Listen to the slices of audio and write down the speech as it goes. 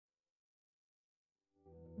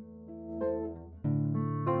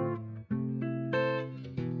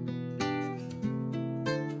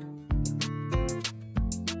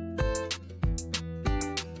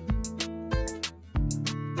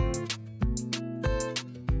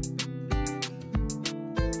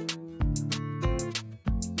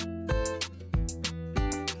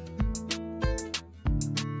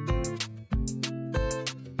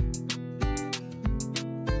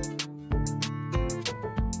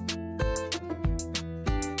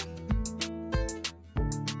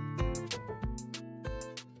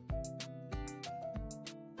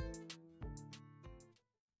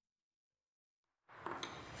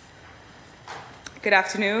Good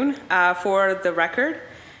afternoon. For the record,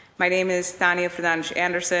 my name is Thania Fernandez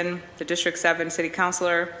Anderson, the District 7 City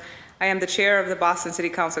Councilor. I am the chair of the Boston City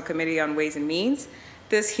Council Committee on Ways and Means.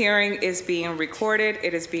 This hearing is being recorded.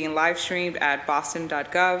 It is being live streamed at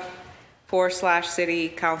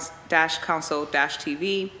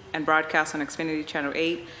boston.gov/city-council-TV and broadcast on Xfinity Channel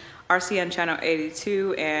 8, RCN Channel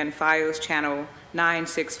 82, and FiOS Channel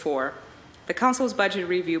 964. The Council's budget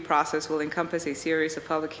review process will encompass a series of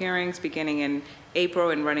public hearings beginning in April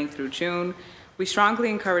and running through June. We strongly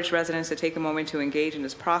encourage residents to take a moment to engage in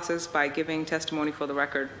this process by giving testimony for the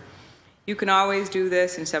record. You can always do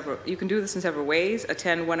this in several ways.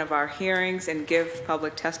 Attend one of our hearings and give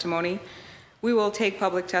public testimony. We will take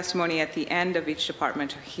public testimony at the end of each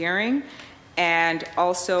departmental hearing, and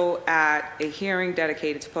also at a hearing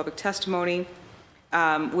dedicated to public testimony,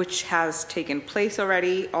 which has taken place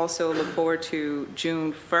already. Also look forward to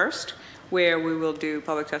June 1st, where we will do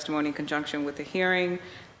public testimony in conjunction with the hearing,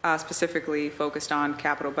 specifically focused on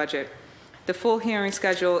capital budget. The full hearing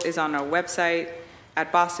schedule is on our website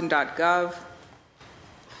at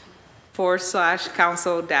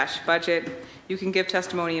boston.gov/council-budget. You can give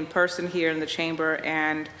testimony in person here in the chamber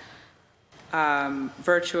and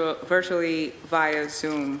virtually via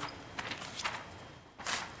Zoom.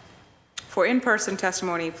 For in-person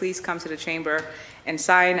testimony, please come to the chamber and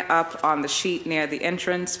sign up on the sheet near the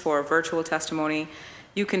entrance. For virtual testimony,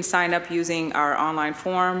 you can sign up using our online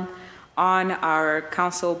form on our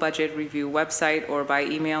Council Budget Review website or by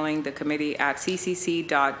emailing the committee at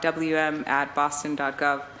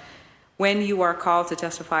ccc.wm@boston.gov. When you are called to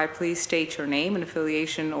testify, please state your name and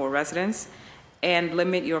affiliation or residence, and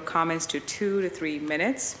limit your comments to 2 to 3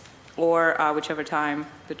 minutes, or whichever time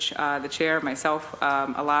the chair, myself,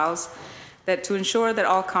 allows, that to ensure that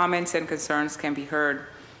all comments and concerns can be heard.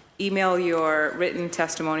 Email your written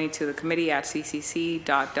testimony to the committee at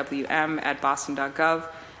ccc.wm@boston.gov.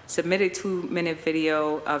 Submit a 2-minute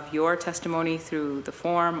video of your testimony through the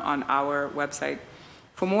form on our website.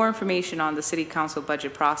 For more information on the City Council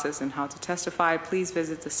budget process and how to testify, please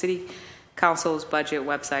visit the City Council's budget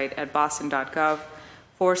website at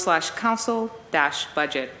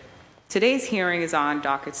boston.gov/council-budget. Today's hearing is on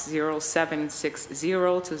dockets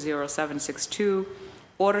 0760 to 0762,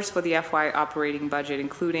 orders for the FY operating budget,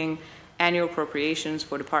 including annual appropriations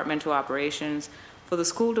for departmental operations, for the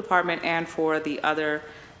school department, and for the other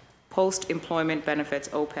post-employment benefits,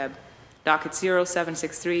 OPEB. Docket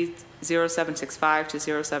 0763, 0765 to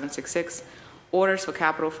 0766, orders for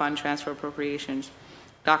capital fund transfer appropriations.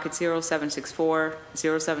 Docket 0764,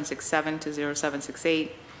 0767 to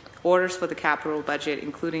 0768, orders for the capital budget,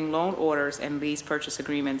 including loan orders and lease purchase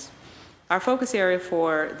agreements. Our focus area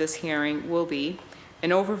for this hearing will be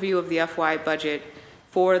an overview of the FY budget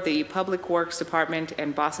for the Public Works Department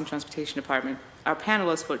and Boston Transportation Department. Our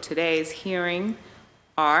panelists for today's hearing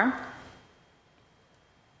are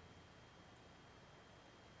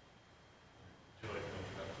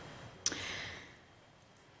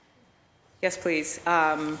yes, please.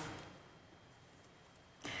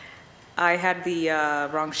 I had the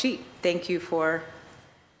wrong sheet. Thank you for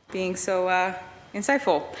being so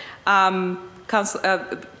insightful.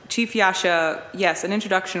 Chief Yasha, yes, an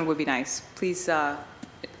introduction would be nice. Please,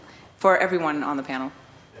 for everyone on the panel.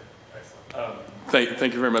 Yeah,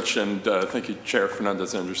 thank you very much, and thank you, Chair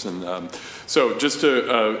Fernandez Anderson. So just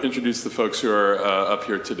to introduce the folks who are up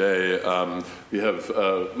here today, we have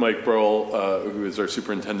Mike Burl, who is our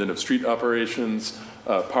Superintendent of Street Operations,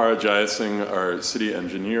 Para Jayasingh, our City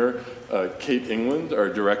Engineer, Kate England, our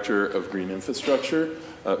Director of Green Infrastructure,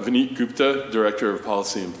 Vineet Gupta, Director of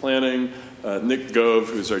Policy and Planning, Nick Gove,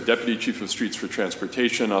 who's our Deputy Chief of Streets for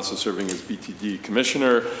Transportation, also serving as BTD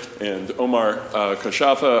Commissioner, and Omar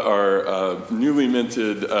Kashafa, our newly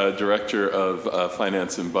minted Director of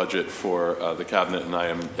Finance and Budget for the Cabinet, and I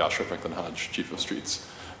am Yashra Franklin-Hodge, Chief of Streets.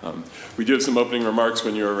 We do have some opening remarks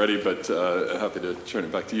when you're ready, but happy to turn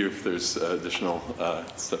it back to you if there's additional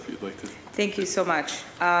stuff you'd like to. Thank you so much.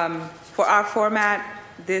 For our format,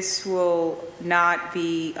 this will not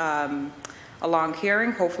be a long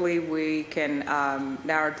hearing. Hopefully we can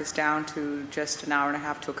narrow this down to just an hour and a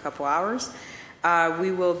half to a couple hours.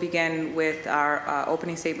 We will begin with our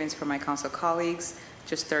opening statements from my council colleagues,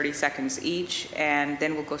 just 30 seconds each, and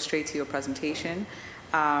then we'll go straight to your presentation.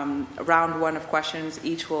 Round one of questions,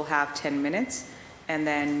 each will have 10 minutes, and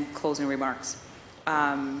then closing remarks.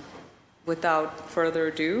 Without further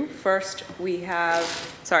ado, first we have,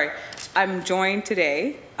 I'm joined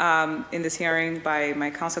today in this hearing by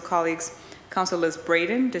my council colleagues, Councilor Liz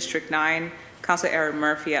Braden, District 9, Councilor Aaron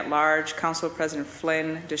Murphy at large, Council President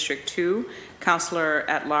Flynn, District 2, Councilor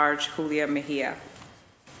at large Julia Mejia.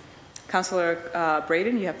 Councilor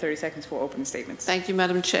Braden, you have 30 seconds for opening statements. Thank you,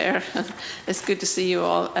 Madam Chair. It's good to see you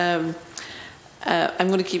all. I'm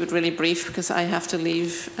going to keep it really brief because I have to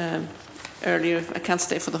leave earlier. I can't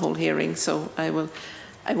stay for the whole hearing, so I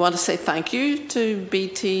want to say thank you to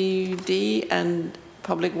BTD and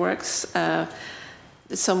Public Works.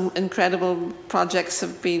 Some incredible projects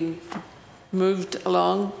have been moved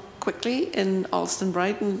along quickly in Alston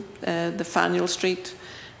Brighton. The Faneuil Street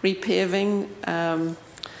repaving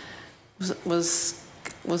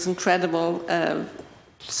was incredible.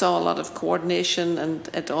 Saw a lot of coordination and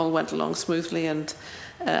it all went along smoothly, and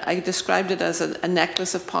I described it as a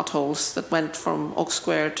necklace of potholes that went from Oak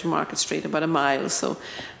Square to Market Street, about a mile. So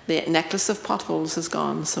the necklace of potholes is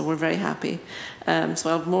gone, so we're very happy. So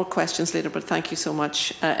I'll have more questions later, but thank you so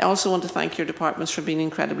much. I also want to thank your departments for being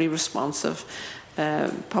incredibly responsive.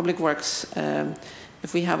 Public Works,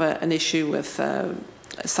 if we have an issue with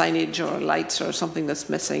signage or lights or something that's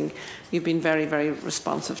missing, you've been very, very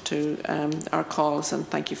responsive to our calls, and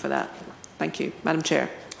thank you for that. Thank you, Madam Chair.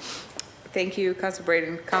 Thank you, Councilor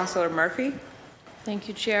Braden. Councilor Murphy. Thank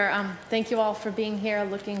you, Chair. Thank you all for being here.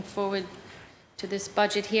 Looking forward to this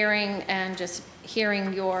budget hearing and just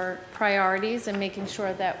hearing your priorities and making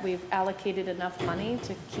sure that we've allocated enough money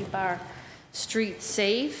to keep our streets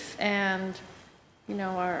safe and, you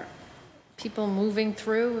know, our people moving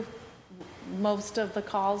through. Most of the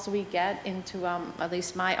calls we get into, at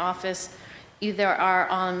least my office, either are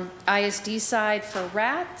on ISD side for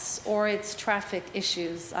rats or it's traffic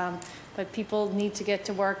issues. But people need to get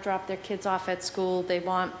to work, drop their kids off at school. They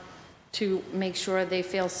want to make sure they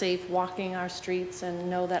feel safe walking our streets, and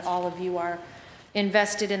know that all of you are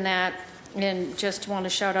invested in that. And just want to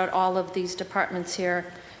shout out all of these departments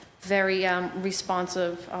here. Very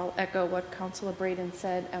responsive. I'll echo what Councilor Braden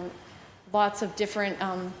said. Lots of different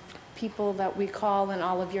people that we call in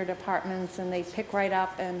all of your departments, and they pick right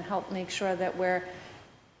up and help make sure that we're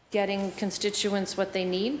getting constituents what they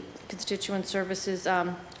need, constituent services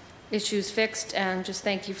issues fixed, and just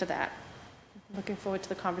thank you for that. Looking forward to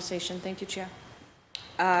the conversation. Thank you, Chair.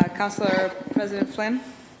 Councilor President Flynn.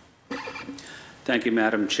 Thank you,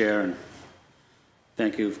 Madam Chair, and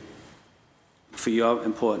thank you for your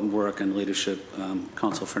important work and leadership,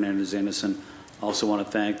 Councilor Fernandez-Anderson. I also want to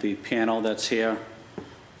thank the panel that's here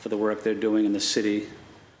for the work they're doing in the city,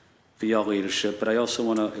 for your leadership. But I also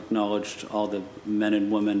want to acknowledge all the men and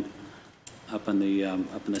women up in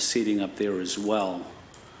the seating up there as well.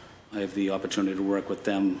 I have the opportunity to work with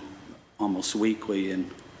them almost weekly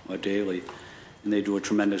or daily, and they do a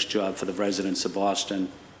tremendous job for the residents of Boston,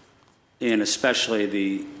 and especially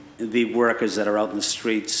the workers that are out in the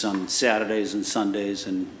streets on Saturdays and Sundays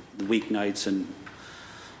and the weeknights and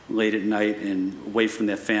late at night and away from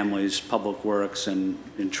their families. Public Works and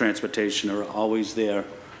Transportation are always there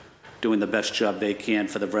doing the best job they can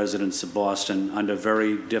for the residents of Boston under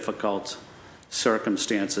very difficult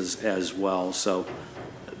circumstances as well. So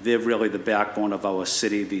they're really the backbone of our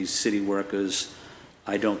city, these city workers.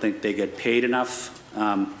 I don't think they get paid enough,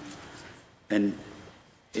 and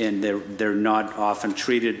they're not often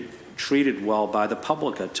treated well by the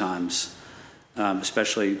public at times,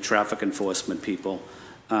 especially traffic enforcement people.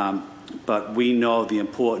 But we know the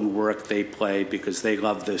important work they play because they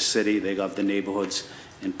love the city, they love the neighborhoods.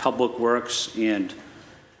 In Public Works and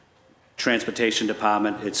Transportation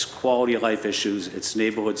Department, it's quality of life issues, it's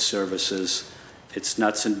neighborhood services, it's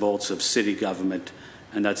nuts and bolts of city government,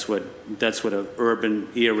 and that's what an urban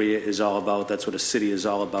area is all about. That's what a city is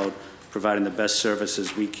all about, providing the best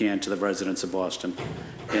services we can to the residents of Boston.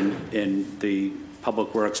 And the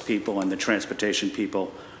Public Works people and the transportation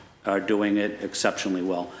people are doing it exceptionally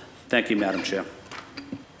well. Thank you, Madam Chair.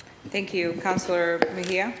 Thank you. Councilor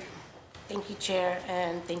Mejia. Thank you, Chair,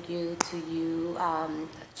 and thank you to you,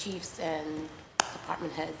 chiefs and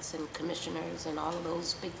department heads and commissioners and all of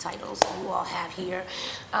those big titles that you all have here,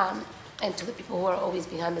 and to the people who are always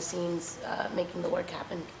behind the scenes making the work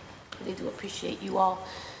happen. Really do appreciate you all.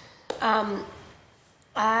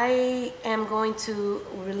 I am going to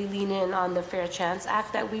really lean in on the Fair Chance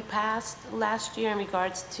Act that we passed last year in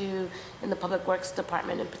regards to, in the Public Works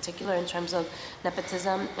Department in particular, in terms of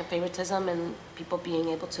nepotism and favoritism and people being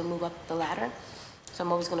able to move up the ladder. So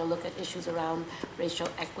I'm always going to look at issues around racial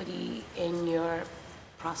equity in your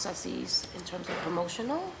processes in terms of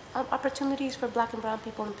promotional opportunities for Black and brown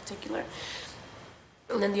people in particular.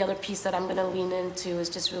 And then the other piece that I'm going to lean into is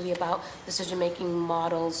just really about decision-making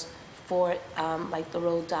models for like the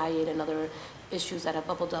road diet and other issues that have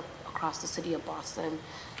bubbled up across the city of Boston.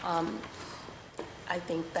 I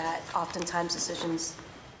think that oftentimes decisions,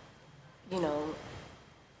 you know,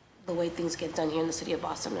 the way things get done here in the city of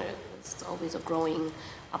Boston, it's always a growing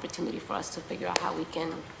opportunity for us to figure out how we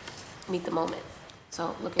can meet the moment.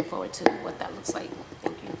 So looking forward to what that looks like.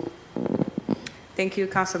 Thank you. Thank you,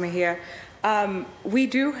 Councilor Mejia. We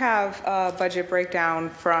do have a budget breakdown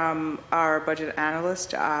from our budget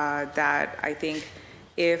analyst that I think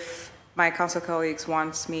if my council colleagues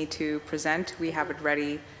wants me to present, we have it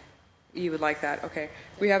ready. You would like that? Okay.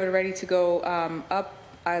 We have it ready to go up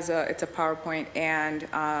as it's a PowerPoint, and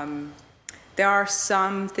there are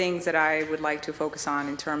some things that I would like to focus on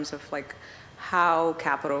in terms of like how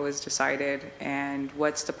capital is decided and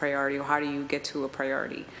what's the priority, or how do you get to a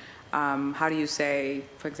priority? How do you say,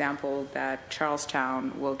 for example, that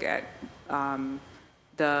Charlestown will get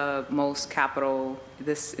the most capital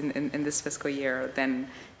in this fiscal year than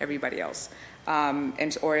everybody else,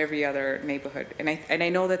 or every other neighborhood? And I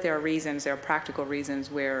know that there are reasons, there are practical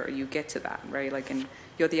reasons where you get to that, right? Like, and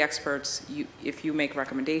you're the experts. If you make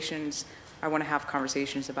recommendations, I want to have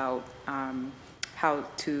conversations about how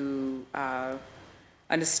to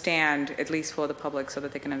understand, at least for the public, so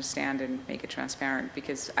that they can understand and make it transparent.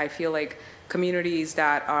 Because I feel like communities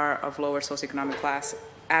that are of lower socioeconomic class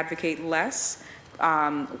advocate less,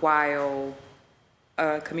 while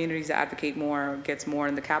communities that advocate more gets more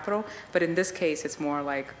in the capital. But in this case, it's more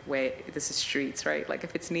like, wait, this is streets, right? Like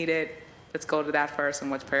if it's needed, let's go to that first,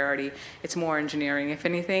 and what's priority. It's more engineering, if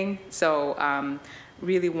anything. So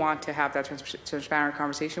really want to have that transparent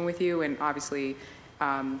conversation with you, and obviously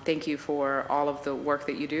thank you for all of the work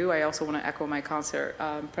that you do. I also want to echo my counselor,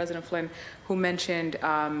 President Flynn, who mentioned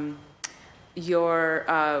your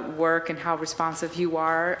work and how responsive you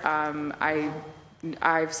are.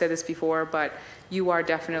 I've said this before, but you are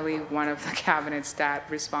definitely one of the cabinets that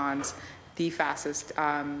responds the fastest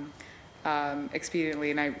expediently,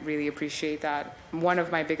 and I really appreciate that. One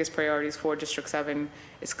of my biggest priorities for District 7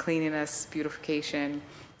 is cleanliness, beautification,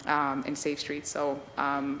 and safe streets. So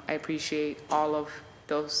I appreciate all of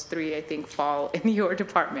those three, I think, fall in your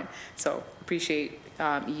department. So appreciate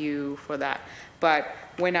you for that. But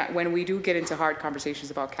when we do get into hard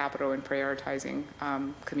conversations about capital and prioritizing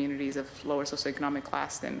communities of lower socioeconomic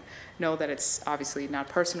class, then know that it's obviously not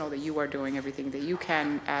personal, that you are doing everything that you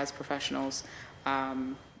can as professionals.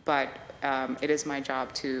 But it is my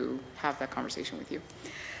job to have that conversation with you.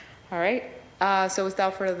 All right. So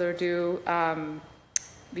without further ado,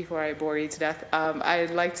 before I bore you to death,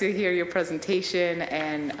 I'd like to hear your presentation,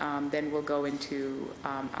 and then we'll go into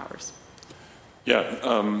ours.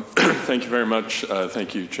 Yeah, thank you very much.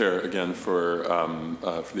 Thank you, Chair, again for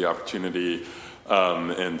the opportunity,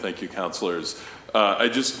 and thank you, councilors. I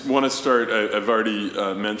just want to start, I've already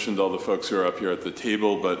mentioned all the folks who are up here at the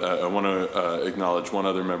table, but I want to acknowledge one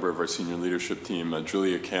other member of our senior leadership team,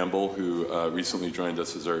 Julia Campbell, who recently joined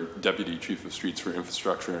us as our Deputy Chief of Streets for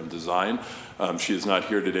Infrastructure and Design. She is not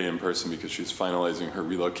here today in person because she's finalizing her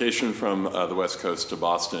relocation from the West Coast to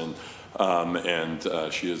Boston,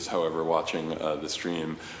 and she is, however, watching the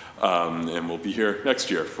stream. And we'll be here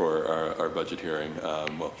next year for our budget hearing.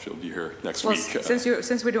 Well, she'll be here next week.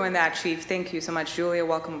 Since we're doing that, Chief, thank you so much. Julia,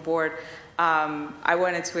 welcome aboard. I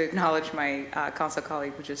wanted to acknowledge my council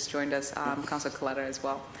colleague who just joined us, Councilor Coletta, as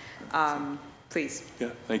well. Please.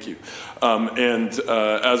 Yeah, thank you. And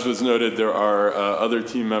as was noted, there are other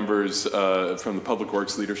team members from the Public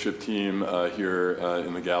Works leadership team here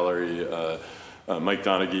in the gallery. Mike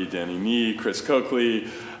Donaghy, Danny Nee, Chris Coakley,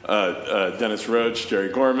 Dennis Roach, Jerry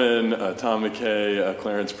Gorman, Tom McKay,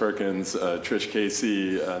 Clarence Perkins, Trish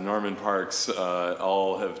Casey, Norman Parks,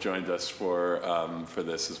 all have joined us for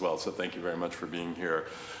this as well. So thank you very much for being here.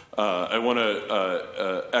 I want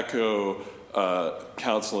to echo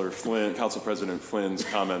Council President Flynn's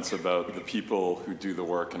comments about the people who do the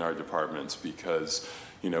work in our departments, because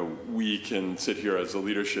we can sit here as a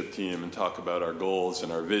leadership team and talk about our goals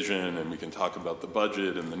and our vision, and we can talk about the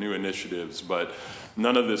budget and the new initiatives, but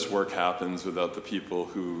none of this work happens without the people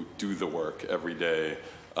who do the work every day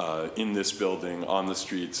in this building, on the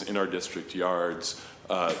streets, in our district yards.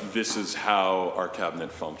 This is how our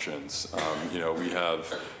cabinet functions. We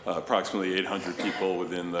have approximately 800 people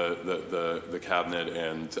within the cabinet,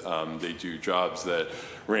 and they do jobs that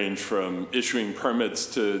range from issuing permits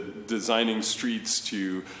to designing streets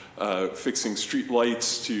to fixing street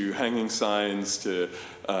lights to hanging signs to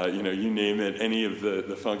you name it, any of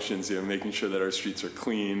the functions, making sure that our streets are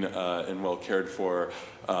clean and well cared for,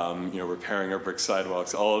 repairing our brick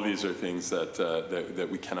sidewalks. All of these are things that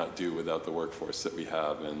we cannot do without the workforce that we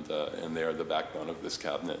have, and they are the backbone of this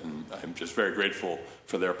cabinet, and I'm just very grateful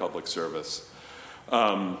for their public service.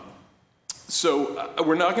 So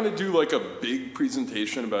we're not going to do like a big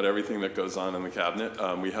presentation about everything that goes on in the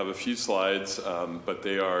cabinet. We have a few slides, but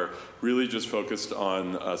they are really just focused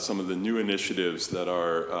on some of the new initiatives that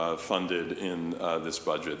are funded in this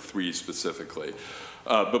budget, 3 specifically.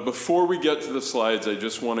 But before we get to the slides, I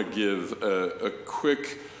just want to give a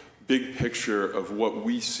quick big picture of what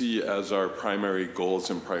we see as our primary goals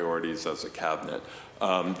and priorities as a cabinet,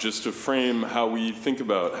 just to frame how we think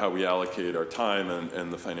about how we allocate our time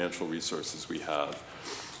and the financial resources we have.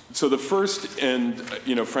 So the first and,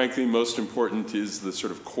 frankly, most important is the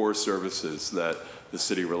sort of core services that the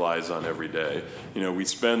city relies on every day. We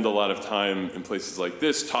spend a lot of time in places like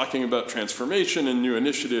this talking about transformation and new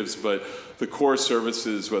initiatives, but the core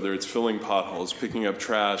services, whether it's filling potholes, picking up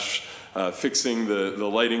trash, fixing the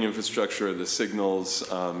lighting infrastructure, the signals,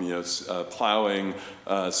 plowing,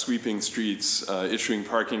 sweeping streets, issuing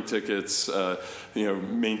parking tickets,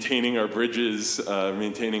 maintaining our bridges,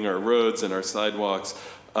 maintaining our roads and our sidewalks.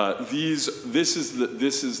 This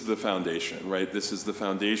is the foundation, right? This is the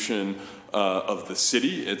foundation of the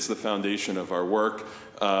city. It's the foundation of our work,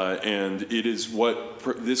 and it is what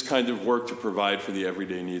this kind of work to provide for the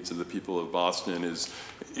everyday needs of the people of Boston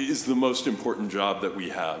is the most important job that we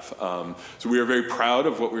have. So we are very proud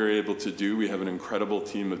of what we were able to do. We have an incredible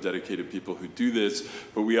team of dedicated people who do this,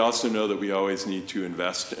 but we also know that we always need to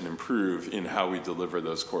invest and improve in how we deliver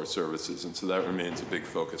those core services, and so that remains a big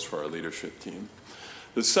focus for our leadership team.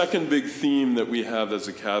 The second big theme that we have as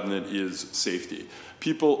a cabinet is safety.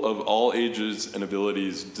 People of all ages and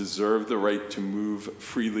abilities deserve the right to move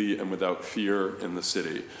freely and without fear in the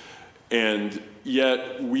city. And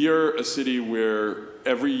yet we are a city where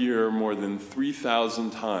every year more than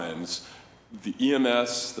 3,000 times the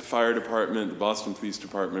EMS, the fire department, the Boston Police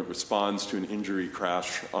Department responds to an injury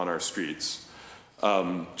crash on our streets.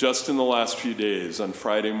 Just in the last few days, on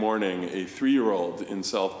Friday morning, a 3-year-old in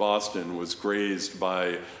South Boston was grazed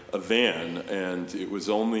by a van, and it was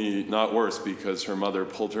only not worse because her mother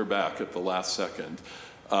pulled her back at the last second.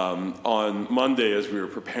 On Monday, as we were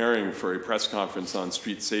preparing for a press conference on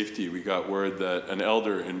street safety, we got word that an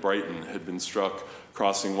elder in Brighton had been struck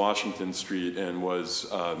crossing Washington Street and was,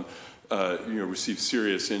 received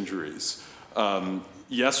serious injuries.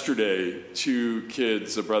 Yesterday, 2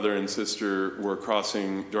 kids, a brother and sister, were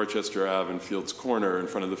crossing Dorchester Ave and Fields Corner in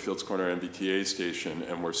front of the Fields Corner MBTA station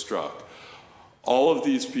and were struck. All of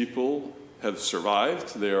these people have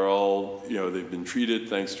survived. They are all, they've been treated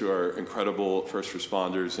thanks to our incredible first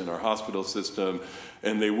responders in our hospital system,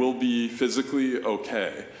 and they will be physically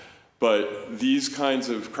okay. But these kinds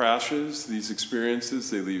of crashes, these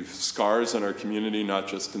experiences, they leave scars on our community, not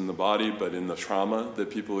just in the body, but in the trauma that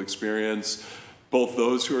people experience. Both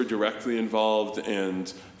those who are directly involved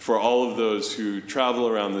and for all of those who travel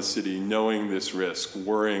around the city knowing this risk,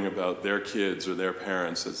 worrying about their kids or their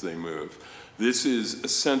parents as they move. This is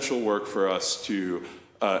essential work for us to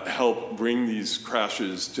help bring these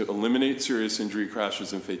crashes, to eliminate serious injury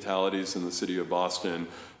crashes and fatalities in the city of Boston,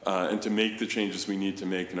 and to make the changes we need to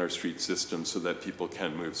make in our street system so that people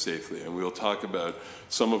can move safely. And we'll talk about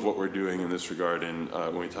some of what we're doing in this regard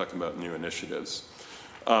when we talk about new initiatives.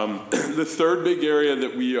 The third big area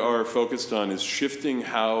that we are focused on is shifting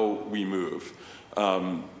how we move.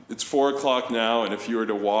 It's 4 o'clock now, and if you were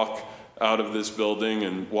to walk out of this building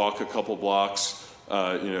and walk a couple blocks,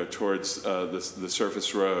 towards the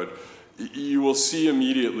surface road, you will see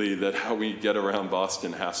immediately that how we get around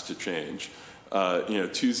Boston has to change.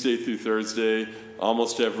 Tuesday through Thursday,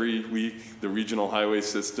 almost every week, the regional highway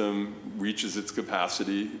system reaches its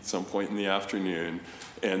capacity at some point in the afternoon,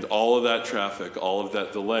 and all of that traffic, all of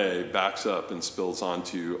that delay backs up and spills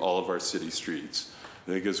onto all of our city streets.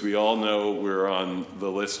 I think, as we all know, we're on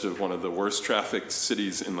the list of one of the worst trafficked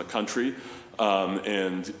cities in the country,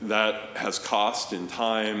 and that has cost in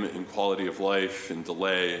time, in quality of life, in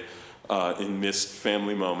delay, in missed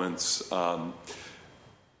family moments.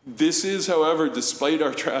 This is, however, despite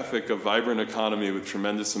our traffic, a vibrant economy with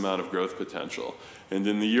tremendous amount of growth potential. And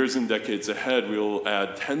in the years and decades ahead, we will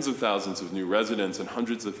add tens of thousands of new residents and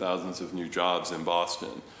hundreds of thousands of new jobs in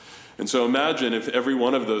Boston. And so imagine if every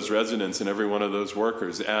one of those residents and every one of those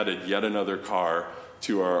workers added yet another car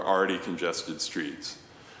to our already congested streets.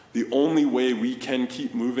 The only way we can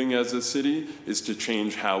keep moving as a city is to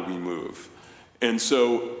change how we move. And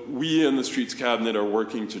so we in the Streets Cabinet are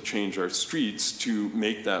working to change our streets to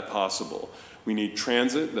make that possible. We need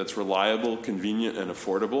transit that's reliable, convenient, and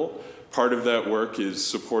affordable. Part of that work is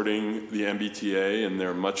supporting the MBTA in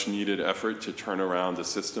their much-needed effort to turn around a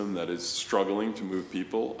system that is struggling to move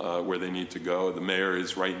people where they need to go. The mayor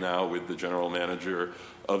is right now with the general manager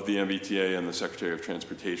of the MBTA and the Secretary of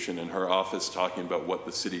Transportation in her office talking about what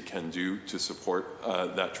the city can do to support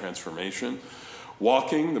that transformation.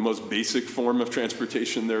 Walking, the most basic form of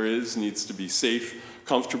transportation there is, needs to be safe,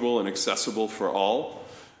 comfortable, and accessible for all.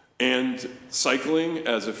 And cycling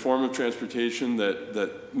as a form of transportation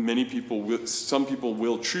that some people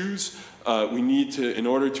will choose, we need to, in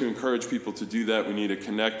order to encourage people to do that, we need a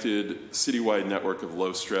connected citywide network of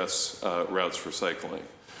low-stress routes for cycling.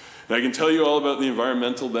 And I can tell you all about the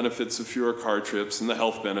environmental benefits of fewer car trips and the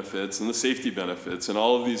health benefits and the safety benefits, and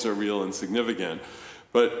all of these are real and significant.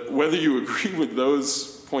 But whether you agree with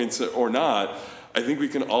those points or not, I think we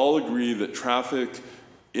can all agree that traffic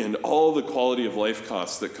and all the quality of life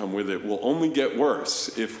costs that come with it will only get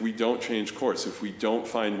worse if we don't change course, if we don't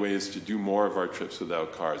find ways to do more of our trips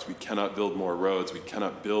without cars. We cannot build more roads, we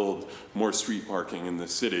cannot build more street parking in the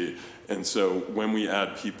city. And so when we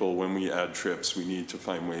add people, when we add trips, we need to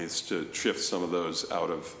find ways to shift some of those out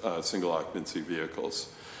of single occupancy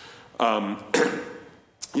vehicles.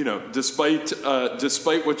 You know, despite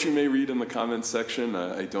what you may read in the comments section,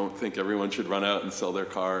 I don't think everyone should run out and sell their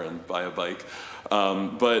car and buy a bike.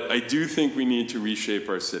 But I do think we need to reshape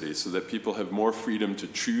our city so that people have more freedom to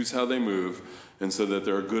choose how they move and so that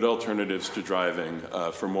there are good alternatives to driving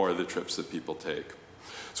for more of the trips that people take.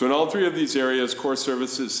 So in all three of these areas, core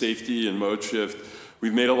services, safety, and mode shift,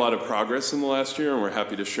 we've made a lot of progress in the last year, and we're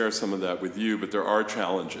happy to share some of that with you, but there are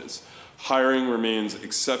challenges. Hiring remains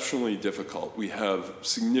exceptionally difficult. We have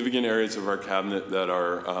significant areas of our cabinet that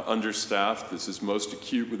are understaffed. This is most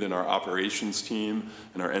acute within our operations team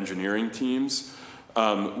and our engineering teams.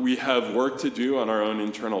 We have work to do on our own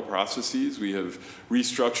internal processes. We have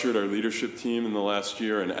restructured our leadership team in the last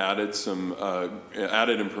year and added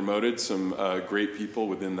and promoted some great people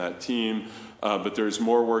within that team. But there's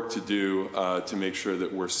more work to do to make sure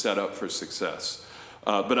that we're set up for success.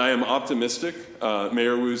 But I am optimistic.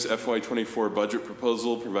 Mayor Wu's FY24 budget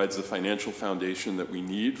proposal provides the financial foundation that we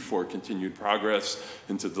need for continued progress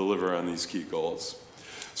and to deliver on these key goals.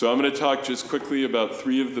 So I'm going to talk just quickly about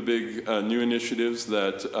three of the big new initiatives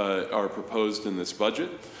that are proposed in this budget.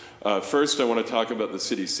 First, I want to talk about the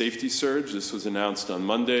city safety surge. This was announced on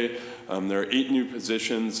Monday. There are 8 new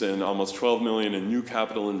positions and almost $12 million in new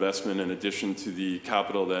capital investment in addition to the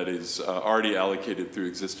capital that is already allocated through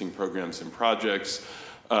existing programs and projects.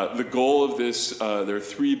 The goal of this, there are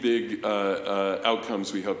 3 big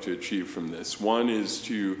outcomes we hope to achieve from this. One is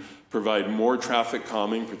to provide more traffic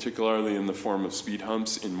calming, particularly in the form of speed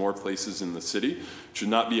humps in more places in the city. It should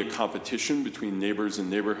not be a competition between neighbors and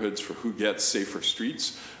neighborhoods for who gets safer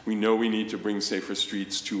streets. We know we need to bring safer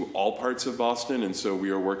streets to all parts of Boston, and so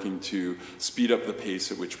we are working to speed up the pace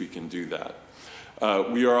at which we can do that.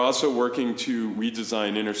 We are also working to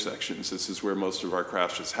redesign intersections. This is where most of our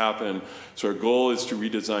crashes happen. So our goal is to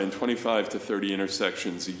redesign 25 to 30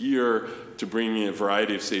 intersections a year to bring in a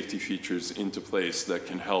variety of safety features into place that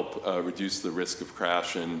can help reduce the risk of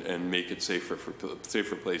crash and make it safer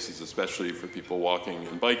places, especially for people walking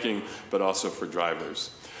and biking, but also for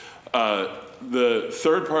drivers. The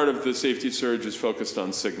third part of the safety surge is focused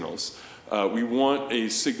on signals. We want a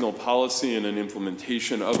signal policy and an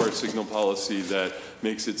implementation of our signal policy that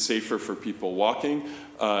makes it safer for people walking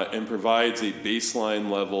and provides a baseline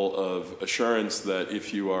level of assurance that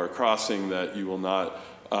if you are crossing, that you will not,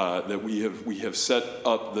 that we have set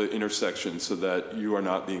up the intersection so that you are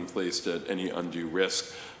not being placed at any undue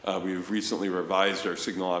risk. We've recently revised our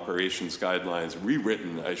signal operations guidelines,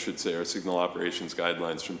 rewritten, I should say, our signal operations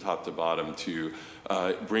guidelines from top to bottom to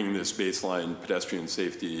bring this baseline pedestrian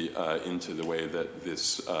safety into the way that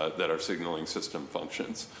that our signaling system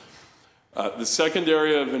functions. The second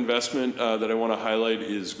area of investment that I want to highlight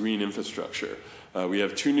is green infrastructure. We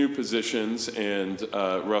have 2 new positions and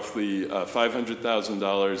roughly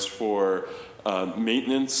 $500,000 for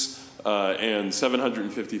maintenance and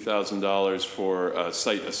 $750,000 for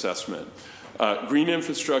site assessment. Green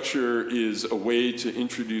infrastructure is a way to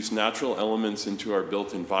introduce natural elements into our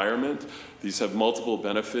built environment. These have multiple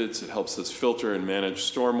benefits. It helps us filter and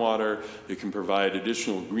manage stormwater. It can provide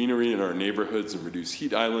additional greenery in our neighborhoods and reduce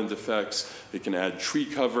heat island effects. It can add tree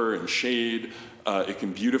cover and shade. It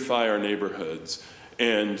can beautify our neighborhoods.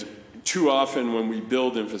 And too often when we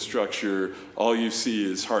build infrastructure, all you see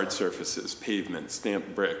is hard surfaces, pavement,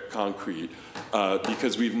 stamped brick, concrete,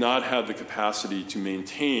 because we've not had the capacity to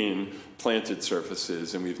maintain planted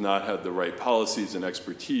surfaces, and we've not had the right policies and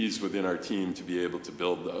expertise within our team to be able to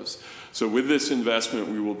build those. So with this investment,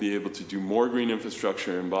 we will be able to do more green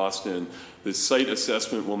infrastructure in Boston. This site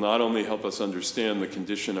assessment will not only help us understand the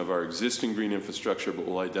condition of our existing green infrastructure, but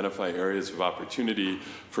will identify areas of opportunity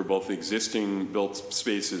for both existing built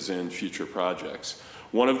spaces and future projects.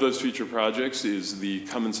 One of those future projects is the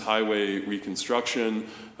Cummins Highway reconstruction.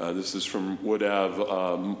 This is from Wood Ave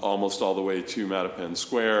almost all the way to Mattapan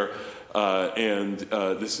Square.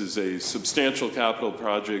 This is a substantial capital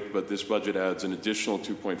project, but this budget adds an additional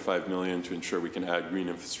 $2.5 million to ensure we can add green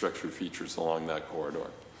infrastructure features along that corridor.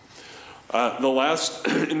 The last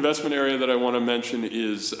investment area that I want to mention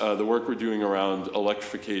is the work we're doing around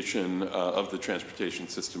electrification of the transportation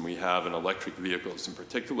system we have, and electric vehicles in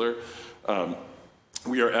particular.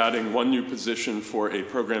 We are adding one new position for a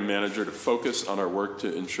program manager to focus on our work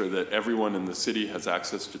to ensure that everyone in the city has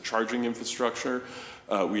access to charging infrastructure.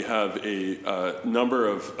 We have a number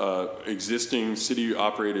of existing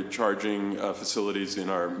city-operated charging facilities in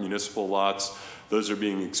our municipal lots. Those are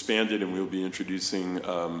being expanded, and we'll be introducing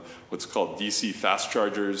what's called DC fast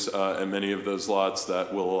chargers at many of those lots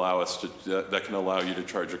that will allow us to, that can allow you to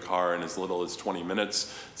charge a car in as little as 20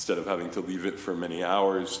 minutes instead of having to leave it for many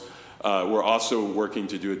hours. We're also working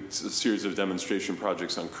to do a series of demonstration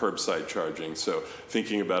projects on curbside charging. So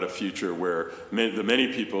thinking about a future where the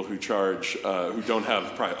many people who charge, who don't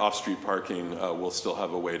have off-street parking, will still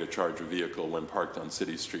have a way to charge a vehicle when parked on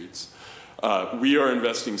city streets. We are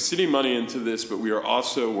investing city money into this, but we are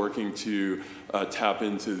also working to tap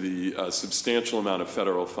into the substantial amount of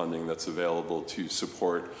federal funding that's available to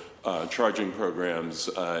support charging programs,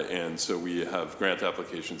 and so we have grant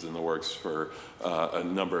applications in the works for a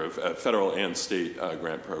number of federal and state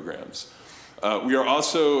grant programs. We are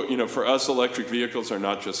also, for us, electric vehicles are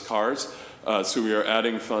not just cars, so we are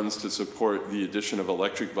adding funds to support the addition of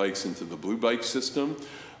electric bikes into the Blue Bike system.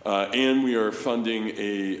 And we are funding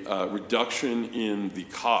a reduction in the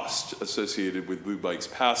cost associated with Blue Bikes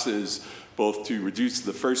passes, both to reduce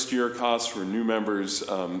the first-year costs for new members,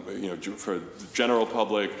 for the general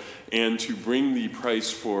public, and to bring the price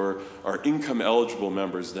for our income-eligible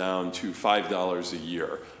members down to $5 a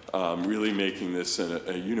year, really making this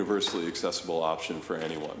a universally accessible option for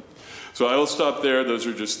anyone. So I will stop there. Those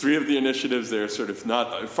are just three of the initiatives. They're sort of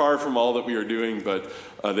not far from all that we are doing, but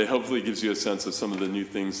they hopefully gives you a sense of some of the new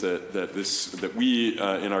things that we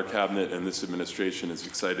in our cabinet and this administration is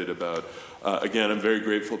excited about. Again, I'm very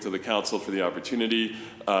grateful to the council for the opportunity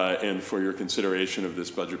and for your consideration of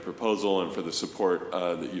this budget proposal and for the support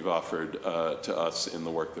that you've offered to us in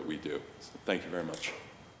the work that we do. So thank you very much.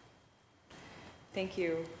 Thank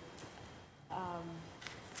you.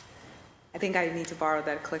 I think I need to borrow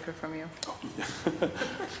that clicker from you.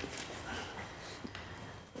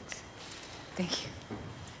 Thank you.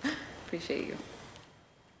 Appreciate you.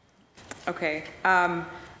 Okay.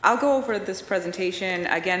 I'll go over this presentation.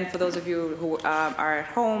 Again, for those of you who are at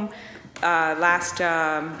home, last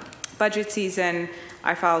budget season,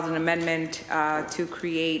 I filed an amendment to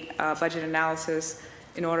create a budget analysis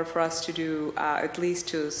in order for us to do, at least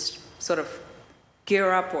to sort of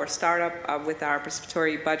gear up or start up with our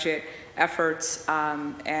participatory budget efforts,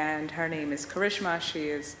 and her name is Karishma. She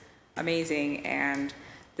is amazing, and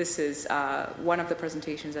this is one of the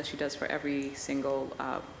presentations that she does for every single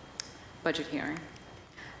budget hearing.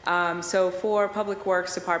 So for Public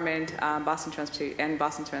Works Department, Boston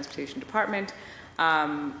Transportation Department,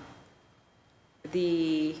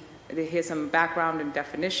 here's some background and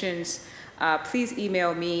definitions. Please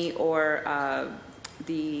email me or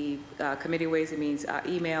the Committee Ways and Means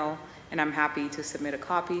email, and I'm happy to submit a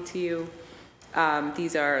copy to you.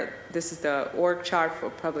 This is the org chart for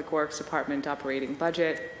Public Works Department operating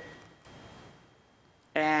budget,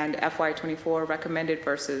 and FY24 recommended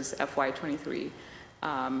versus FY23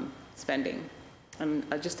 spending. And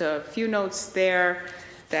just a few notes there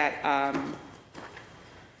that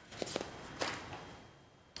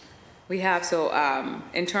we have. So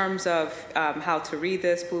in terms of how to read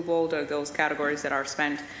this, blue bold are those categories that are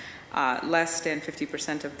spent less than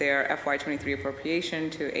 50% of their FY23 appropriation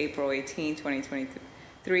to April 18,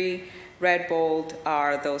 2023. Red bold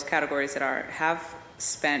are those categories that have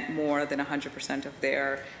spent more than 100% of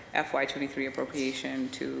their FY23 appropriation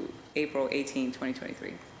to April 18,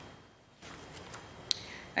 2023.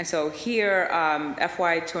 And so here,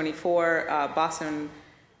 FY24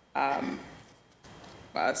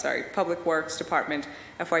 Public Works Department,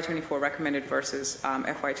 FY24 recommended versus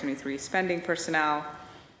FY23 spending personnel.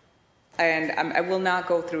 And I will not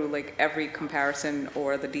go through like every comparison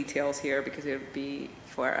or the details here because it would be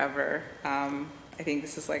forever. I think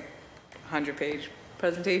this is like a 100-page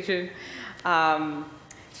presentation.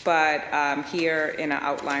 But here in an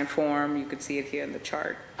outline form, you could see it here in the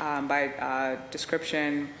chart by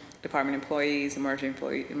description, department employees,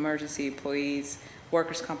 emergency employees,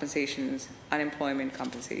 workers' compensations, unemployment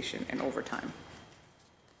compensation, and overtime.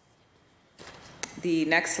 The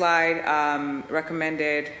next slide,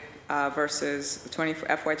 recommended versus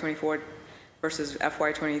FY24 versus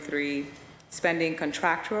FY23 spending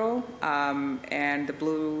contractual, and the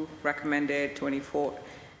blue recommended 24,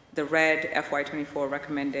 the red FY24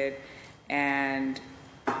 recommended, and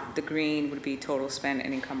the green would be total spent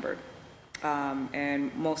and encumbered.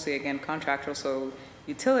 And mostly, again, contractual, so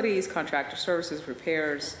utilities, contractor services,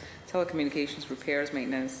 repairs, telecommunications, repairs,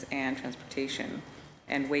 maintenance, and transportation,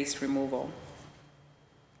 and waste removal.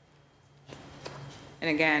 And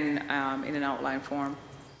again, in an outline form.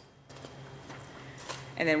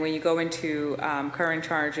 And then when you go into current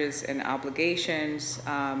charges and obligations,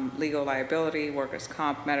 legal liability, workers'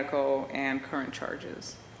 comp, medical, and current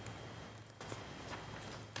charges.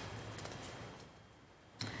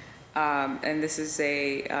 And this is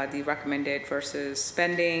the recommended versus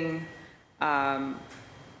spending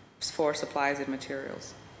for supplies and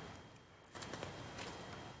materials.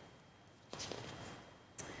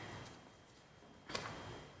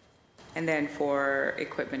 And then for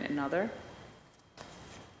equipment and other.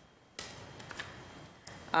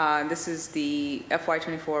 This is the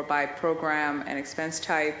FY24 by program and expense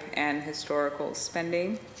type and historical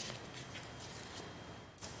spending.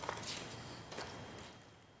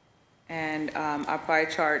 And our pie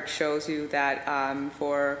chart shows you that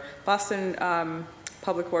for Boston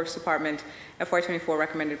Public Works Department, FY24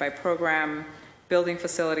 recommended by program, building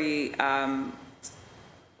facility,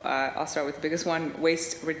 I'll start with the biggest one,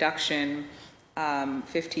 waste reduction,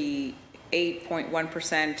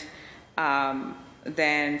 58.1%.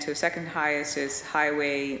 Then to second highest is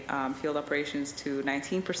highway field operations to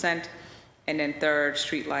 19%. And then third,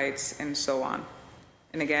 streetlights and so on.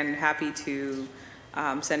 And again, happy to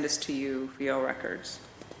send this to you for your records.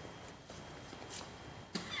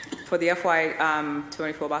 For the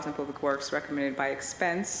FY24 Boston Public Works, recommended by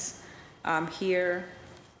expense here,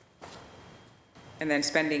 and then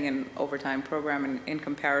spending and overtime program in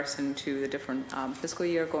comparison to the different fiscal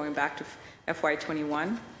year going back to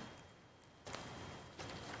FY21.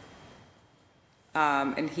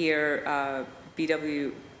 And here,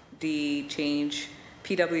 PWD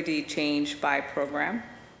change by program.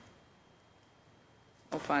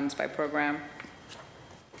 Funds by program.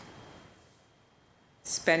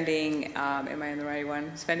 Spending, am I in the right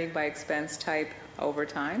one? Spending by expense type over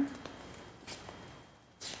time.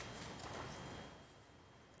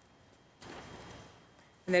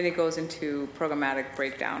 And then it goes into programmatic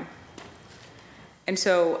breakdown. And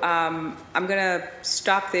so I'm going to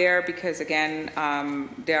stop there because again,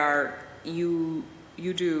 you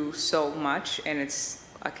do so much, and it's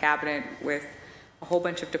a cabinet with a whole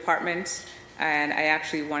bunch of departments. And I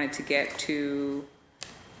actually wanted to get to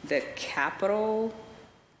the capital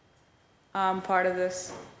part of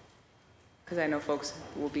this, because I know folks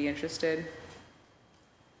will be interested.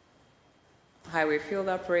 Highway field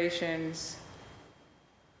operations,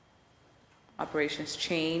 operations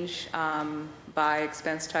change by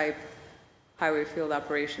expense type, highway field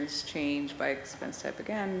operations change by expense type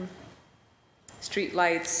again, street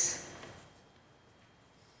lights,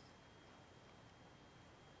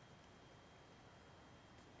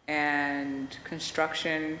 and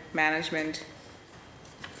construction management.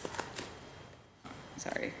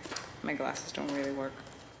 Sorry, my glasses don't really work.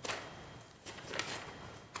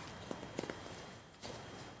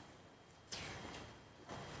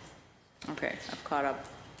 Okay, I've caught up.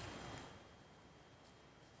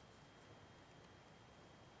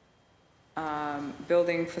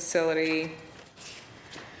 Building facility.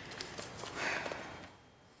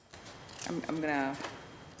 I'm gonna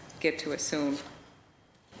get to it soon.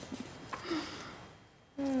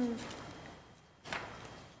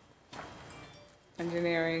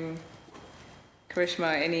 Engineering.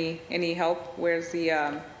 Karishma, any help? Where's the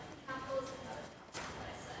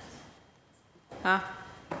huh?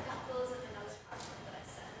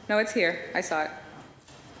 No, it's here. I saw it.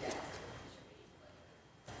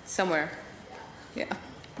 Somewhere. Yeah.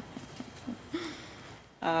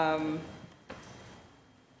 All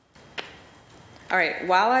right.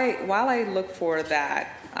 While I look for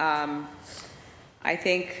that, I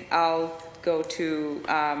think I'll go to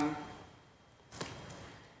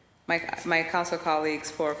my council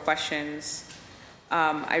colleagues for questions.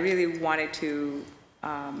 I really wanted to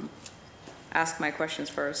ask my questions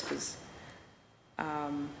first because I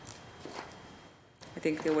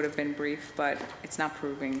think they would have been brief, but it's not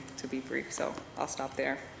proving to be brief, so I'll stop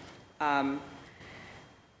there. I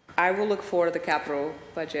will look for the capital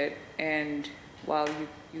budget, and while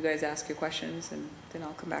you guys ask your questions, and then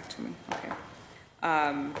I'll come back to me. Okay.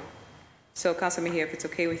 So, Councilor Mejia, if it's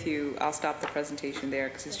okay with you, I'll stop the presentation there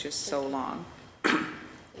because it's just so long. Thank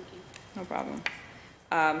you. No problem.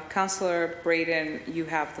 Councilor Braden, you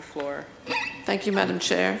have the floor. Thank you, Madam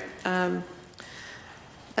Chair.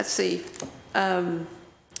 Let's see.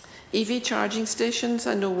 EV charging stations,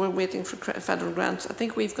 I know we're waiting for federal grants. I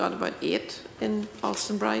think we've got about 8 in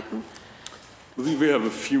Alston Brighton. I believe we have a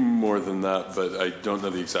few more than that, but I don't know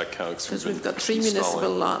the exact count. Because we've got 3 municipal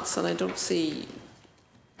lots, and I don't see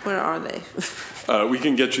Where are they? We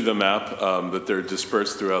can get you the map, but they're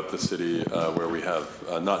dispersed throughout the city where we have,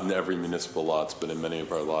 not in every municipal lots, but in many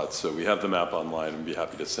of our lots. So we have the map online and be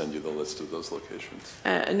happy to send you the list of those locations.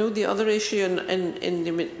 I know the other issue in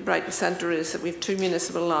the Brighton Centre is that we have 2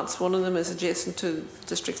 municipal lots. One of them is adjacent to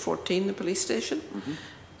District 14, the police station,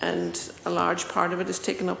 and a large part of it is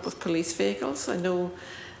taken up with police vehicles. I know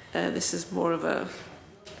this is more of a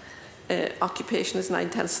occupation is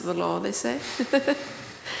 9/10 of the law, they say.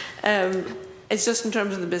 It's just in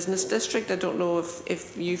terms of the business district. I don't know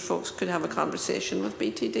if you folks could have a conversation with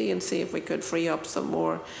BTD and see if we could free up some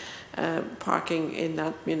more parking in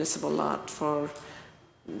that municipal lot for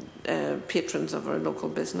patrons of our local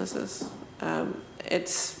businesses.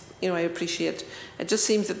 It's, you know, I appreciate, it just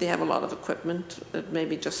seems that they have a lot of equipment that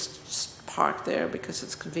maybe just park there because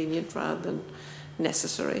it's convenient rather than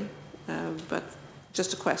necessary. But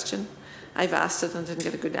just a question. I've asked it and didn't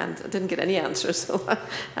get a good answer. Didn't get any answers, so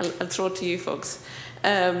I'll throw it to you folks.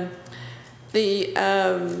 The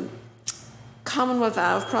Commonwealth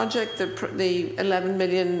Ave project, the 11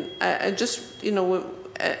 million. Just, you know,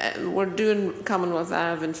 we're doing Commonwealth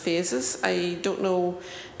Ave in phases. I don't know.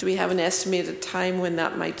 Do we have an estimated time when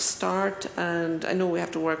that might start? And I know we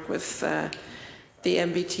have to work with the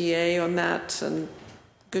MBTA on that, and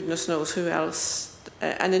goodness knows who else.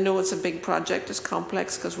 And I know it's a big project, it's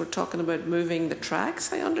complex because we're talking about moving the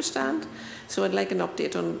tracks, I understand. So I'd like an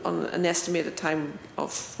update on an estimated time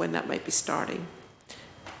of when that might be starting.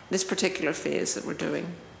 This particular phase that we're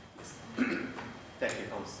doing. Thank you,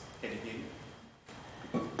 Council. Can you hear me?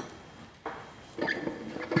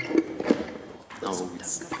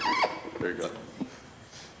 Very good.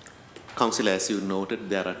 Council, as you noted,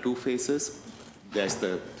 there are 2 phases. There's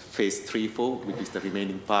the phase 3-4, which is the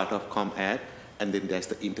remaining part of ComAd, and then there's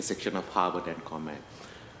the intersection of Harvard and ComAd.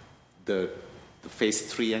 The phase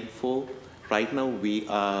 3 and 4, right now we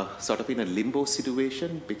are sort of in a limbo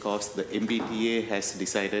situation because the MBTA has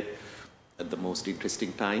decided at the most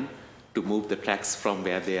interesting time to move the tracks from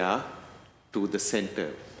where they are to the center.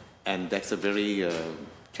 And that's a very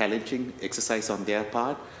challenging exercise on their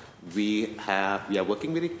part. We are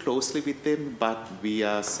working very closely with them, but we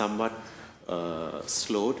are somewhat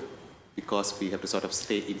slowed because we have to sort of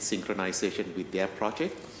stay in synchronization with their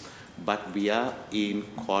project. But we are in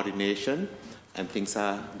coordination and things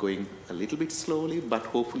are going a little bit slowly, but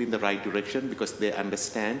hopefully in the right direction because they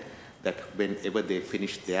understand that whenever they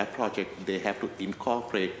finish their project, they have to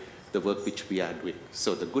incorporate the work which we are doing.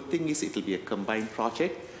 So the good thing is it will be a combined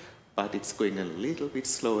project, but it's going a little bit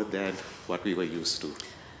slower than what we were used to.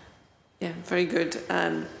 Yeah, very good.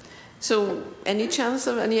 So any chance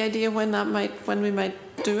of any idea when we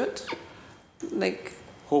might do it? Like,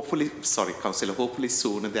 hopefully, sorry, Councillor, hopefully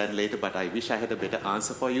sooner than later, but I wish I had a better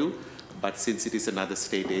answer for you. But since it is another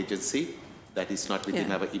state agency that is not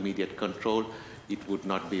within our immediate control, it would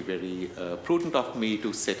not be very prudent of me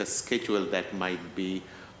to set a schedule that might be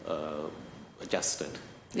adjusted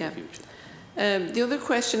in the future. The other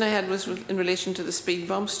question I had was in relation to the speed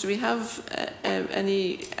bumps. Do we have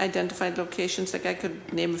any identified locations? Like I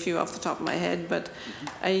could name a few off the top of my head, but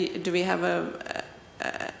do we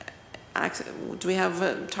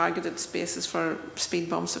have targeted spaces for speed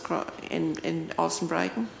bumps across in Austin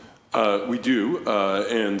Brighton? We do,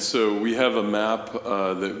 and so we have a map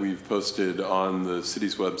that we've posted on the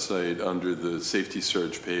city's website under the Safety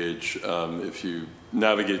Surge page. If you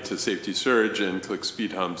navigate to Safety Surge and click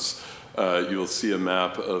speed humps, you'll see a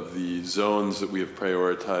map of the zones that we have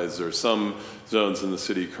prioritized. There are some zones in the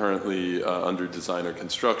city currently under design or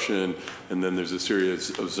construction, and then there's a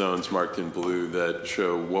series of zones marked in blue that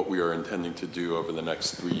show what we are intending to do over the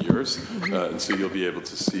next 3 years. And so you'll be able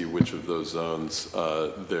to see which of those zones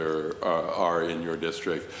there are in your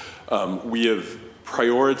district. We have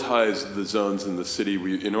prioritized the zones in the city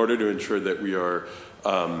in order to ensure that we are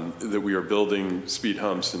building speed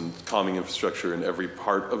humps and calming infrastructure in every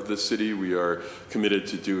part of the city. We are committed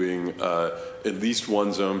to doing at least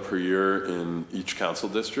one zone per year in each council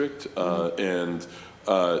district.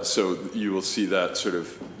 So you will see that sort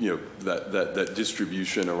of, that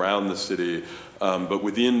distribution around the city. But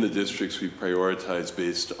within the districts, we prioritize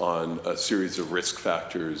based on a series of risk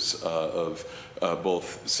factors of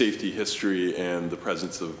both safety history and the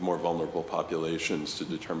presence of more vulnerable populations to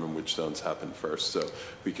determine which zones happen first. So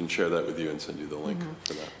we can share that with you and send you the link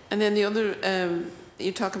for that. And then the other,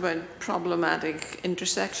 you talk about problematic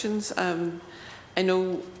intersections. I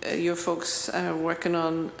know your folks are working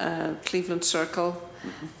on Cleveland Circle.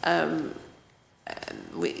 I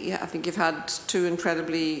think you've had 2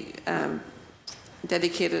 incredibly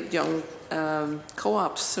dedicated young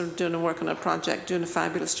co-ops who are doing work on a project, doing a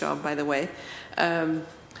fabulous job, by the way.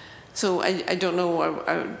 So I don't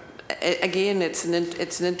know. Again, it's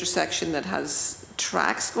an intersection that has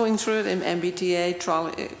tracks going through it, MBTA,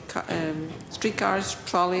 streetcars,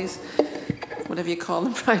 trolleys, whatever you call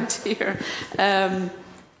them around here.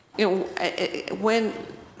 You know, when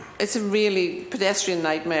it's a really pedestrian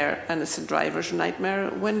nightmare and it's a driver's nightmare,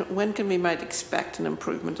 when can we might expect an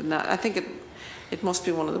improvement in that? I think it must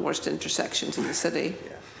be one of the worst intersections in the city.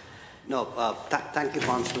 Yeah. No, thank you,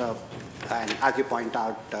 Councillor. And as you point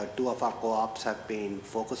out, 2 of our co-ops have been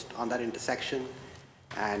focused on that intersection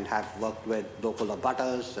and have worked with local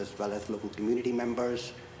abutters as well as local community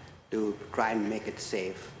members to try and make it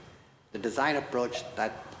safe. The design approach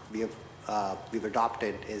that we've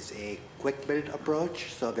adopted is a quick build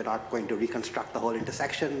approach, so we're not going to reconstruct the whole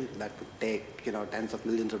intersection. That would take, you know, tens of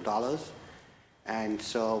millions of dollars. And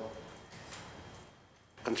so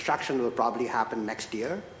construction will probably happen next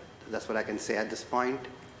year. That's what I can say at this point.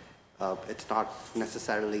 It's not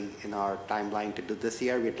necessarily in our timeline to do this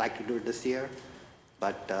year. We'd like to do it this year,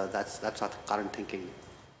 but that's our current thinking.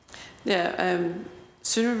 Yeah,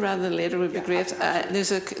 sooner rather than later would be great.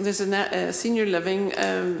 There's a senior living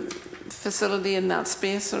facility in that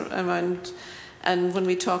space around, and when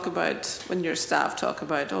your staff talk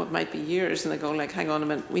about, oh, it might be years, and they go like, hang on a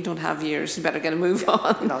minute, we don't have years, you better get a move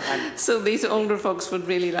on. No, so these older folks would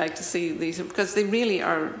really like to see these, because they really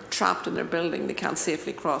are trapped in their building. They can't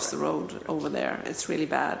safely cross the road over there. It's really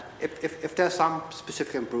bad. If there's some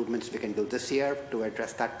specific improvements we can do this year to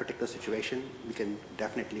address that particular situation, we can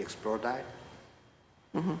definitely explore that.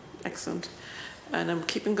 Mm-hmm. Excellent. And I'm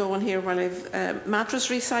keeping going here while I've mattress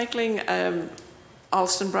recycling,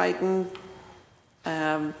 Alston Brighton,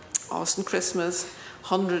 Austin Christmas,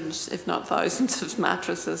 hundreds, if not thousands, of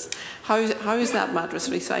mattresses. How is that mattress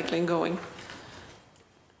recycling going?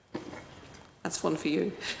 That's one for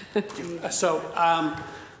you. So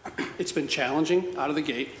it's been challenging out of the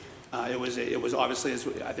gate. It was obviously, as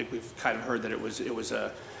I think we've kind of heard, that it was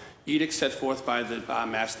a edict set forth by the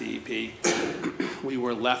Mass DEP. We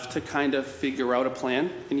were left to kind of figure out a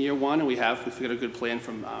plan in year one, and we figured a good plan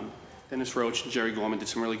from Dennis Roach and Jerry Gorman. Did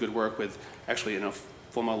some really good work with, actually, in a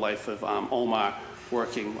former life of Omar,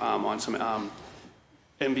 working on some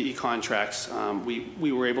MBE contracts.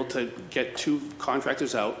 We were able to get 2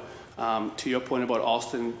 contractors out. To your point about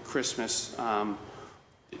Alston Christmas,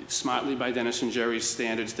 smartly by Dennis and Jerry's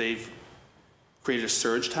standards, they've created a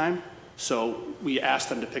surge time. So we asked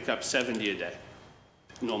them to pick up 70 a day,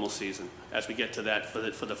 normal season, as we get to that for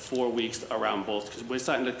the 4 weeks around both, because we're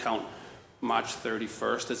starting to count March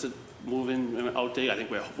 31st as a move-in out day. I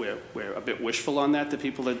think we're a bit wishful on that. The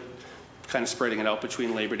people that kind of spreading it out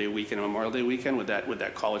between Labor Day weekend and Memorial Day weekend with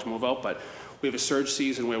that college move out. But we have a surge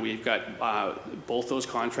season where we've got both those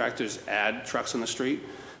contractors add trucks on the street.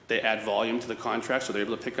 They add volume to the contract, so they're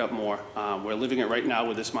able to pick up more. We're living it right now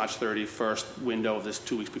with this March 31st window of this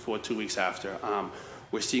 2 weeks before, 2 weeks after.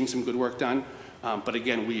 We're seeing some good work done. But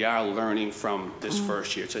again, we are learning from this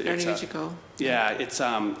first year. Learning as you go. Yeah,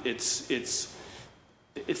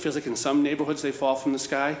 it feels like in some neighborhoods they fall from the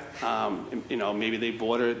sky. You know, maybe they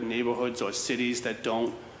border neighborhoods or cities that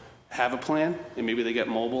don't have a plan, and maybe they get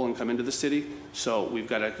mobile and come into the city. So we've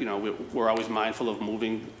got to, you know, we're always mindful of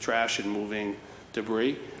moving trash and moving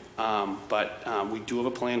debris. But we do have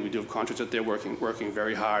a plan. We do have contractors out there working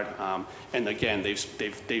very hard. And again,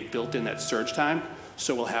 they've built in that surge time.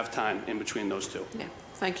 So we'll have time in between those 2. Yeah,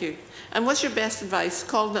 thank you. And what's your best advice?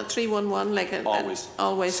 Call that 311, like always.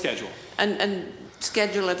 Always schedule. And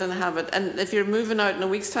schedule it and have it. And if you're moving out in a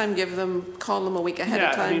week's time, call them a week ahead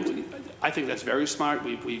of time. I mean, I think that's very smart.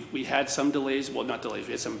 We had some delays. Well, not delays.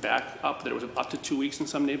 We had some back up. That it was up to 2 weeks in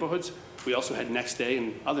some neighborhoods. We also had next day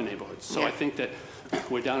in other neighborhoods. So I think that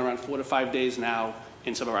we're down around 4 to 5 days now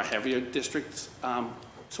in some of our heavier districts.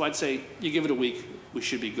 So I'd say you give it a week. We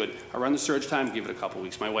should be good. Around the surge time, give it a couple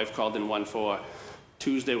weeks. My wife called in one for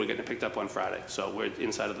Tuesday. We're getting it picked up on Friday. So we're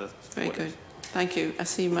inside of the... Very good. Thank you. I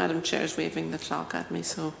see Madam Chair's waving the clock at me,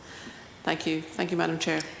 so thank you. Thank you, Madam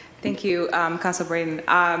Chair. Thank you, Councilor Braden.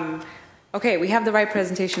 Okay, we have the right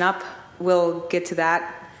presentation up. We'll get to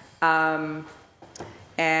that.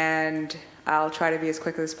 And I'll try to be as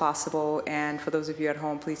quick as possible. And for those of you at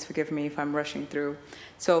home, please forgive me if I'm rushing through.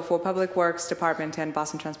 So for Public Works Department and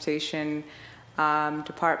Boston Transportation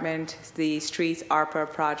Department, the streets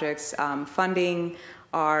ARPA projects funding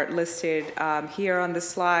are listed here on the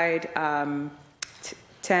slide.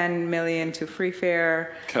 10 million to free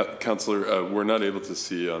fare. Councillor, we're not able to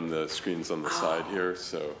see on the screens on the side here,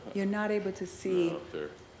 so. You're not able to see.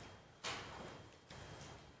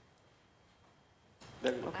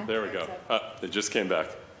 No, Okay. there we go. It just came back.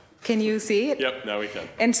 Can you see it? Yep, now we can.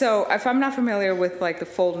 And so if I'm not familiar with like the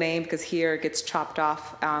full name, because here it gets chopped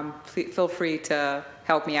off, feel free to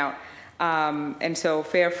help me out. And so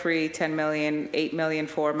fare free, 10 million, 8 million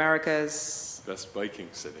for America's Best biking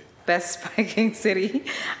city. best biking city.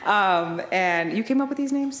 And you came up with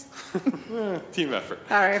these names? Team effort.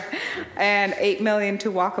 All right. And 8 million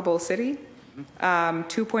to walkable city.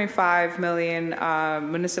 2.5 million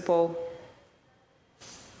municipal.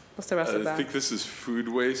 What's the rest of that? I think this is food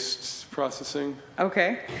waste processing.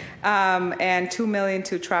 Okay. And 2 million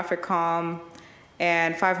to traffic calm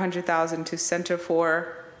and 500,000 to Center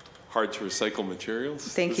for Hard to recycle materials.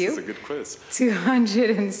 Thank you. This is a good quiz.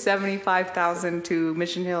 275,000 to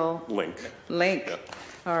Mission Hill Link. Link.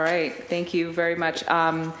 All right. Thank you very much.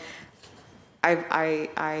 I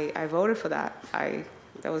voted for that.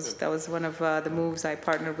 That was one of the moves I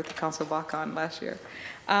partnered with the Council Block on last year.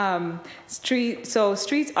 Streets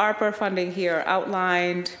ARPA funding here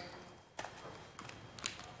outlined.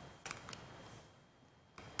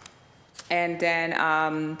 And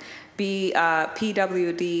then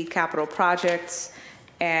PWD capital projects,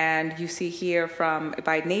 and you see here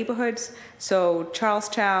by neighborhoods. So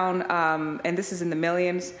Charlestown, and this is in the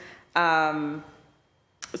millions.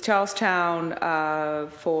 Charlestown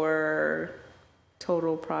for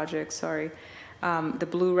total projects, sorry. The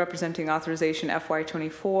blue representing authorization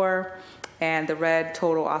FY24, and the red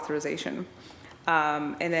total authorization.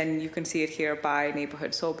 And then you can see it here by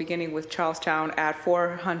neighborhood. So beginning with Charlestown at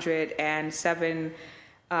 407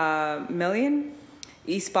 million,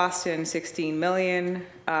 East Boston 16 million,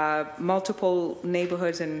 multiple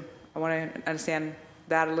neighborhoods, and I want to understand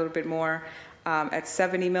that a little bit more, at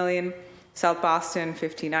 70 million, South Boston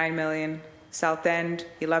 59 million, South End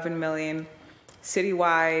 11 million,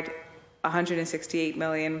 citywide 168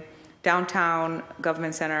 million, downtown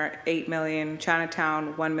Government Center 8 million,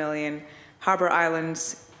 Chinatown 1 million, Harbor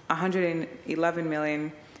Islands 111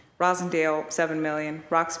 million, Rosendale 7 million,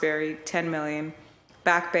 Roxbury 10 million,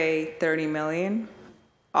 Back Bay 30 million,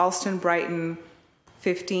 Alston Brighton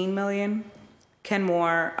 15 million,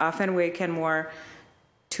 Kenmore, Fenway Kenmore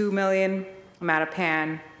 2 million,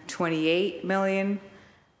 Mattapan 28 million,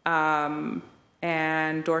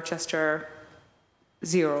 and Dorchester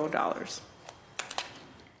 $0.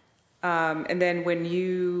 And then when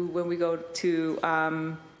we go to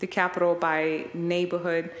the capital by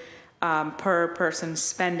neighborhood per person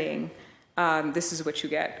spending, this is what you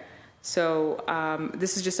get. So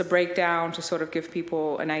this is just a breakdown to sort of give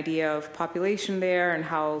people an idea of population there and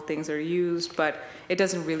how things are used, but it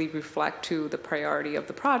doesn't really reflect to the priority of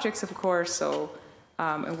the projects, of course, so,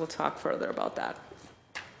 and we'll talk further about that.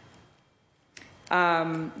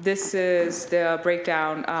 This is the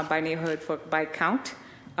breakdown by neighborhood by count.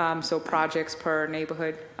 So projects per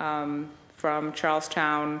neighborhood from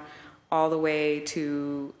Charlestown all the way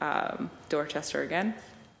to Dorchester again.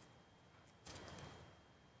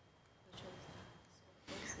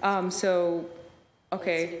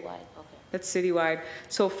 Okay, that's citywide.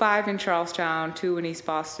 So 5 in Charlestown, 2 in East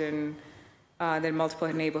Boston, then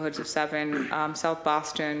multiple neighborhoods of 7. South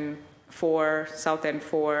Boston 4, South End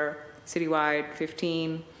 4, citywide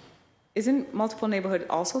 15. Isn't multiple neighborhood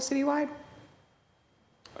also citywide?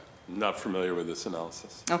 Not familiar with this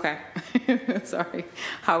analysis. Okay, sorry.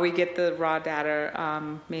 How we get the raw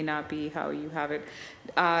data may not be how you have it.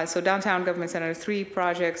 So downtown Government Center 3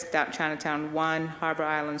 projects, Chinatown 1, Harbor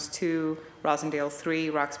Islands 2, Rosendale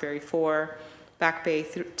 3, Roxbury 4, Back Bay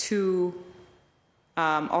 2,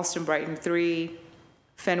 Alston Brighton 3,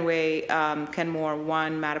 Fenway Kenmore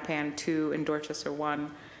 1, Mattapan 2, and Dorchester 1.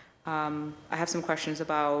 I have some questions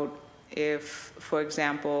about if, for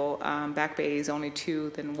example, Back Bay is only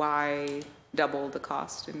 2, then why double the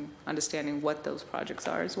cost, and understanding what those projects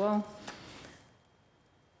are as well.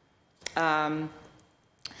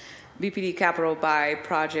 BPD capital by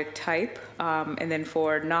project type, and then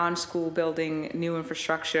for non-school building, new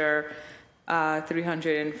infrastructure,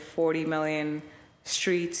 340 million,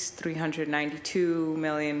 streets, 392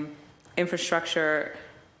 million, infrastructure,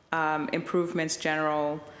 improvements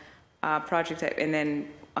general, project type, and then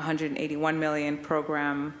 181 million,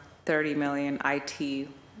 program 30 million, IT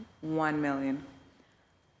 1 million.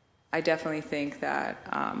 I definitely think that,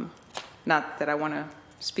 not that I want to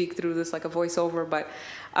speak through this like a voiceover, but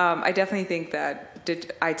I definitely think that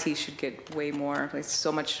IT should get way more. There's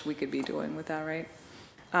so much we could be doing with that, right?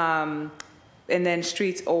 And then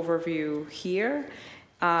streets overview here.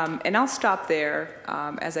 And I'll stop there.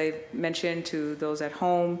 As I mentioned to those at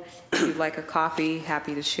home, if you'd like a copy,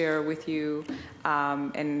 happy to share with you,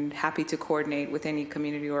 and happy to coordinate with any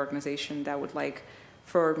community organization that would like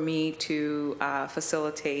for me to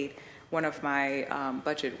facilitate one of my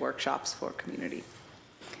budget workshops for community.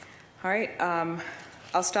 All right,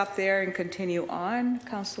 I'll stop there and continue on.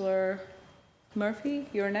 Councilor Murphy,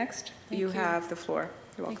 you're next. You have the floor.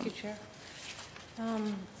 You're welcome. Thank you, Chair.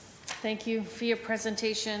 Thank you for your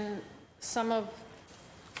presentation. Some of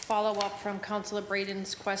follow-up from Councilor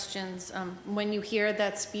Braden's questions. When you hear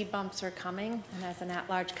that speed bumps are coming, and as an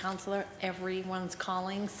at-large councilor, everyone's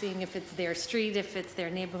calling, seeing if it's their street, if it's their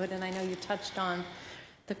neighborhood, and I know you touched on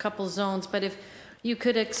the couple zones, but if you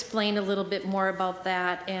could explain a little bit more about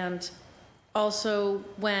that, and also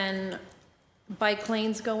when bike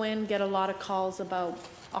lanes go in, get a lot of calls about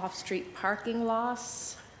off-street parking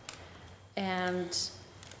loss, and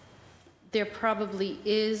there probably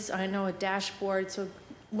is, I know, a dashboard, so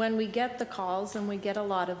when we get the calls, and we get a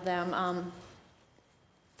lot of them,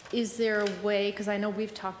 is there a way, because I know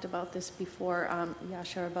we've talked about this before,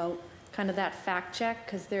 Yasha, about kind of that fact check,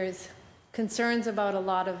 because there's concerns about a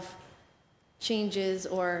lot of changes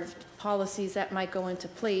or policies that might go into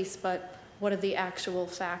place, but what are the actual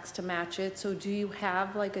facts to match it? So do you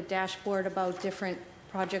have like a dashboard about different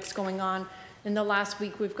projects going on? In the last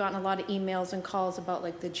week, we've gotten a lot of emails and calls about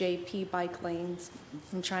like the JP bike lanes.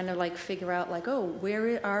 I'm trying to like figure out like, oh,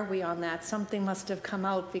 where are we on that? Something must have come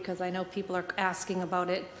out because I know people are asking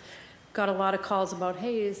about it. Got a lot of calls about,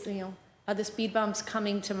 hey, are the speed bumps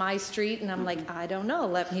coming to my street? And I'm like, I don't know,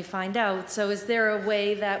 let me find out. So is there a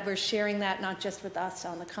way that we're sharing that not just with us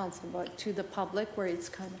on the council, but to the public where it's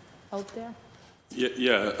kind of out there?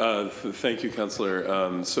 Thank you,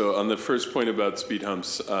 Councillor. So on the first point about speed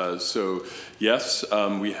humps, so yes,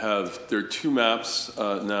 there are two maps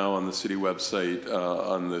now on the city website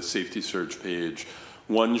on the safety search page.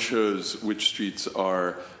 One shows which streets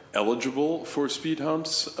are eligible for speed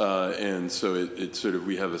humps, and so it sort of,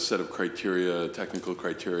 we have a set of criteria, technical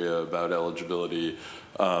criteria about eligibility.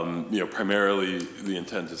 Primarily the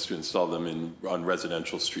intent is to install them on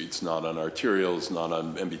residential streets, not on arterials, not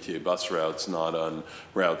on MBTA bus routes, not on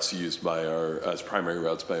routes used by as primary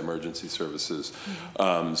routes by emergency services.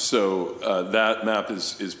 That map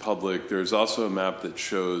is public. There's also a map that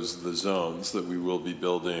shows the zones that we will be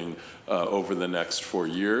building over the next 4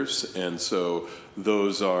 years, and so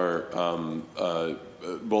those are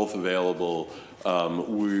both available.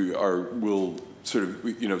 We'll sort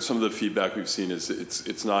of, some of the feedback we've seen is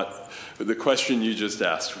it's not, the question you just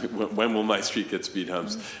asked, when will my street get speed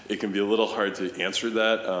humps? It can be a little hard to answer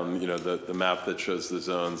that. The map that shows the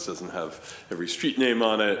zones doesn't have every street name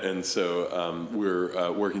on it, and so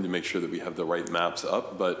we're working to make sure that we have the right maps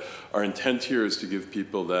up, but our intent here is to give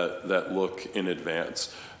people that look in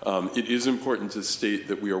advance. It is important to state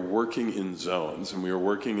that we are working in zones, and we are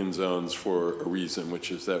working in zones for a reason, which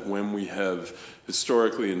is that when we have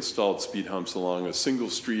historically installed speed humps along a single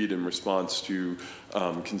street in response to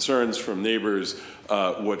concerns from neighbors,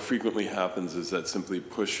 what frequently happens is that simply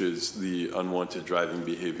pushes the unwanted driving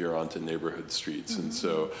behavior onto neighborhood streets. And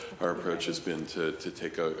so our approach has been to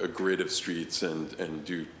take a grid of streets and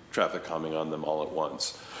do traffic calming on them all at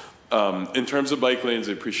once. In terms of bike lanes,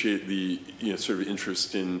 I appreciate the sort of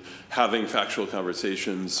interest in having factual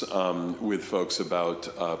conversations with folks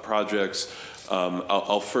about projects.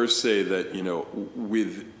 I'll first say that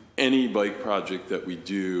with any bike project that we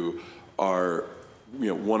do,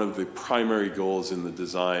 one of the primary goals in the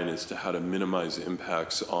design is to how to minimize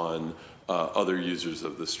impacts on other users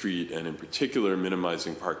of the street, and in particular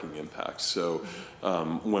minimizing parking impacts. So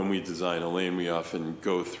when we design a lane, we often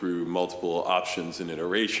go through multiple options and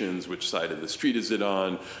iterations. Which side of the street is it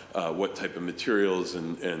on? What type of materials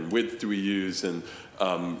and width do we use? And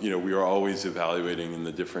we are always evaluating in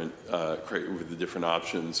the different with the different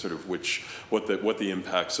options, sort of what the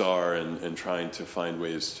impacts are, and trying to find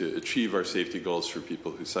ways to achieve our safety goals for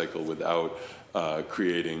people who cycle without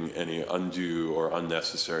creating any undue or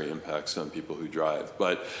unnecessary impacts on people who drive.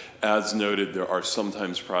 But as noted, there are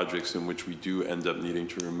sometimes projects in which we do end up needing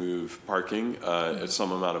to remove parking,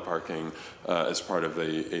 some amount of parking, as part of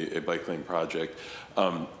a bike lane project.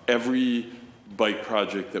 Every bike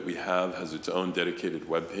project that we have has its own dedicated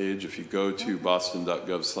webpage. If you go to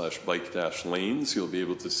boston.gov/bike-lanes, you'll be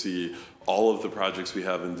able to see all of the projects we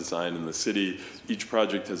have in design in the city. Each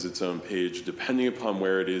project has its own page, depending upon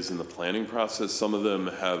where it is in the planning process. Some of them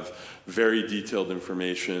have very detailed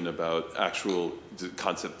information about actual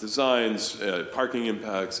concept designs, parking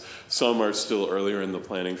impacts. Some are still earlier in the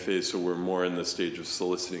planning phase, so we're more in the stage of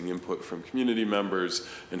soliciting input from community members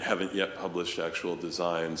and haven't yet published actual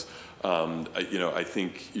designs. I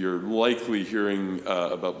think you're likely hearing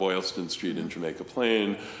about Boylston Street in Jamaica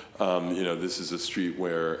Plain. This is a street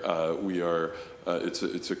where we are.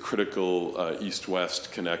 It's a critical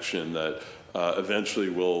east-west connection that eventually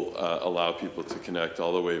will allow people to connect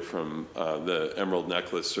all the way from the Emerald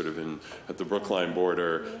Necklace sort of at the Brookline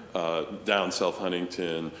border, down South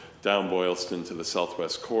Huntington, down Boylston to the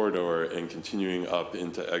Southwest Corridor, and continuing up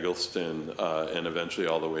into Eggleston, and eventually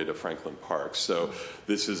all the way to Franklin Park. So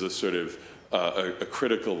this is a sort of a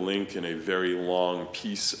critical link in a very long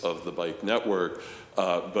piece of the bike network,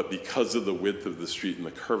 but because of the width of the street and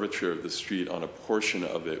the curvature of the street on a portion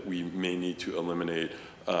of it, we may need to eliminate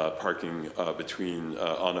parking between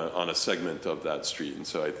on a segment of that street. And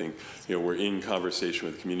so I think, you know, we're in conversation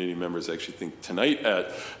with community members. I actually think tonight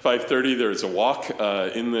at 5:30 there's a walk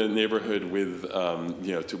in the neighborhood with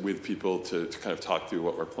you know, with people to kind of talk through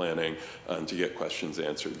what we're planning and to get questions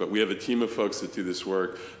answered. But we have a team of folks that do this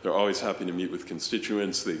work. They're always happy to meet with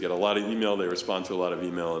constituents. They get a lot of email. They respond to a lot of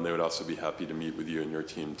email, and they would also be happy to meet with you and your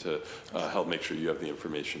team to help make sure you have the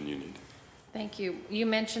information you need. Thank you. You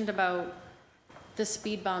mentioned about the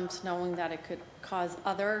speed bumps, knowing that it could cause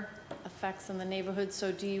other effects in the neighborhood.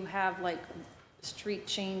 So do you have like street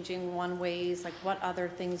changing one-ways? Like what other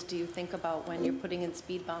things do you think about when you're putting in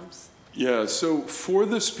speed bumps? Yeah, so for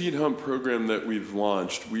the speed hump program that we've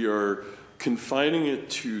launched, we are confining it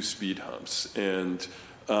to speed humps. And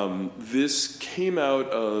this came out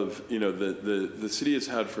of, you know, the city has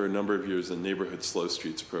had for a number of years a neighborhood slow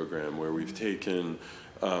streets program where we've taken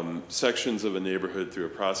sections of a neighborhood through a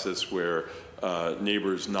process where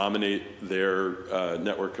neighbors nominate their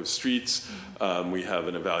network of streets. We have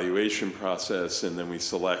an evaluation process, and then we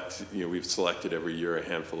select, you know, we've selected every year a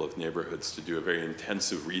handful of neighborhoods to do a very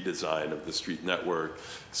intensive redesign of the street network,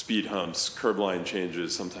 speed humps, curb line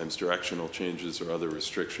changes, sometimes directional changes or other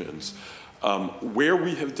restrictions. Where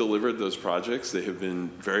we have delivered those projects, they have been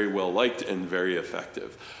very well liked and very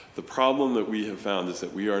effective. The problem that we have found is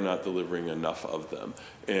that we are not delivering enough of them,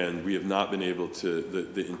 and we have not been able to,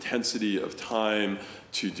 the intensity of time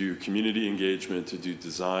to do community engagement, to do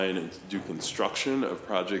design, and to do construction of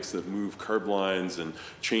projects that move curb lines and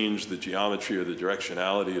change the geometry or the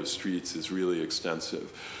directionality of streets is really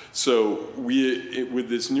extensive. So with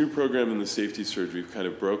this new program in the safety surge, we've kind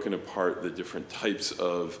of broken apart the different types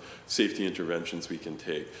of safety interventions we can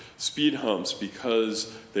take. Speed humps,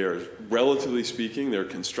 because they are, relatively speaking, they're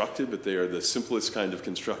constructed, but they are the simplest kind of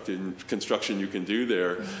construction you can do.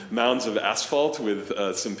 They're mounds of asphalt with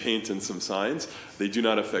some paint and some signs. They do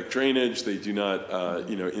not affect drainage. They do not,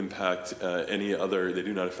 you know, impact any other. They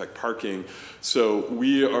do not affect parking. So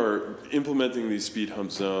we are implementing these speed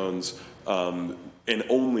hump zones and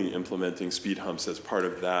only implementing speed humps as part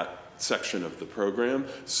of that section of the program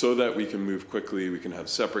so that we can move quickly, we can have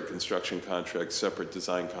separate construction contracts, separate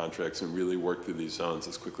design contracts, and really work through these zones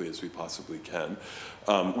as quickly as we possibly can.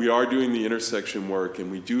 We are doing the intersection work,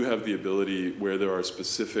 and we do have the ability where there are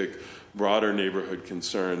specific broader neighborhood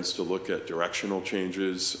concerns to look at directional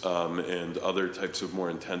changes and other types of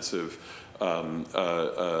more intensive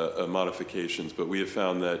modifications. But we have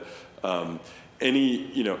found that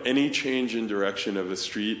any change in direction of a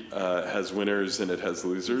street has winners and it has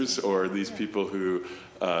losers, or these people who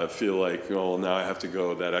feel like, oh, now I have to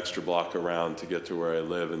go that extra block around to get to where I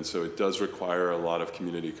live. And so it does require a lot of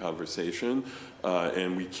community conversation,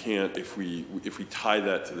 and we can't, if we tie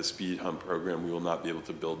that to the speed hump program, we will not be able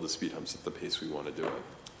to build the speed humps at the pace we want to do it.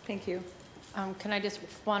 Thank you. Can I just,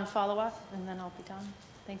 one follow-up, and then I'll be done?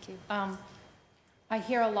 Thank you. I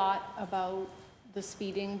hear a lot about the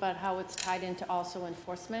speeding, but how it's tied into also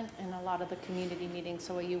enforcement in a lot of the community meetings.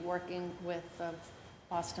 So are you working with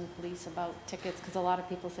Boston Police about tickets? Because a lot of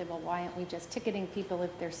people say, well, why aren't we just ticketing people if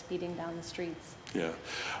they're speeding down the streets? Yeah.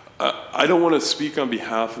 I don't want to speak on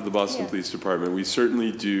behalf of the Boston Police Department. We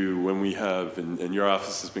certainly do when we have, and your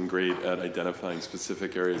office has been great at identifying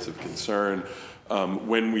specific areas of concern.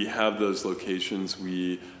 When we have those locations,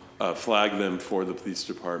 we flag them for the police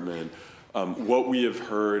department. What we have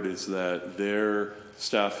heard is that their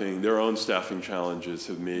own staffing challenges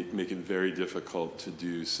have make it very difficult to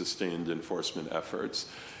do sustained enforcement efforts.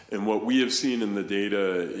 And what we have seen in the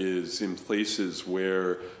data is in places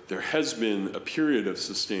where there has been a period of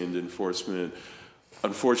sustained enforcement,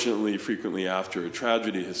 unfortunately, frequently after a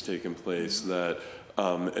tragedy has taken place, that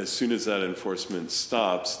as soon as that enforcement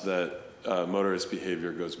stops, that motorist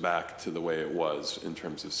behavior goes back to the way it was in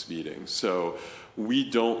terms of speeding. So we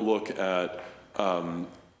don't look at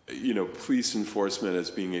police enforcement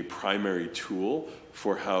as being a primary tool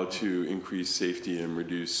for how to increase safety and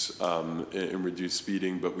reduce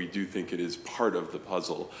speeding, but we do think it is part of the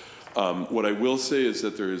puzzle. What I will say is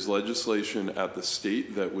that there is legislation at the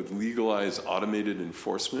state that would legalize automated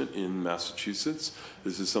enforcement in Massachusetts.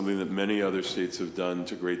 This is something that many other states have done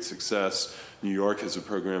to great success. New York has a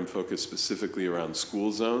program focused specifically around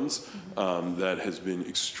school zones that has been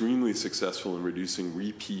extremely successful in reducing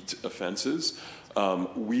repeat offenses.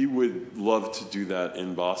 We would love to do that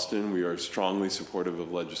in Boston. We are strongly supportive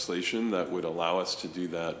of legislation that would allow us to do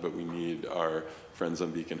that, but we need our friends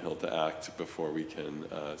on Beacon Hill to act before we can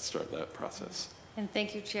start that process. And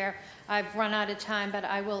thank you, Chair. I've run out of time, but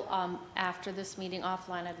I will, after this meeting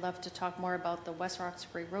offline, I'd love to talk more about the West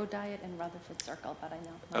Roxbury Road Diet and Rutherford Circle, but I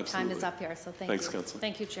know my time is up here, so thank you. Thanks, Council.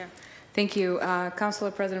 Thank you, Chair. Thank you.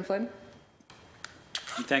 Councilor President Flynn?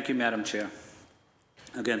 Thank you, Madam Chair.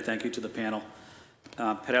 Again, thank you to the panel.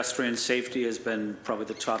 Pedestrian safety has been probably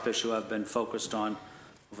the top issue I've been focused on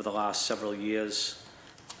over the last several years.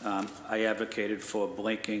 I advocated for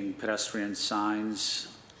blinking pedestrian signs,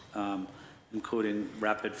 including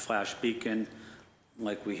rapid flash beacon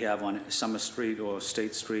like we have on Summer Street or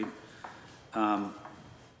State Street,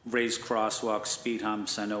 raised crosswalks, speed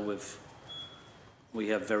humps. I know we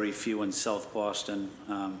have very few in South Boston.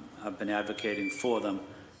 I've been advocating for them,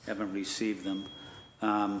 haven't received them.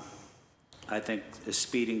 I think a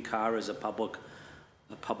speeding car is a public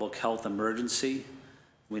health emergency.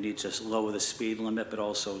 We need to lower the speed limit, but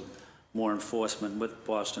also more enforcement with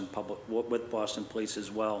Boston Police as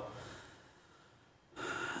well.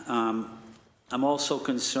 I'm also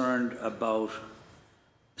concerned about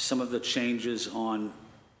some of the changes on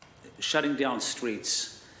shutting down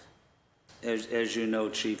streets. As you know,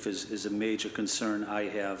 Chief, is a major concern I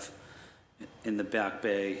have in the Back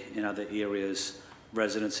Bay and other areas.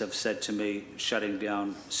 Residents have said to me, shutting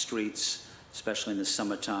down streets, especially in the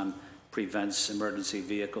summertime, prevents emergency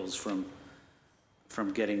vehicles from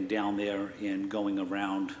getting down there and going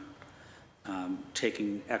around,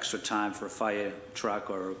 taking extra time for a fire truck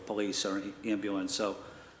or police or ambulance. So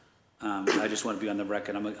I just want to be on the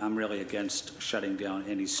record. I'm really against shutting down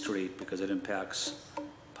any street because it impacts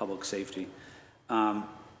public safety. So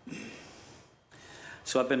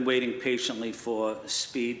I've been waiting patiently for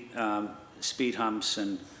speed humps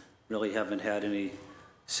and really haven't had any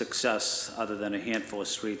success other than a handful of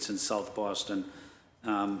streets in South Boston.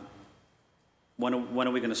 When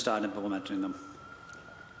are we going to start implementing them?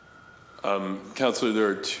 Councilor, there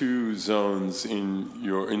are two zones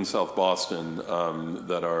in South Boston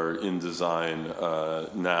that are in design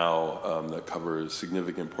now that cover a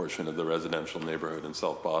significant portion of the residential neighborhood in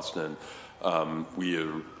South Boston. We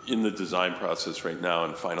are in the design process right now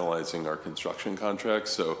and finalizing our construction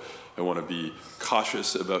contracts, so I want to be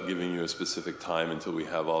cautious about giving you a specific time until we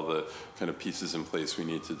have all the kind of pieces in place we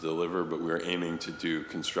need to deliver, but we're aiming to do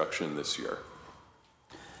construction this year.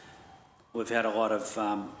 We've had a lot of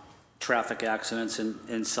traffic accidents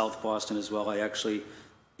in South Boston as well. I actually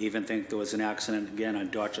even think there was an accident again on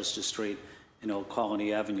Dorchester Street in Old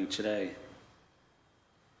Colony Avenue today.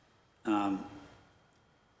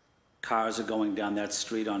 Cars are going down that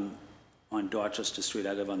street on Dorchester Street.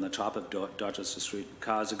 I live on the top of Dorchester Street.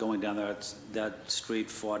 Cars are going down that street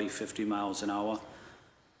 40, 50 miles an hour.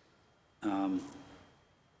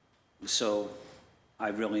 So I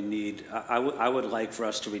really need, I would like for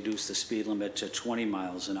us to reduce the speed limit to 20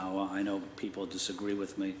 miles an hour. I know people disagree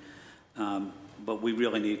with me, but we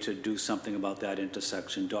really need to do something about that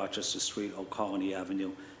intersection, Dorchester Street, Old Colony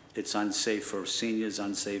Avenue. It's unsafe for seniors,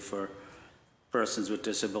 unsafe for persons with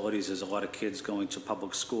disabilities. There's a lot of kids going to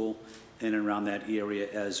public school in and around that area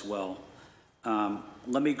as well.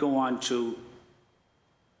 Let me go on to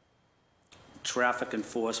traffic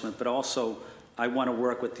enforcement, but also I want to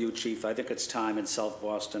work with you, Chief. I think it's time in South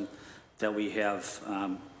Boston that we have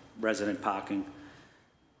resident parking.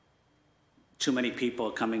 Too many people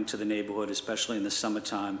are coming to the neighborhood, especially in the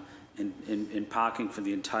summertime, in parking for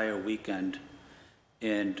the entire weekend,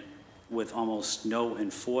 and with almost no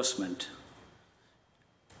enforcement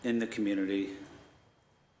in the community,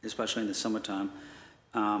 especially in the summertime.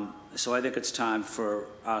 So I think it's time for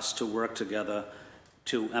us to work together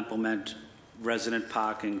to implement resident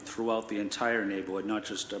parking throughout the entire neighborhood, not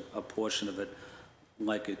just a portion of it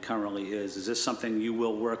like it currently is. Is this something you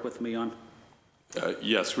will work with me on?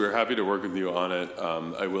 Yes, we're happy to work with you on it.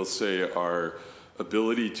 I will say our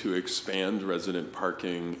ability to expand resident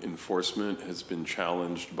parking enforcement has been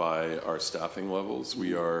challenged by our staffing levels.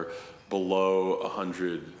 We are below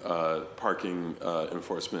 100 parking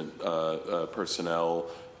enforcement personnel.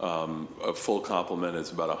 A full complement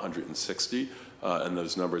is about 160, and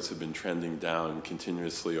those numbers have been trending down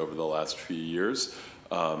continuously over the last few years.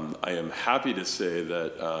 I am happy to say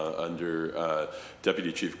that under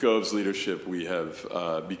Deputy Chief Gove's leadership, we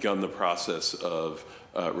have begun the process of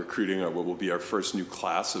recruiting what will be our first new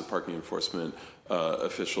class of parking enforcement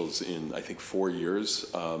officials in, I think, 4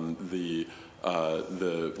 years. We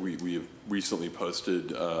have recently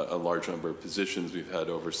posted a large number of positions. We've had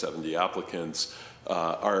over 70 applicants.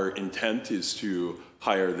 Our intent is to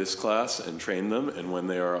hire this class and train them, and when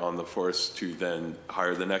they are on the force, to then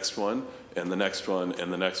hire the next one, and the next one,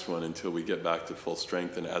 and the next one, until we get back to full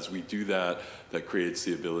strength. And as we do that, that creates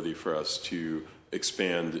the ability for us to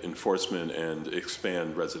expand enforcement and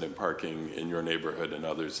expand resident parking in your neighborhood and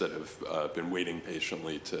others that have been waiting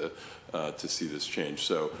patiently to see this change.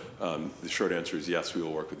 So the short answer is yes, we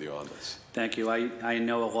will work with you on this. Thank you. I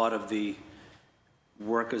know a lot of the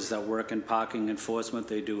workers that work in parking enforcement.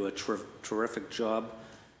 They do a terrific job.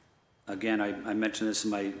 Again, I mentioned this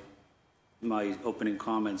in my opening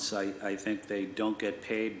comments. I think they don't get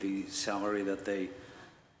paid the salary that they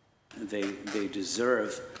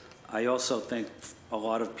deserve. I also think a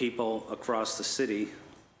lot of people across the city,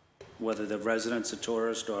 whether they're residents or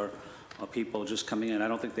tourists or people just coming in, I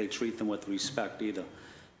don't think they treat them with respect either.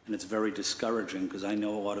 And it's very discouraging because I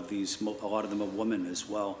know a lot of them are women as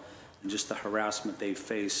well. And just the harassment they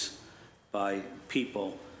face by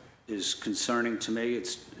people is concerning to me.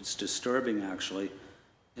 It's disturbing, actually.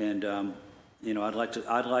 And you know,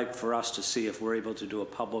 I'd like for us to see if we're able to do a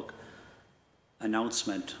public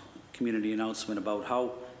announcement, community announcement about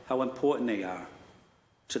how important they are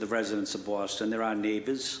to the residents of Boston. They're our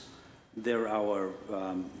neighbors. They're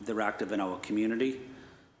active in our community.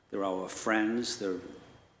 They're our friends. They're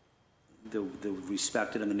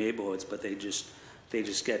respected in the neighborhoods, but they just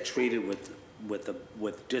get treated with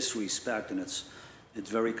disrespect, and it's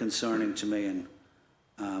very concerning to me. And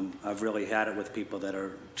I've really had it with people that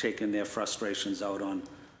are taking their frustrations out on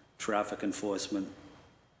traffic enforcement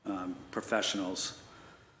professionals.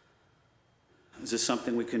 Is this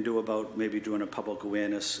something we can do about maybe doing a public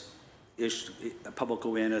awareness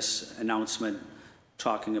announcement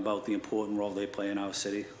talking about the important role they play in our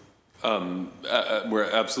city? We're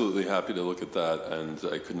absolutely happy to look at that, and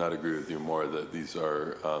I could not agree with you more that these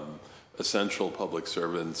are essential public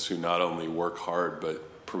servants who not only work hard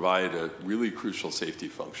but provide a really crucial safety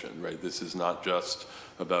function, right? This is not just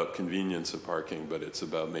about convenience of parking, but it's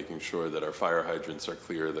about making sure that our fire hydrants are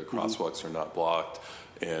clear, that crosswalks are not blocked,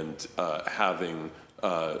 and having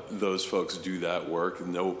those folks do that work.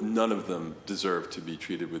 None of them deserve to be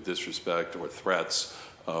treated with disrespect or threats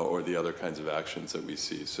or the other kinds of actions that we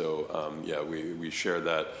see. So yeah, we share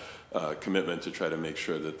that commitment to try to make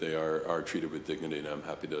sure that they are treated with dignity, and I'm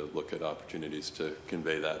happy to look at opportunities to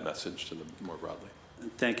convey that message to them more broadly.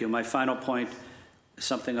 Thank you. My final point is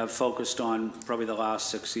something I've focused on probably the last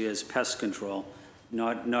 6 years: pest control.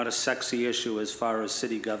 Not a sexy issue as far as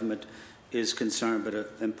city government is concerned, but an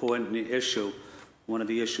important issue. One of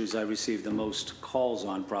the issues I receive the most calls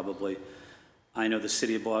on, probably. I know the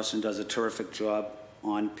city of Boston does a terrific job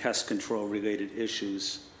on pest control related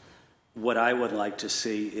issues. What I would like to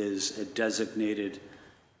see is a designated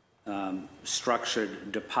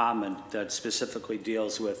structured department that specifically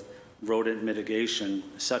deals with rodent mitigation,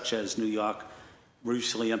 such as New York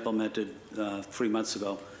recently implemented 3 months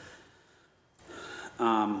ago.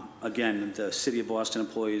 Again, the City of Boston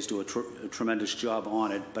employees do a tremendous job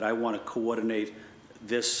on it, but I want to coordinate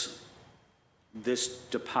this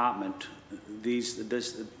department,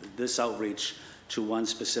 this outreach to one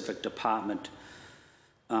specific department,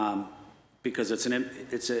 because it's an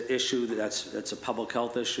issue that's a public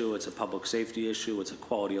health issue, it's a public safety issue, it's a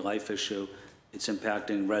quality of life issue. It's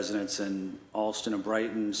impacting residents in Allston and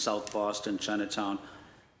Brighton, South Boston, Chinatown,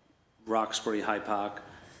 Roxbury, Hyde Park.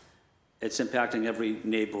 It's impacting every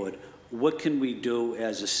neighborhood. What can we do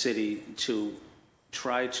as a city to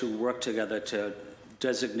try to work together to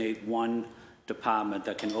designate one department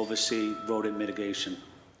that can oversee rodent mitigation?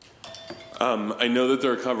 I know that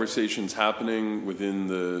there are conversations happening within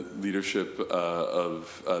the leadership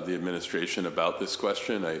of the administration about this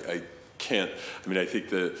question. I think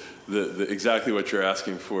the exactly what you're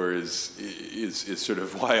asking for is sort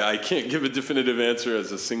of why I can't give a definitive answer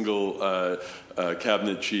as a single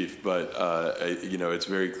cabinet chief. But it's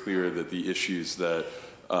very clear that the issues that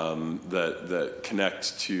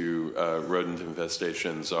connect to rodent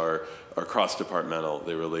infestations are cross-departmental.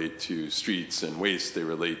 They relate to streets and waste. They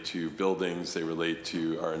relate to buildings. They relate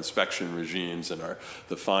to our inspection regimes and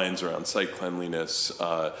the fines around site cleanliness.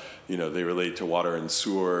 They relate to water and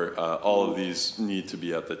sewer. All of these need to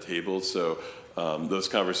be at the table. So those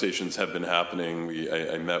conversations have been happening.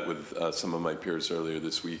 I met with some of my peers earlier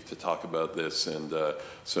this week to talk about this, and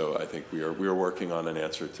so I think we are working on an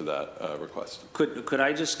answer to that request. Could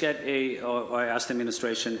I just get or I asked the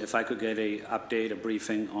administration if I could get a update, a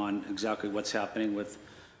briefing on exactly what's happening with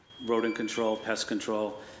rodent control, pest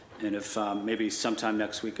control, and if maybe sometime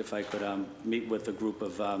next week if I could meet with a group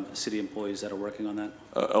of city employees that are working on that?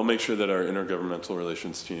 I'll make sure that our intergovernmental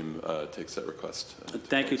relations team takes that request.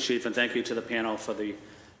 Thank you, Chief, and thank you to the panel for the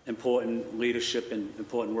important leadership and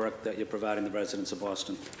important work that you're providing the residents of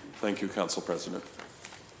Boston. Thank you, Council President.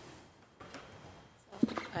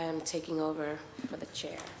 I am taking over for the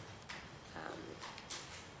chair.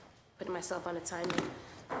 Putting myself on a timer.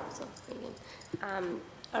 So,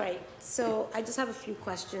 all right, so I just have a few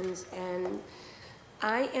questions, and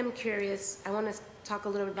I am curious. I want to talk a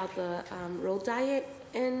little bit about the road diet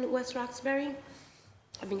in West Roxbury.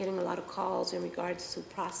 I've been getting a lot of calls in regards to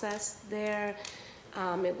process there.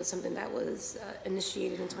 It was something that was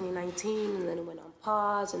initiated in 2019, and then it went on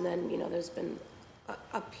pause, and then, there's been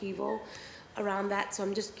upheaval around that. So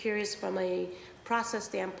I'm just curious from a process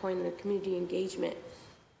standpoint and a community engagement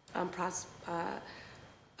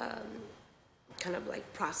kind of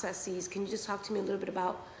like processes. Can you just talk to me a little bit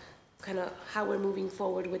about kind of how we're moving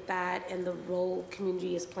forward with that and the role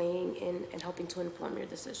community is playing in helping to inform your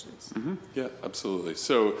decisions? Mm-hmm. Yeah, absolutely.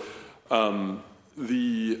 So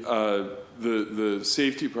the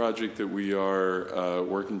safety project that we are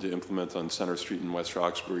working to implement on Center Street in West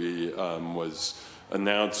Roxbury was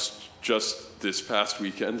announced just this past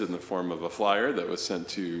weekend in the form of a flyer that was sent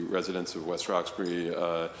to residents of West Roxbury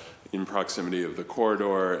in proximity of the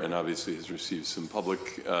corridor, and obviously has received some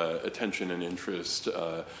public attention and interest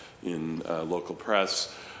in local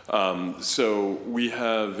press. So we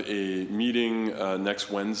have a meeting next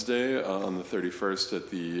Wednesday on the 31st at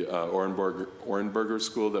the Orenberger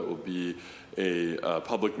School that will be a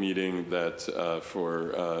public meeting that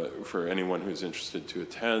for anyone who's interested to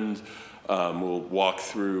attend. We'll walk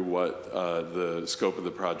through what the scope of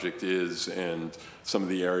the project is and some of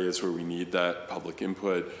the areas where we need that public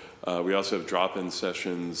input. We also have drop-in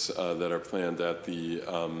sessions that are planned at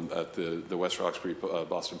the West Roxbury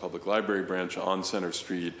Boston Public Library branch on Center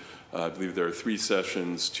Street. I believe there are 3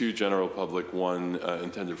 sessions, 2 general public, 1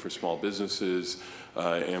 intended for small businesses,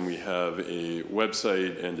 and we have a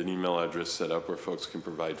website and an email address set up where folks can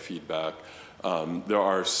provide feedback. There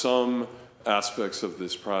are some aspects of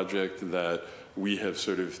this project that we have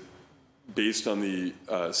sort of, based on the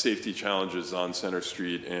safety challenges on Center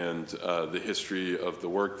Street and the history of the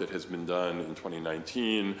work that has been done in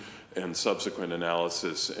 2019 and subsequent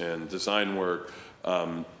analysis and design work,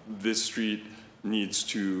 this street needs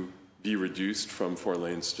to be reduced from 4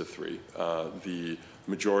 lanes to 3. The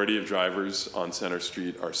majority of drivers on Center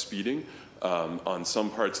Street are speeding. On some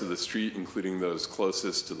parts of the street, including those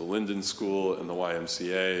closest to the Linden School and the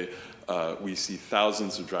YMCA, we see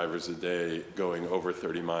thousands of drivers a day going over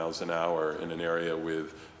 30 miles an hour in an area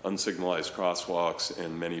with unsignalized crosswalks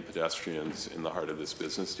and many pedestrians in the heart of this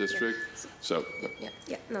business district. So,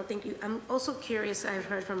 no, thank you. I'm also curious, I've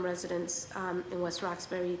heard from residents in West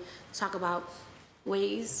Roxbury talk about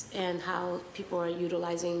ways and how people are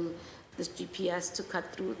utilizing this GPS to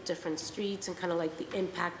cut through different streets and kind of like the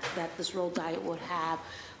impact that this road diet would have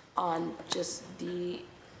on just the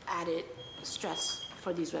added stress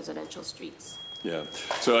for these residential streets. Yeah,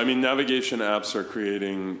 so I mean, navigation apps are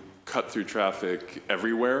creating cut-through traffic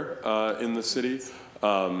everywhere in the city.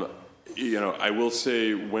 I will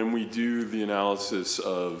say when we do the analysis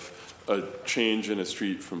of a change in a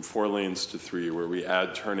street from 4 lanes to 3, where we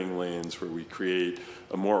add turning lanes, where we create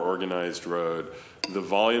a more organized road, the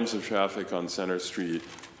volumes of traffic on Center Street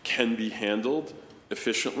can be handled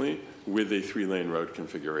efficiently with a 3-lane road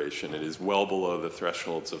configuration. It is well below the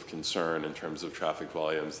thresholds of concern in terms of traffic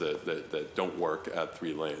volumes that don't work at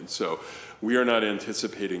 3 lanes. So we are not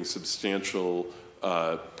anticipating substantial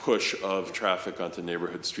push of traffic onto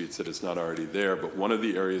neighborhood streets that is not already there. But one of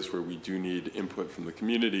the areas where we do need input from the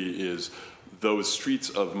community is those streets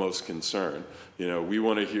of most concern.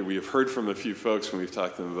 We have heard from a few folks when we've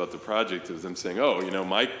talked to them about the project of them saying,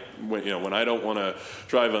 when I don't want to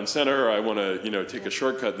drive on Center, or I want to, take a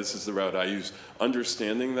shortcut, this is the route I use.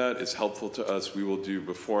 Understanding that is helpful to us. We will do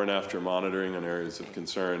before and after monitoring on areas of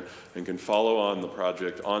concern and can follow on the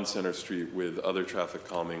project on Center Street with other traffic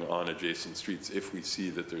calming on adjacent streets if we see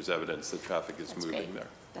that there's evidence that traffic is moving there.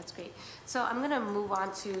 That's great. So I'm going to move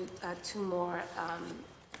on to 2 more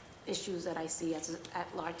issues that I see as an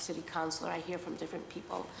at-large city councilor. I hear from different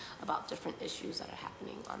people about different issues that are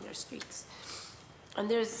happening on their streets. And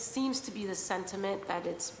there seems to be the sentiment that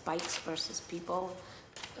it's bikes versus people.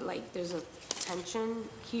 Like there's a tension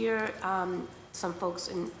here. some folks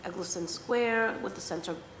in Eggleston Square with the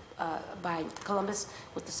center by Columbus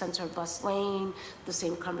with the center bus lane, the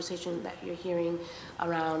same conversation that you're hearing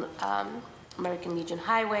around American Legion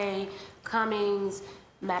Highway, Cummings,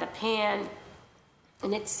 Mattapan.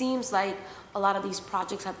 And it seems like a lot of these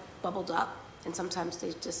projects have bubbled up, and sometimes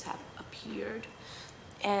they just have appeared.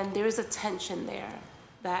 And there is a tension there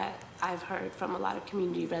that I've heard from a lot of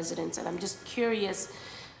community residents, and I'm just curious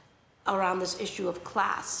around this issue of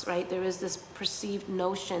class, right? There is this perceived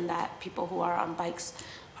notion that people who are on bikes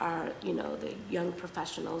are, you know, the young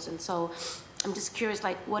professionals. And so I'm just curious,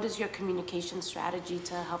 like, what is your communication strategy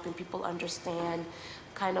to helping people understand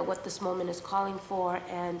kind of what this moment is calling for,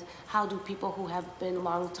 and how do people who have been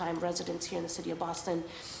longtime residents here in the city of Boston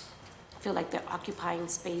feel like they're occupying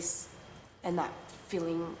space and not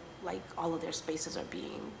feeling like all of their spaces are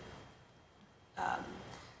being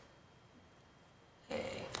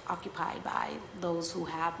occupied by those who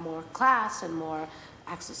have more class and more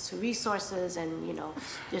access to resources, and you know,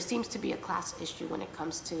 there seems to be a class issue when it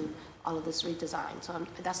comes to all of this redesign. So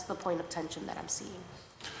that's the point of tension that I'm seeing.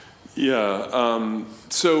 Yeah,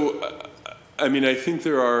 so I mean, I think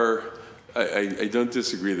there are, I don't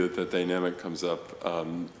disagree that that dynamic comes up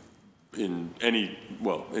in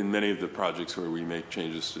many of the projects where we make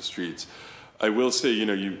changes to streets. I will say, you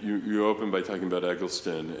know, you opened by talking about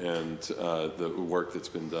Eggleston and the work that's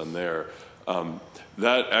been done there.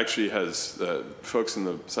 That actually has, folks in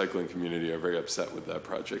the cycling community are very upset with that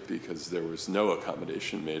project because there was no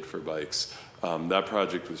accommodation made for bikes. That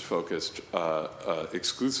project was focused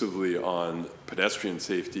exclusively on pedestrian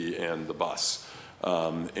safety and the bus.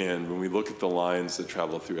 And when we look at the lines that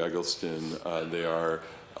travel through Eggleston, they are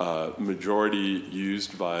majority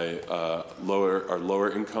used by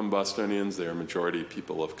lower income Bostonians. They are majority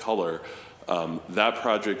people of color. That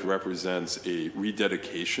project represents a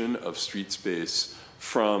rededication of street space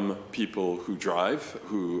from people who drive,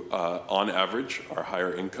 who on average are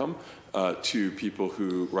higher income, to people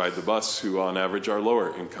who ride the bus, who on average are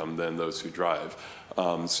lower income than those who drive.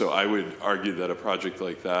 So I would argue that a project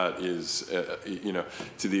like that is, you know,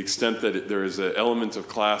 to the extent that there is an element of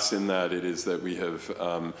class in that, it is that we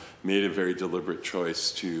have made a very deliberate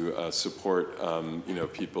choice to support, you know,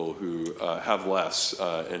 people who have less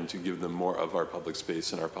and to give them more of our public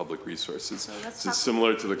space and our public resources. So it's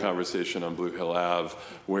similar to the conversation on Blue Hill Ave,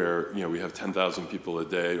 where, you know, we have 10,000 people a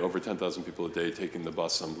day, over 10,000 people a day taking the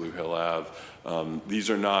bus on Blue Hill Ave. These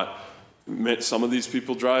are not, some of these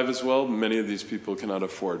people drive as well. Many of these people cannot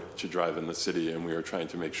afford to drive in the city, and we are trying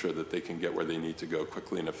to make sure that they can get where they need to go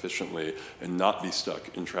quickly and efficiently and not be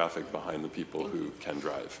stuck in traffic behind the people who can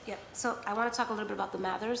drive. Yeah, so I want to talk a little bit about the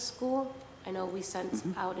Mathers School. I know we sent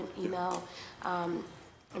out an email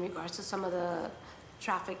in regards to some of the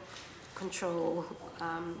traffic control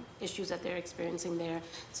issues that they're experiencing there.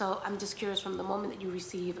 So I'm just curious, from the moment that you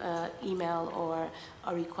receive an email or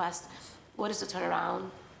a request, what is the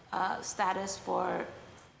turnaround status for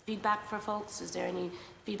feedback for folks? Is there any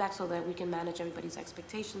feedback so that we can manage everybody's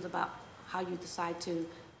expectations about how you decide to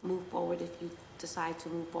move forward, if you decide to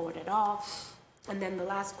move forward at all? And then the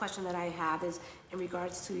last question that I have is in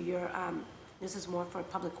regards to your, this is more for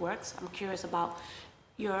Public Works. I'm curious about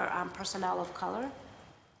your personnel of color,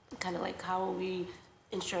 kind of like how are we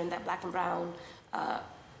ensuring that Black and brown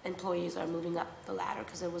employees are moving up the ladder,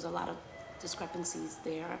 because there was a lot of discrepancies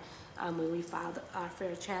there when we filed our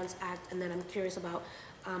Fair Chance Act. And then I'm curious about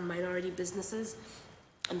minority businesses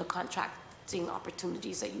and the contracting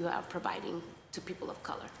opportunities that you are providing to people of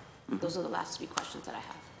color. Those are the last three questions that I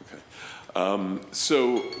have. Okay.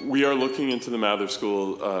 So we are looking into the Mather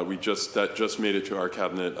School. That just made it to our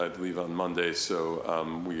cabinet, I believe, on Monday.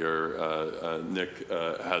 So we are, Nick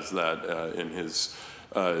has that in his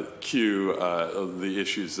queue. The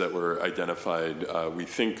issues that were identified, we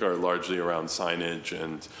think, are largely around signage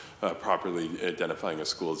and properly identifying a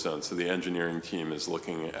school zone. So the engineering team is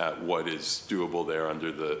looking at what is doable there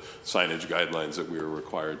under the signage guidelines that we are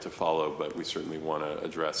required to follow, but we certainly want to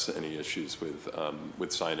address any issues with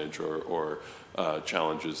signage or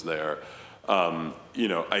challenges there. You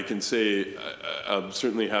know, I can say I'm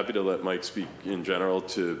certainly happy to let Mike speak in general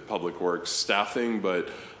to Public Works staffing, but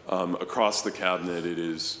across the cabinet, it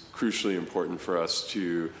is crucially important for us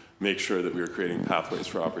to make sure that we are creating pathways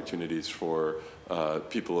for opportunities for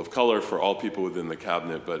people of color, for all people within the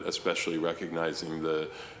cabinet, but especially recognizing the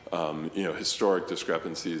you know, historic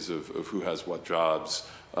discrepancies of who has what jobs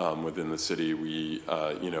within the city. We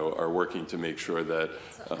you know, are working to make sure that.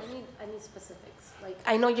 So I need specifics. Like,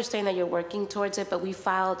 I know you're saying that you're working towards it, but we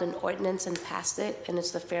filed an ordinance and passed it, and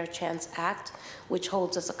it's the Fair Chance Act, which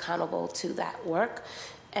holds us accountable to that work.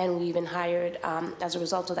 And we even hired, as a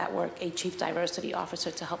result of that work, a chief diversity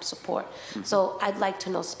officer to help support. So I'd like to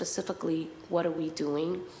know specifically, what are we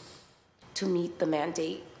doing to meet the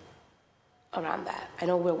mandate around that? I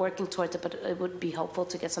know we're working towards it, but it would be helpful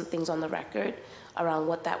to get some things on the record around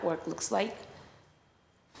what that work looks like.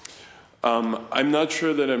 I'm not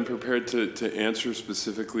sure that I'm prepared to answer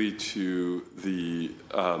specifically to the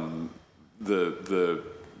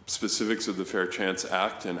specifics of the Fair Chance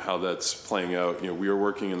Act and how that's playing out. You know, we are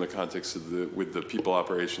working in the context of with the People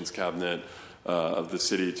Operations Cabinet of the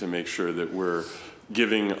city to make sure that we're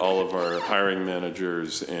giving all of our hiring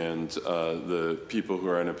managers and the people who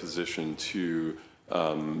are in a position to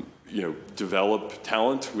develop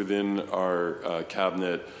talent within our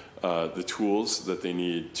cabinet the tools that they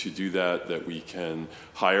need to do that we can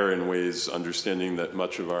hire in ways, understanding that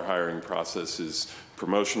much of our hiring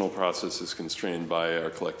promotional process is constrained by our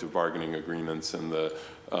collective bargaining agreements and the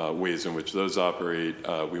ways in which those operate.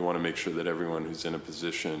 We want to make sure that everyone who's in a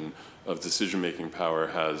position of decision-making power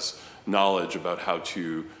has knowledge about how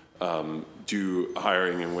to do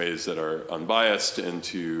hiring in ways that are unbiased and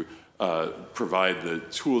to provide the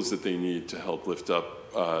tools that they need to help lift up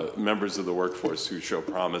members of the workforce who show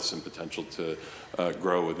promise and potential to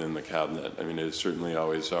grow within the cabinet. I mean, it is certainly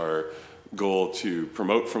always our goal to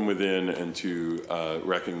promote from within and to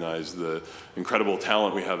recognize the incredible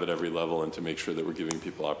talent we have at every level and to make sure that we're giving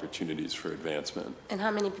people opportunities for advancement. And how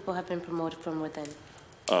many people have been promoted from within?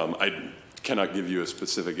 I cannot give you a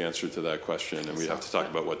specific answer to that question, and we have to talk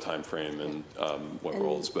about what time frame and what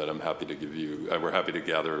roles, but I'm happy to give you, we're happy to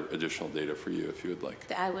gather additional data for you if you would like.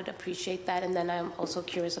 I would appreciate that. And then I'm also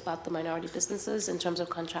curious about the minority businesses in terms of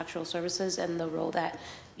contractual services and the role that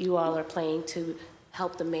you all are playing to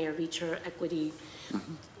help the mayor reach her equity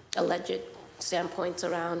alleged standpoints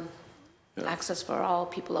around access for all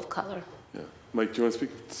people of color. Yeah. Mike, do you want to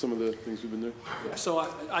speak to some of the things we've been doing? Yeah, so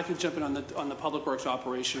I could jump in on the Public Works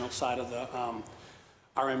operational side of the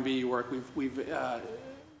RMB work.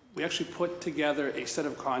 We actually put together a set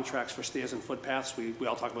of contracts for stairs and footpaths. We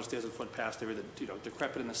all talk about stairs and footpaths. They're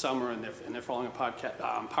decrepit in the summer and they're falling apart.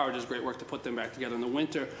 Power does great work to put them back together. In the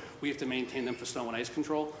winter, we have to maintain them for snow and ice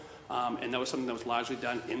control. And that was something that was largely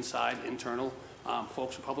done inside, internal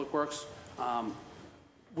folks for Public Works.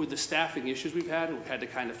 With the staffing issues we've had to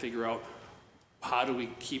kind of figure out how do we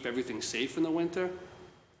keep everything safe in the winter,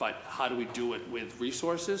 but how do we do it with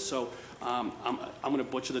resources? So I'm going to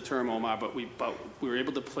butcher the term, Omar, but we were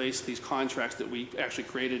able to place these contracts that we actually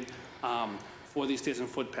created for these stairs and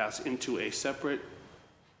footpaths into a separate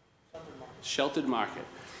sheltered market.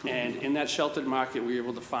 And in that sheltered market, we were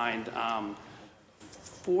able to find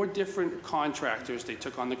 4 different contractors. They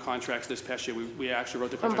took on the contracts this past year. We actually wrote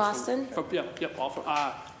the contracts. From Boston? Yep, all from,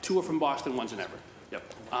 2 are from Boston, 1's in Everett.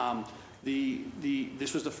 Yep.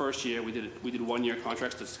 This was the first year we did 1-year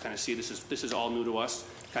contracts to kind of see this is all new to us,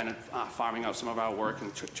 kind of farming out some of our work,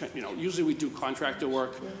 and usually we do contractor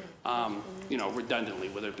work, redundantly,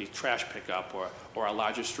 whether it be trash pickup or our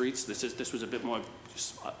larger streets. This was a bit more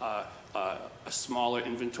a smaller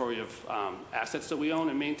inventory of assets that we own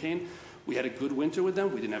and maintain. We had a good winter with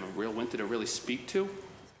them. We didn't have a real winter to really speak to.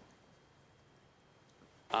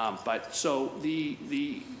 But so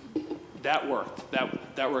that worked.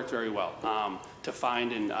 That worked very well. To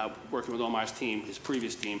find and working with Omar's team, his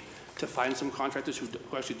previous team, to find some contractors who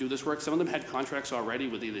actually do this work. Some of them had contracts already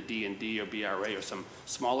with either D&D or BRA or some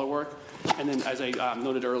smaller work. And then, as I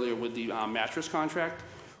noted earlier, with the mattress contract,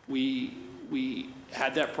 we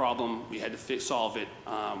had that problem. We had to solve it.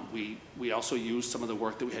 We also used some of the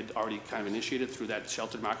work that we had already kind of initiated through that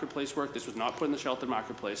sheltered marketplace work. This was not put in the sheltered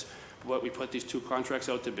marketplace, but we put these 2 contracts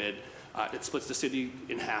out to bid. It splits the city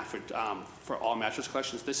in half for all mattress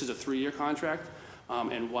collections. This is a 3-year contract,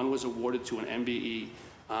 and one was awarded to an MBE.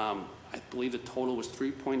 I believe the total was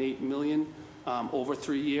 $3.8 million over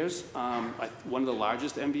 3 years. One of the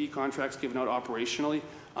largest MBE contracts given out operationally,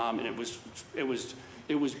 and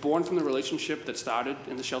it was born from the relationship that started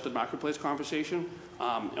in the sheltered marketplace conversation,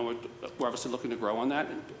 and we're obviously looking to grow on that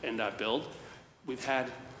and build. We've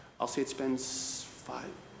had, I'll say it's been 5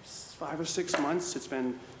 or 6 months. It's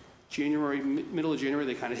been January, middle of January,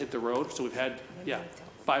 they kind of hit the road. So we've had,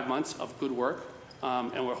 5 months of good work,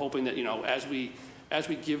 and we're hoping that as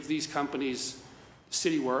we give these companies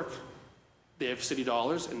city work, they have city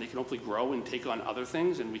dollars, and they can hopefully grow and take on other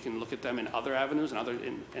things, and we can look at them in other avenues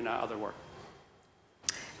and other work.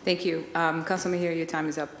 Thank you. Councilman Mejia, your time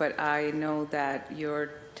is up, but I know that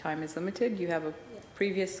your time is limited. You have a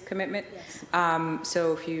previous commitment. Yes.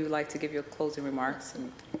 So if you'd like to give your closing remarks.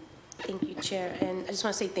 Thank you, Chair. And I just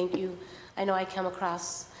want to say thank you. I know I've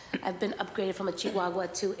been upgraded from a Chihuahua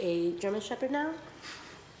to a German Shepherd now.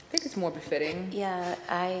 think it's more befitting. Yeah,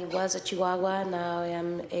 I was a Chihuahua, now I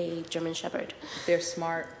am a German Shepherd. They're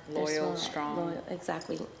smart, They're loyal, smart, strong. loyal,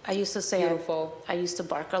 exactly. I used to say Beautiful. I used to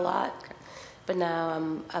bark a lot, but now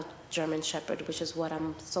I'm a German Shepherd, which is what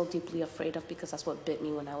I'm so deeply afraid of because that's what bit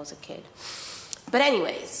me when I was a kid. But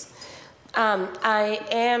anyways,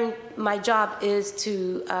 my job is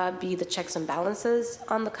to be the checks and balances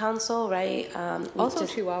on the council, right? Also,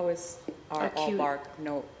 Chihuahuas are all cute. bark,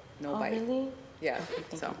 no bite. Really? Yeah,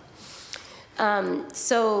 so.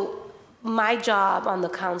 So my job on the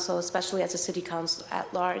council, especially as a city council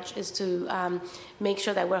at large, is to make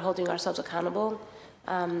sure that we're holding ourselves accountable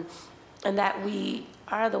and that we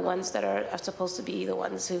are the ones that are supposed to be the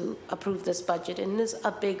ones who approve this budget. And it is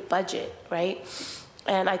a big budget, right?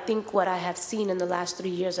 And I think what I have seen in the last 3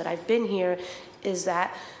 years that I've been here is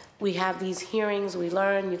that we have these hearings, we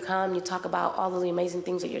learn, you come, you talk about all of the amazing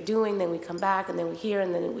things that you're doing, then we come back and then we hear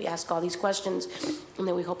and then we ask all these questions and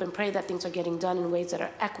then we hope and pray that things are getting done in ways that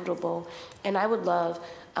are equitable. And I would love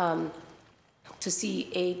to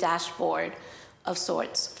see a dashboard of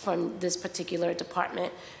sorts from this particular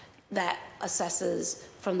department that assesses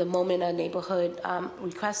from the moment a neighborhood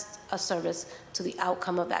requests a service to the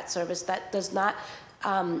outcome of that service. That does not,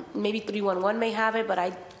 maybe 311 may have it, but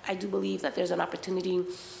I do believe that there's an opportunity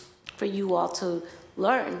for you all to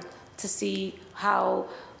learn, to see how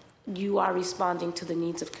you are responding to the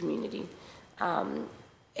needs of community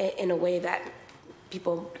in a way that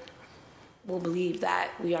people will believe that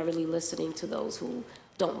we are really listening to those who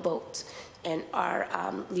don't vote and are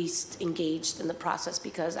least engaged in the process,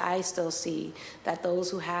 because I still see that those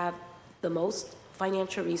who have the most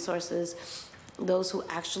financial resources, those who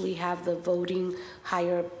actually have the voting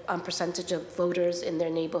higher percentage of voters in their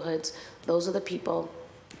neighborhoods, those are the people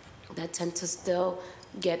that tend to still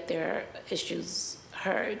get their issues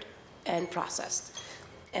heard and processed.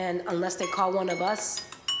 And unless they call one of us,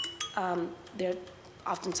 they're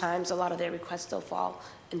oftentimes a lot of their requests still fall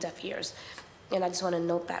in deaf ears. And I just want to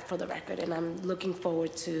note that for the record, and I'm looking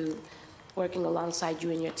forward to working alongside you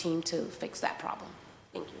and your team to fix that problem.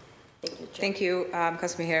 Thank you. Thank you, Chair. Thank you,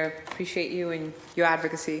 Councilman Hare. Appreciate you and your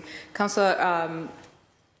advocacy. Councilor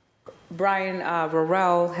Brian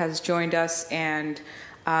Worrell has joined us, and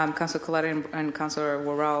Councilor Coletta and Councilor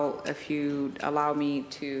Worrell, if you allow me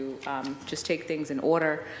to just take things in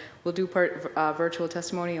order, we'll do virtual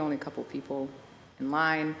testimony, only a couple people in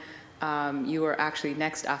line. You are actually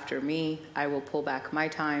next after me. I will pull back my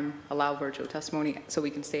time, allow virtual testimony so we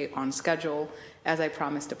can stay on schedule as I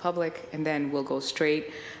promised the public, and then we'll go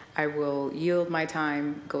straight. I will yield my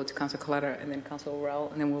time, go to Councilor Coletta and then Councilor Worrell,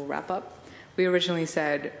 and then we'll wrap up. We originally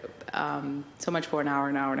said so much for an hour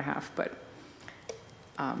and a half, but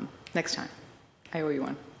next time. I owe you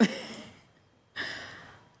one.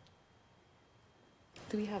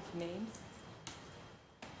 Do we have names?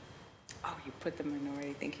 Oh, you put them in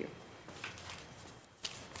already. Thank you.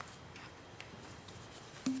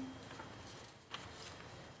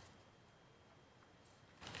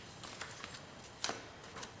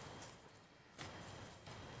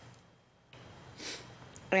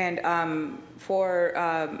 And for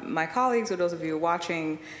my colleagues or those of you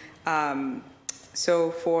watching,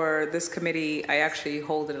 so for this committee, I actually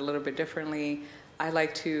hold it a little bit differently. I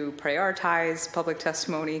like to prioritize public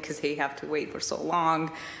testimony because they have to wait for so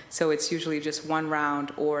long. So it's usually just one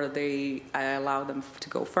round, or I allow them to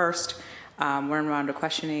go first, one round of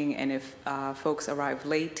questioning, and if folks arrive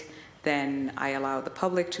late, then I allow the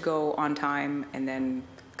public to go on time, and then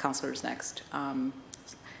councilors next.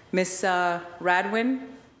 Ms. Radwin,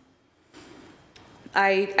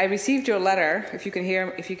 I received your letter. If you can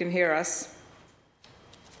hear us.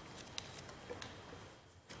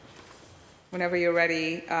 Whenever you're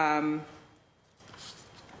ready. I'm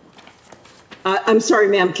sorry,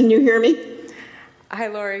 ma'am. Can you hear me? Hi,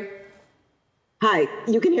 Lori. Hi.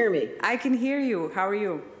 You can hear me? I can hear you. How are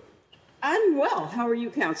you? I'm well. How are you,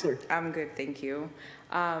 Counselor? I'm good, thank you.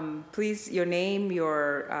 Please, your name,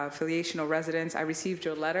 your affiliation or residence. I received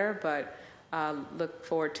your letter, but look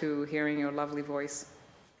forward to hearing your lovely voice.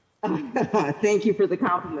 Thank you for the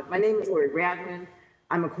compliment. My name is Lori Radman.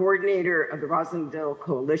 I'm a coordinator of the Roslindale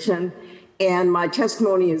Coalition, and my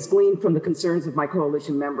testimony is gleaned from the concerns of my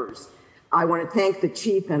coalition members. I want to thank the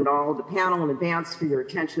chief and all the panel in advance for your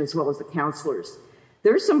attention, as well as the counselors.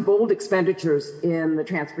 There are some bold expenditures in the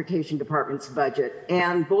Transportation Department's budget,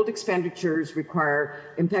 and bold expenditures require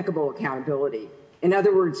impeccable accountability. In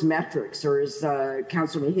other words, metrics, or as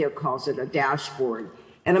Councilor Mejia calls it, a dashboard.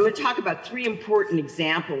 And I'm going to talk about 3 important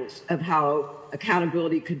examples of how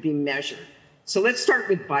accountability could be measured. So let's start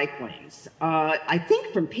with bike lanes. I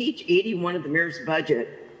think from page 81 of the mayor's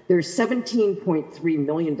budget, There's $17.3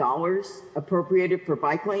 million appropriated for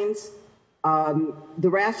bike lanes. The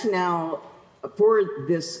rationale for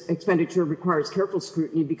this expenditure requires careful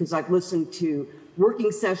scrutiny because I've listened to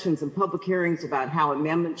working sessions and public hearings about how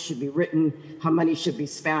amendments should be written, how money should be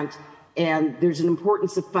spent, and there's an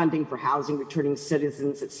importance of funding for housing, returning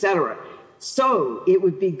citizens, et cetera. So it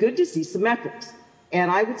would be good to see some metrics.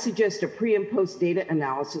 And I would suggest a pre and post data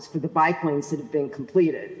analysis for the bike lanes that have been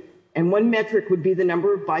completed. And one metric would be the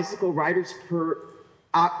number of bicycle rider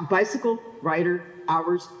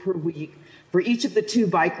hours per week for each of the 2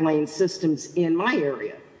 bike lane systems in my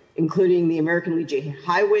area, including the American Legion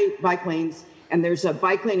Highway bike lanes, and there's a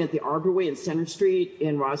bike lane at the Arborway and Center Street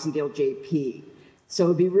in Rosendale JP. So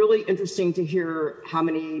it'd be really interesting to hear how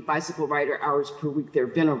many bicycle rider hours per week there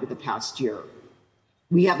have been over the past year.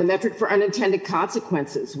 We have a metric for unintended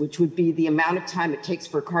consequences, which would be the amount of time it takes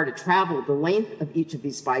for a car to travel the length of each of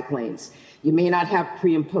these bike lanes. You may not have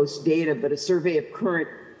pre and post data, but a survey of current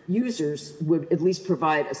users would at least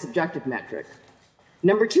provide a subjective metric.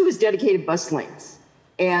 Number 2 is dedicated bus lanes.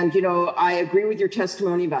 And, you know, I agree with your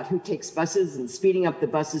testimony about who takes buses, and speeding up the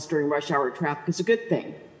buses during rush hour traffic is a good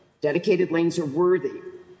thing. Dedicated lanes are worthy.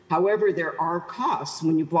 However, there are costs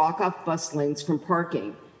when you block off bus lanes from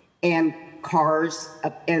parking and cars,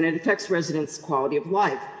 and it affects residents' quality of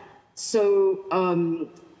life. So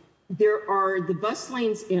there are the bus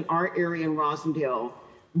lanes in our area in Rosendale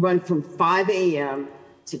run from 5 a.m.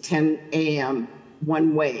 to 10 a.m.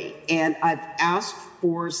 one way. And I've asked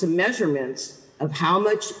for some measurements of how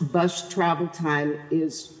much bus travel time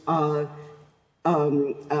is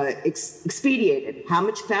expedited, how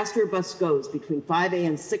much faster a bus goes between 5 a.m.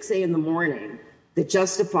 and 6 a.m. in the morning that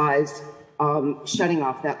justifies shutting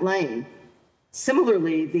off that lane.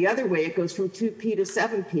 Similarly, the other way, it goes from 2P to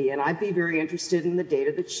 7P, and I'd be very interested in the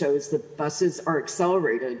data that shows that buses are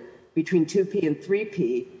accelerated between 2P and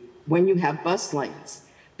 3P when you have bus lanes.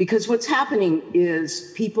 Because what's happening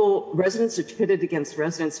is residents are pitted against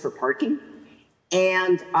residents for parking,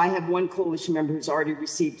 and I have one coalition member who's already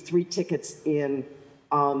received 3 tickets in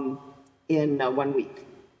 1 week.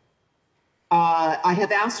 I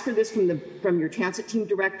have asked for this from your transit team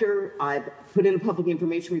director. I've put in a public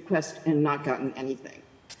information request and not gotten anything.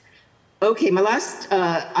 Okay, my last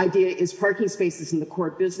idea is parking spaces in the core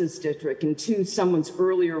business district. And to someone's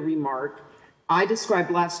earlier remark, I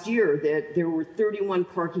described last year that there were 31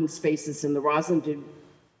 parking spaces in the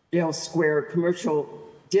Rosendale Square commercial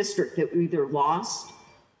district that we either lost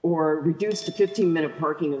or reduced to 15-minute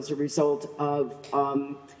parking as a result of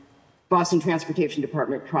Boston Transportation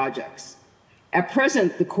Department projects. At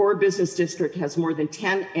present, the core business district has more than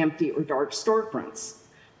 10 empty or dark storefronts.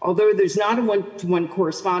 Although there's not a one-to-one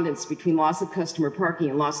correspondence between loss of customer parking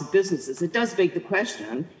and loss of businesses, it does beg the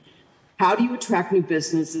question, how do you attract new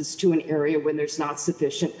businesses to an area when there's not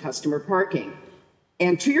sufficient customer parking?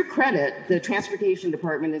 And to your credit, the Transportation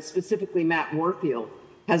Department, and specifically Matt Warfield,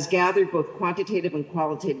 has gathered both quantitative and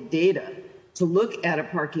qualitative data to look at a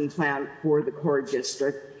parking plan for the core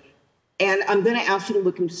district. And I'm going to ask you to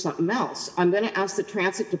look into something else. I'm going to ask the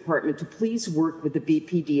Transit Department to please work with the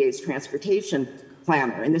BPDA's transportation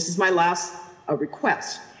planner. And this is my last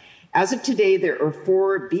request. As of today, there are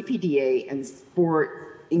 4 BPDA and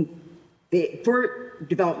 4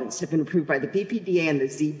 developments have been approved by the BPDA and the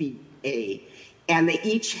ZBA, and they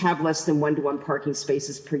each have less than 1-to-1 parking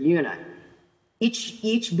spaces per unit.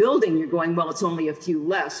 Each building, you're going, well, it's only a few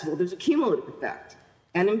less. Well, there's a cumulative effect.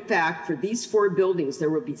 And in fact, for these 4 buildings, there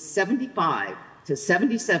will be 75 to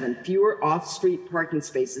 77 fewer off-street parking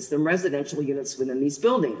spaces than residential units within these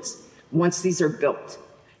buildings once these are built.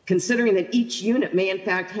 Considering that each unit may in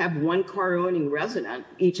fact have 1 car-owning resident,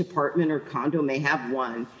 each apartment or condo may have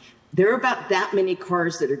 1, there are about that many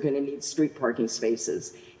cars that are going to need street parking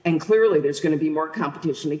spaces. And clearly, there's going to be more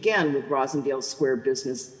competition again with Rosendale Square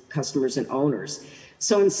business customers and owners.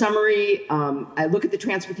 So in summary, I look at the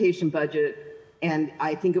transportation budget, and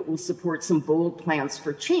I think it will support some bold plans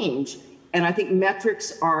for change. And I think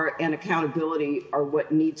metrics and accountability are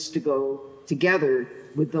what needs to go together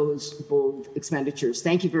with those bold expenditures.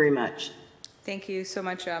 Thank you very much. Thank you so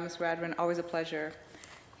much, Ms. Radwin. Always a pleasure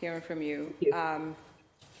hearing from you.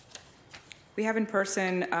 We have in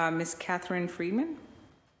person Ms. Catherine Friedman.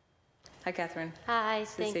 Hi, Catherine. Hi,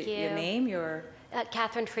 thank you. Your name, your...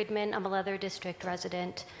 Catherine Friedman, I'm a Leather District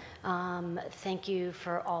resident. Thank you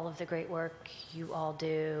for all of the great work you all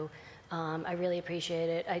do. I really appreciate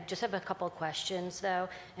it. I just have a couple of questions, though,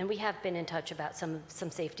 and we have been in touch about some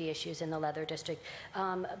safety issues in the Leather District.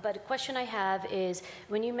 But a question I have is,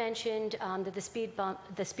 when you mentioned that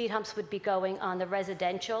the speed humps would be going on the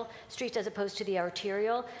residential streets as opposed to the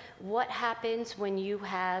arterial, what happens when you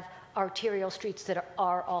have arterial streets that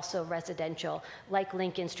are also residential, like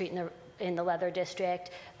Lincoln Street in the Leather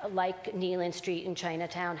District, like Neyland Street in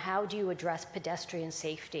Chinatown? How do you address pedestrian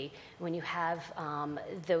safety when you have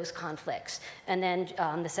those conflicts? And then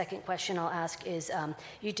the second question I'll ask is,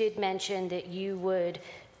 you did mention that you would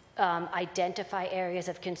identify areas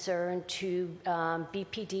of concern to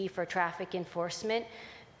BPD for traffic enforcement.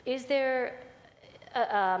 Is there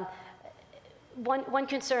one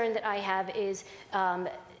concern that I have is,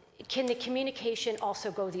 can the communication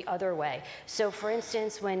also go the other way? So for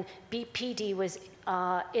instance, when BPD was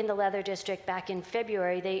in the Leather District back in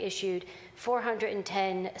February, they issued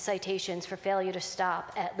 410 citations for failure to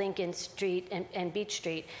stop at Lincoln Street and Beach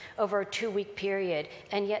Street over a 2-week period,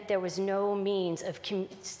 and yet there was no means of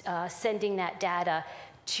sending that data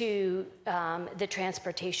to the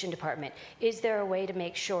Transportation Department. Is there a way to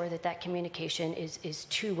make sure that that communication is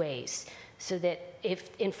 2 ways, so that if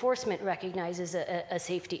enforcement recognizes a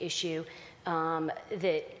safety issue,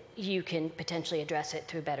 that you can potentially address it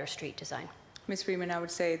through better street design? Ms. Freeman, I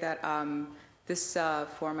would say that this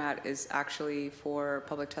format is actually for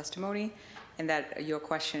public testimony, and that your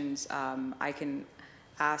questions, I can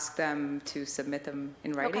ask them to submit them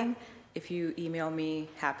in writing. Okay. If you email me,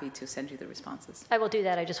 happy to send you the responses. I will do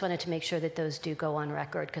that. I just wanted to make sure that those do go on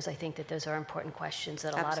record, because I think that those are important questions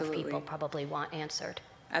that a lot of people probably want answered.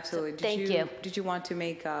 Absolutely. So, thank you. Did you want to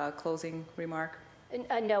make a closing remark?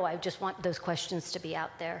 No, I just want those questions to be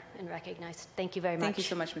out there and recognized. Thank you very much. Thank you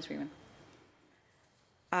so much, Ms. Freeman.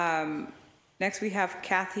 Next, we have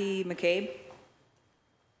Kathy McCabe.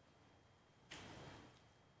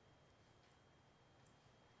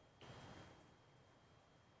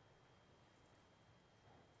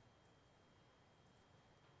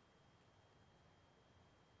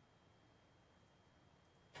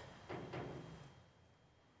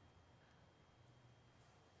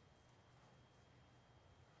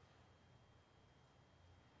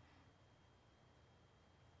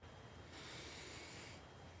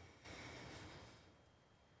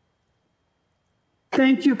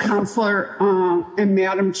 Thank you, Councilor and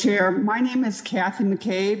Madam Chair. My name is Kathy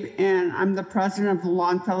McCabe, and I'm the president of the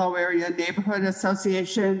Longfellow Area Neighborhood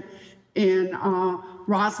Association in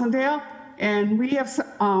Roslindale. And we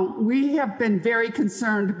have been very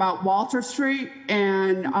concerned about Walter Street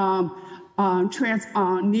and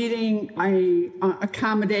needing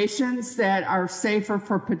accommodations that are safer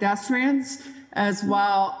for pedestrians, as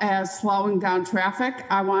well as slowing down traffic.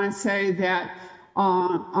 I want to say that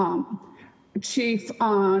Chief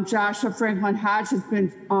Joshua Franklin Hodge has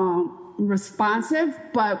been responsive,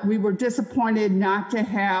 but we were disappointed not to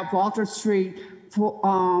have Walter Street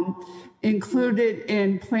included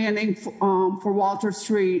in planning for Walter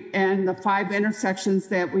Street and the 5 intersections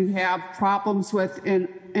that we have problems with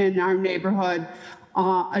in our neighborhood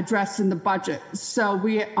addressed in the budget. So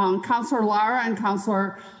we, Councilor Lara and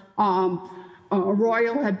Councilor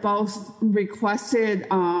Royal had both requested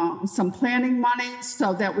some planning money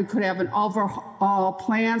so that we could have an overall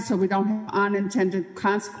plan so we don't have unintended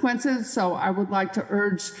consequences. So I would like to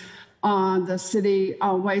urge the City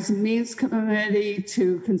Ways and Means Committee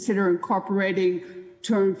to consider incorporating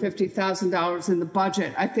 $250,000 in the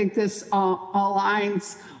budget. I think this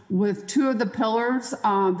aligns with 2 of the pillars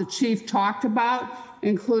the Chief talked about,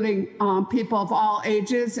 including people of all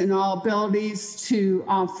ages and all abilities to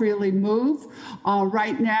freely move.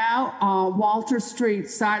 Right now, Walter Street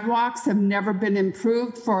sidewalks have never been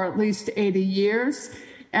improved for at least 80 years,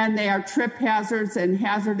 and they are trip hazards and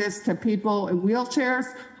hazardous to people in wheelchairs,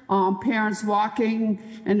 parents walking,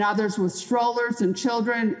 and others with strollers and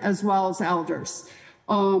children, as well as elders.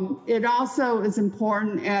 It also is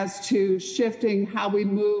important as to shifting how we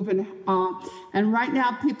move, and right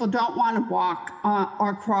now people don't want to walk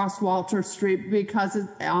or cross Walter Street because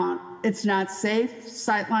it's not safe.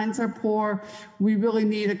 Sightlines are poor. We really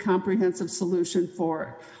need a comprehensive solution for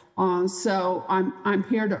it. So I'm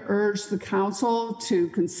here to urge the council to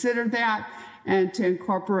consider that and to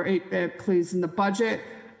incorporate that, please, in the budget.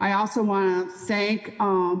 I also want to thank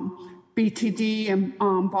BTD and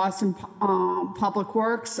Boston Public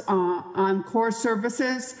Works on core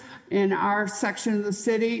services in our section of the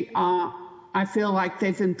city. I feel like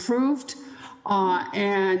they've improved,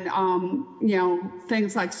 and you know,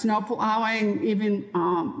 things like snow plowing,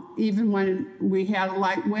 even when we had a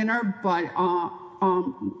light winter, but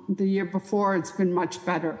the year before it's been much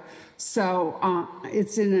better. So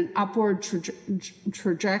it's in an upward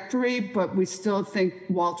trajectory, but we still think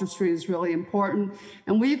Walter Street is really important.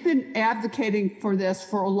 And we've been advocating for this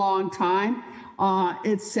for a long time.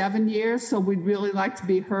 It's 7 years, so we'd really like to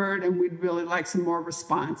be heard, and we'd really like some more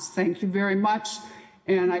response. Thank you very much,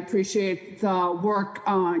 and I appreciate the work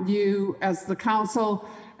you as the council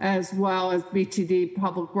as well as BTD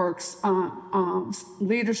Public Works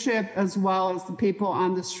leadership, as well as the people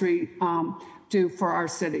on the street do for our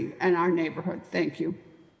city and our neighborhood. Thank you.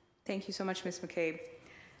 Thank you so much, Ms. McCabe.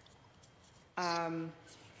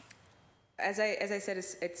 As I said,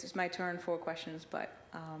 it's my turn for questions, but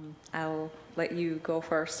I'll let you go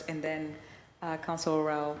first, and then Councilor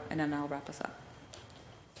Rowell, and then I'll wrap us up.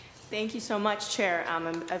 Thank you so much, Chair.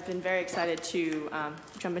 I've been very excited to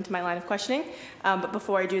jump into my line of questioning. But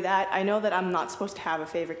before I do that, I know that I'm not supposed to have a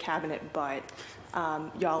favorite cabinet, but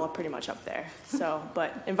y'all are pretty much up there. So,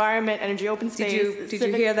 but environment, energy, open space. Did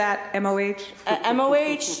you hear that, MOH?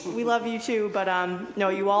 MOH, we love you too, but no,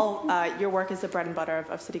 you all, your work is the bread and butter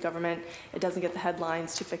of city government. It doesn't get the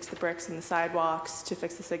headlines to fix the bricks and the sidewalks, to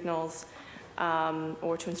fix the signals,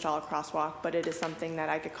 or to install a crosswalk, but it is something that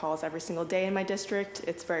I get calls every single day in my district.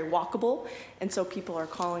 It's very walkable, and so people are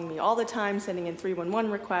calling me all the time, sending in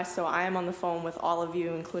 311 requests, so I am on the phone with all of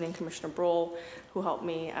you, including Commissioner Brohl, who helped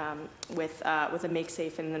me with a Make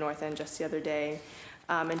Safe in the North End just the other day.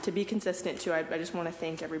 And to be consistent too, I just want to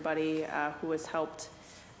thank everybody who has helped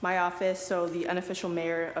my office. So the unofficial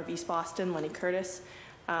mayor of East Boston, Lenny Curtis,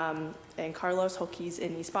 and Carlos Hokies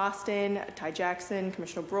in East Boston, Ty Jackson,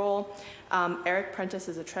 Commissioner Brohl. Eric Prentice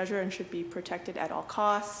is a treasurer and should be protected at all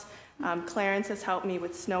costs. Clarence has helped me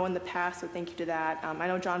with snow in the past, so thank you to that. I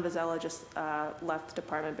know John Vazella just left the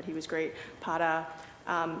department, but he was great. Pata,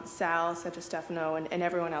 Sal, Santa Stefano, and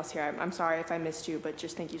everyone else here. I'm sorry if I missed you, but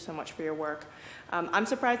just thank you so much for your work. I'm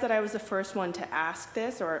surprised that I was the first one to ask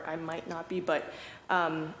this, or I might not be, but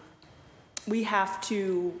we have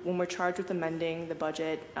to, when we're charged with amending the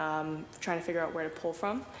budget, trying to figure out where to pull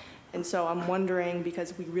from. And so I'm wondering,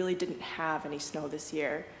 because we really didn't have any snow this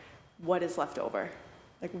year, what is left over?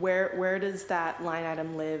 Like where does that line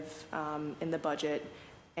item live in the budget,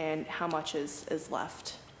 and how much is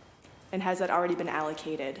left? And has that already been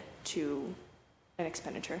allocated to an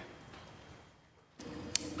expenditure?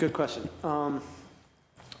 Good question.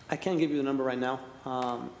 I can't give you the number right now,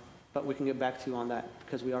 but we can get back to you on that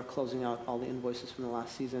because we are closing out all the invoices from the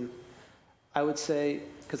last season. I would say,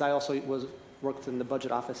 because I also worked in the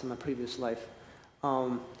budget office in my previous life,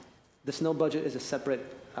 the snow budget is a separate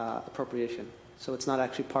appropriation. So it's not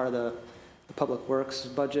actually part of the Public Works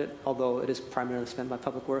budget, although it is primarily spent by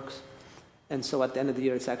Public Works. And so at the end of the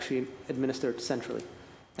year, it's actually administered centrally.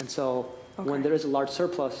 And so when there is a large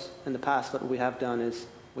surplus in the past, what we have done is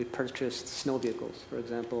we purchased snow vehicles, for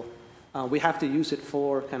example. We have to use it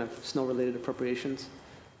for kind of snow-related appropriations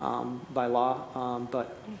by law,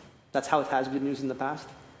 but that's how it has been used in the past.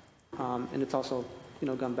 And it's also,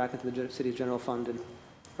 gone back into the city's general fund and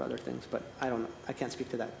for other things, but I don't know. I can't speak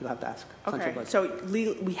to that. You'll have to ask. Okay, so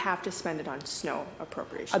we have to spend it on snow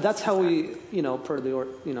appropriations. That's how we, per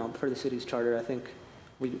the city's charter, I think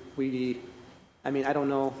I mean, I don't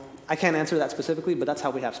know. I can't answer that specifically, but that's how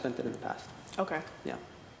we have spent it in the past. Okay. Yeah.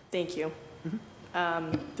 Thank you.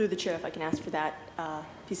 Mm-hmm. Through the chair, if I can ask for that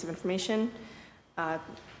piece of information. I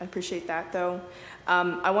appreciate that, though.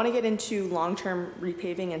 I want to get into long-term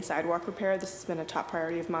repaving and sidewalk repair. This has been a top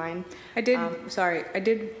priority of mine. I did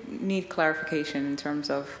need clarification in terms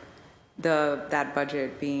of that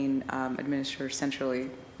budget being administered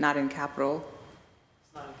centrally, not in capital.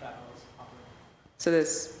 It's not in capital, it's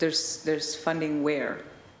operating. So there's funding where?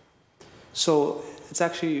 So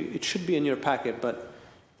it should be in your packet, but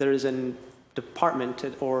there is a department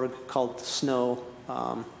at org called Snow.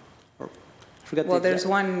 There's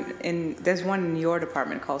one in your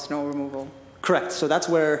department called snow removal. Correct. So that's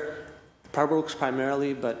where Public Works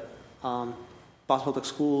primarily, but Boston Public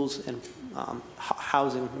Schools and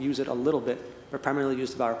housing use it a little bit, but primarily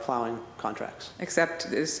used by our plowing contracts. Except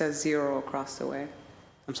it says 0 across the way.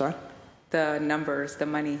 I'm sorry? The numbers, the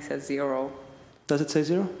money says 0. Does it say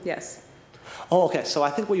 0? Yes. Oh, okay. So I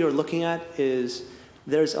think what you're looking at is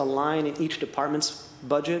there's a line in each department's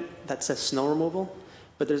budget that says snow removal.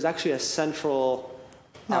 But there's actually a central...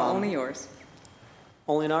 No, only yours.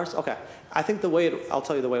 Only in ours? Okay. I think I'll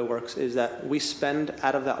tell you the way it works, is that we spend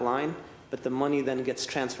out of that line, but the money then gets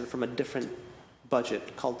transferred from a different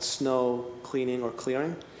budget called snow cleaning or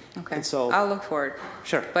clearing. Okay. And so, I'll look for it.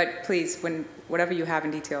 Sure. But please, whatever you have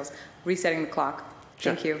in details, resetting the clock.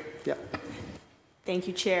 Sure. Thank you. Yeah. Thank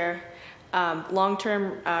you, Chair.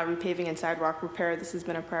 Long-term repaving and sidewalk repair, this has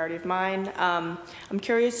been a priority of mine. I'm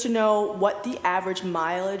curious to know what the average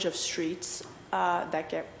mileage of streets that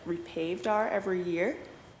get repaved are every year,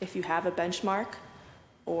 if you have a benchmark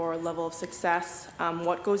or level of success.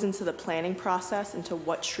 What goes into the planning process into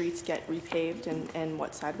what streets get repaved and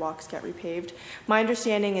what sidewalks get repaved. My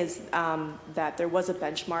understanding is that there was a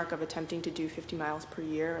benchmark of attempting to do 50 miles per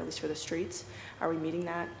year, at least for the streets. Are we meeting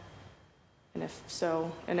that? And if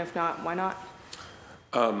so, and if not, why not?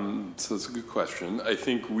 So that's a good question. I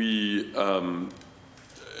think we, and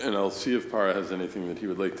I'll see if Para has anything that he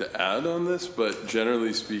would like to add on this, but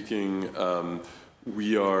generally speaking,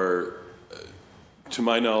 we are, to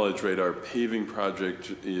my knowledge, right, our paving program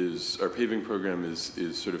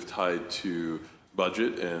is sort of tied to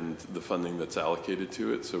budget and the funding that's allocated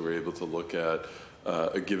to it. So we're able to look at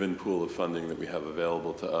a given pool of funding that we have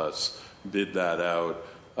available to us, bid that out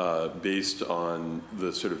based on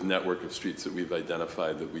the sort of network of streets that we've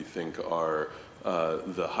identified that we think are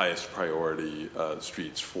the highest priority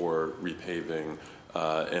streets for repaving,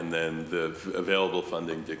 and then the available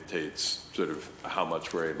funding dictates sort of how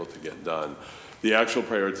much we're able to get done. The actual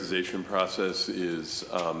prioritization process is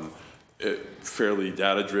fairly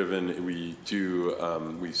data-driven.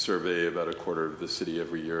 We survey about a quarter of the city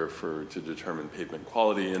every year to determine pavement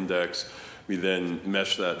quality index. We then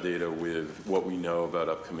mesh that data with what we know about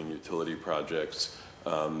upcoming utility projects.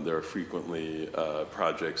 There are frequently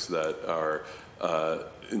projects that are,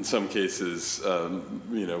 in some cases,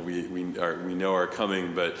 we know are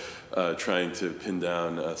coming, but trying to pin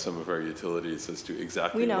down some of our utilities as to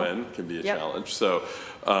exactly when can be a challenge. So,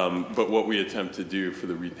 but what we attempt to do for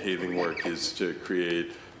the repaving work is to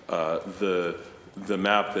create the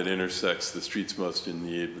map that intersects the streets most in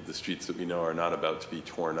need with the streets that we know are not about to be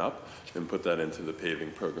torn up, and put that into the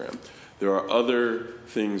paving program. There are other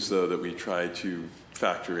things, though, that we try to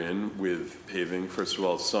factor in with paving. First of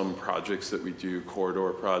all, some projects that we do,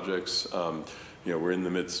 corridor projects, we're in the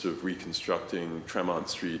midst of reconstructing Tremont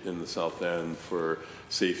Street in the South End for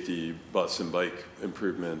safety, bus and bike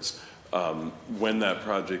improvements. When that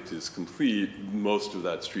project is complete, most of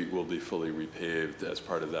that street will be fully repaved as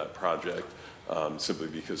part of that project, simply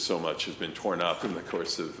because so much has been torn up in the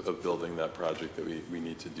course of building that project that we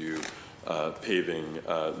need to do paving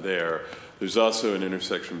there. There's also an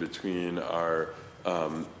intersection between our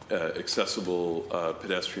accessible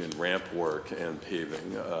pedestrian ramp work and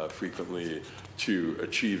paving. Frequently, to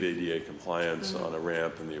achieve ADA compliance on a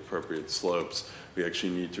ramp and the appropriate slopes, we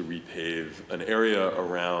actually need to repave an area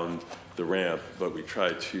around the ramp, but we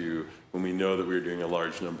try to, when we know that we're doing a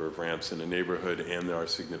large number of ramps in a neighborhood and there are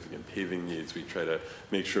significant paving needs, we try to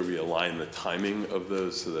make sure we align the timing of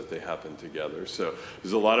those so that they happen together. So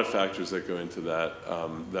there's a lot of factors that go into that,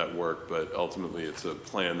 that work, but ultimately it's a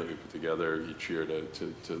plan that we put together each year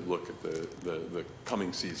to look at the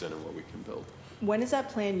coming season and what we can build. When is that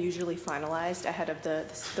plan usually finalized ahead of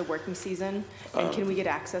the working season? And can we get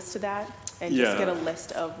access to that? And just get a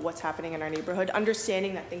list of what's happening in our neighborhood,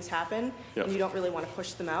 understanding that things happen and you don't really want to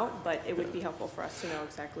push them out, but it would be helpful for us to know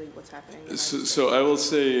exactly what's happening. So I will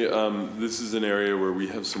say this is an area where we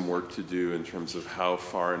have some work to do in terms of how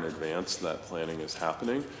far in advance that planning is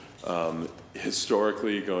happening.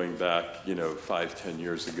 Historically, going back 5-10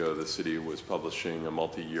 years ago, the city was publishing a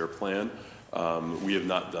multi-year plan. We have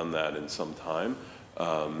not done that in some time.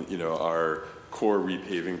 Our core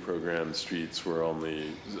repaving program streets were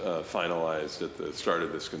only finalized at the start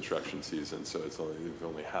of this construction season, so we've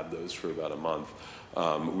only had those for about a month.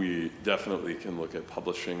 We definitely can look at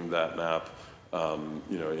publishing that map,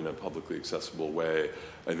 in a publicly accessible way.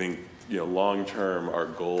 I think, long term, our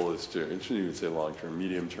goal is to, and shouldn't even say long term,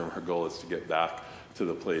 medium term, our goal is to get back to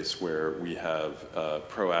the place where we have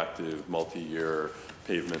proactive multi-year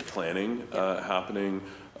pavement planning happening.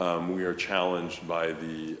 We are challenged by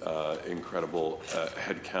the incredible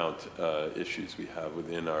headcount issues we have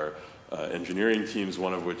within our engineering teams,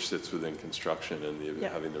 one of which sits within construction and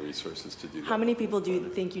having the resources to do that. How many people do you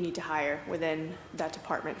think you need to hire within that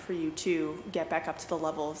department for you to get back up to the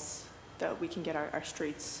levels that we can get our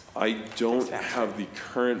streets? I don't have the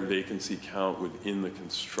current vacancy count within the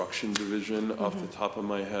construction division off the top of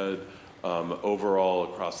my head. Overall,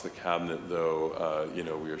 across the cabinet, though,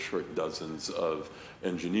 we are short dozens of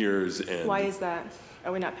engineers. And why is that?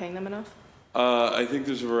 Are we not paying them enough? I think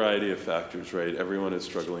there's a variety of factors, right? Everyone is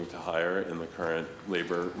struggling to hire in the current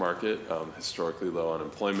labor market, historically low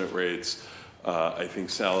unemployment rates. I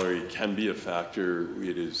think salary can be a factor.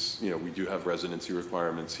 It is, we do have residency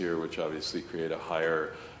requirements here, which obviously create a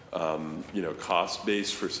higher cost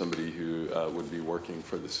base for somebody who would be working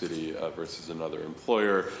for the city versus another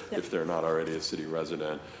employer if they're not already a city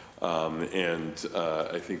resident.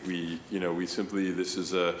 I think we simply, this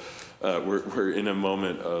is we're in a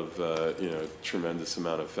moment of, tremendous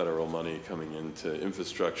amount of federal money coming into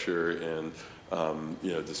infrastructure and,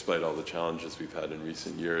 despite all the challenges we've had in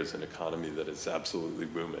recent years, an economy that is absolutely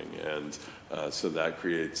booming. And so that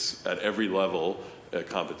creates, at every level, a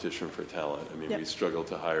competition for talent. I mean, we struggle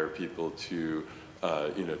to hire people to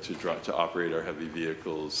to operate our heavy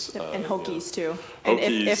vehicles. And Hokies too. And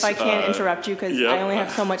if I can't interrupt you, because I only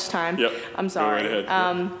have so much time, I'm sorry. Go right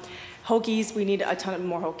ahead. Hokies, we need a ton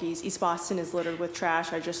more Hokies. East Boston is littered with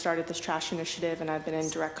trash. I just started this trash initiative, and I've been in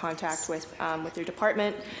direct contact with your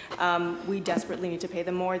department. We desperately need to pay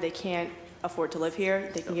them more. They can't afford to live here.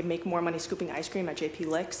 They can make more money scooping ice cream at JP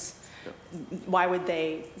Licks. Why would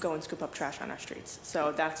they go and scoop up trash on our streets?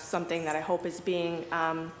 So that's something that I hope is being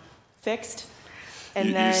fixed. And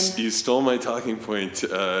you stole my talking point,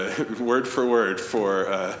 word for word for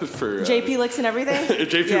JP Licks and everything.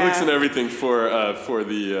 JP Licks and everything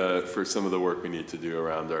for some of the work we need to do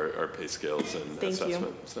around our pay scales and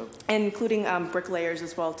assessment. So. And including bricklayers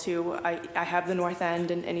as well too. I have the North End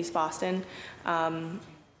in East Boston.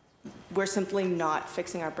 We're simply not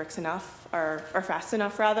fixing our bricks enough, or fast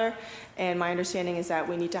enough rather. And my understanding is that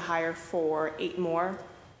we need to hire for 8 more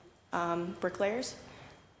bricklayers.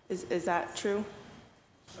 Is that true?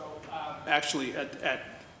 So actually,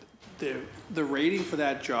 at the rating for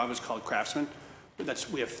that job is called craftsman.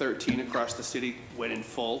 We have 13 across the city. When in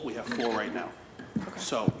full, we have 4 right now. Okay.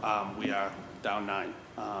 So we are down 9.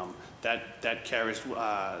 That carries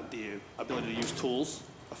the ability to use tools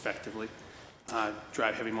effectively,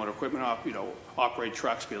 drive heavy motor equipment off, operate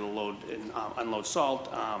trucks, be able to load and unload salt.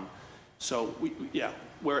 So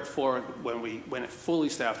we're at 4. When it's fully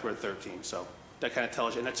staffed, we're at 13. So that kind of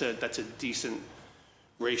tells you, and that's a decent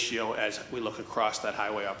ratio as we look across that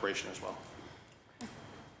highway operation as well.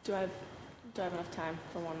 Do I have enough time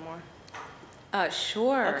for one more?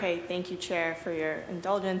 Sure. Okay, thank you, Chair, for your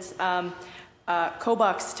indulgence.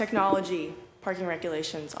 COBUX, technology, parking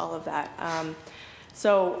regulations, all of that.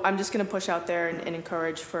 So I'm just going to push out there and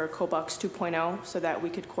encourage for COBUX 2.0 so that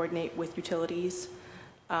we could coordinate with utilities.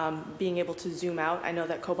 Being able to zoom out. I know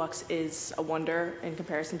that COBUX is a wonder in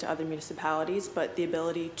comparison to other municipalities, but the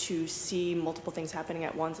ability to see multiple things happening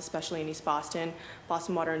at once, especially in East Boston,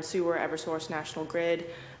 Boston Water and Sewer, Eversource, National Grid,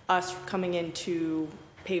 us coming in to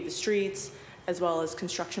pave the streets, as well as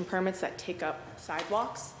construction permits that take up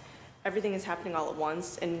sidewalks. Everything is happening all at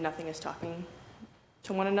once and nothing is talking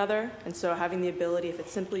to one another. And so having the ability, if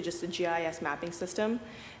it's simply just a GIS mapping system,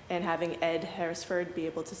 and having Ed Harrisford be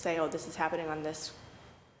able to say, oh, this is happening on this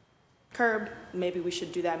curb, maybe we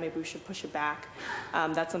should do that, maybe we should push it back.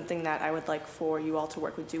 That's something that I would like for you all to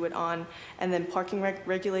work with DeWitt on. And then parking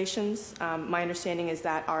regulations, my understanding is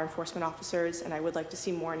that our enforcement officers, and I would like to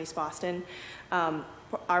see more in East Boston,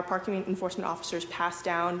 our parking enforcement officers pass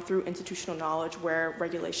down through institutional knowledge where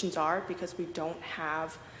regulations are, because we don't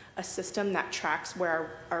have a system that tracks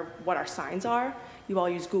where what our signs are. You all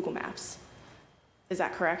use Google Maps. Is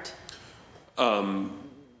that correct?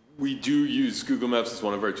 We do use Google Maps as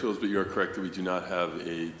one of our tools, but you're correct that we do not have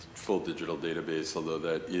a full digital database, although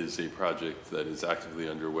that is a project that is actively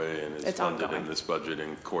underway and is funded in this budget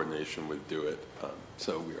in coordination with DeWitt.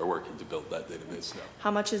 So we are working to build that database now.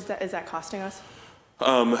 How much is that costing us?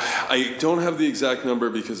 I don't have the exact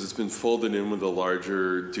number because it's been folded in with a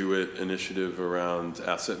larger DeWitt initiative around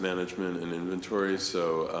asset management and inventory,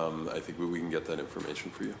 so I think we can get that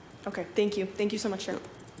information for you. Okay, thank you. Thank you so much, Chair.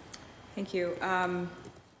 Thank you.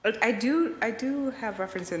 I do have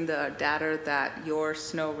reference in the data that your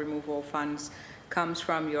snow removal funds comes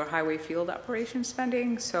from your highway field operation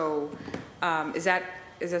spending. So is that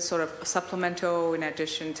sort of supplemental in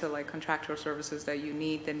addition to like contractual services that you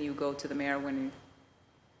need, then you go to the mayor when you?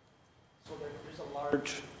 So there's a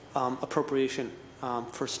large appropriation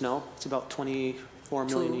for snow. It's about $24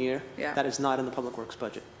 million a year. Yeah. That is not in the public works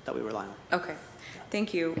budget that we rely on. Okay,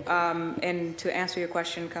 thank you. And to answer your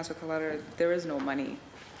question, Councilor Coletta, there is no money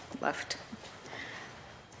left.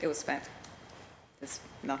 It was spent. There's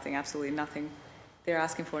nothing, absolutely nothing. They're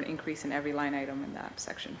asking for an increase in every line item in that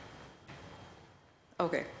section.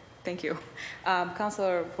 Okay, thank you.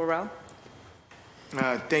 Councilor Burrell?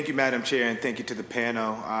 Thank you, Madam Chair, and thank you to the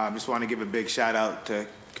panel. I just want to give a big shout out to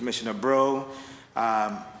Commissioner Bro,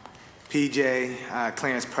 PJ,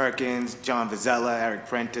 Clarence Perkins, John Vizella, Eric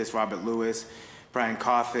Prentice, Robert Lewis, Brian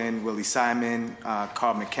Coffin, Willie Simon,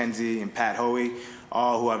 Carl McKenzie, and Pat Hoey,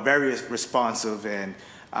 all who are very responsive and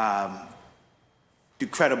do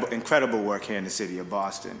incredible work here in the city of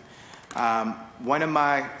Boston. One of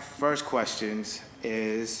my first questions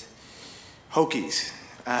is Hokies.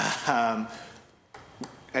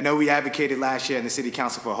 I know we advocated last year in the City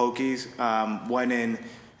Council for Hokies. I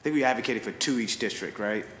think we advocated for 2 each district,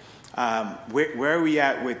 right? Where are we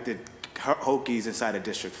at with the Hokies inside of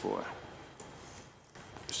District 4?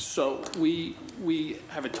 So we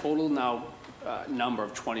have a total now number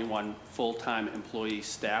of 21 full-time employee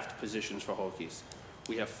staffed positions for Hokies.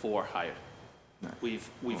 We have 4 hired. We've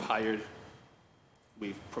hired,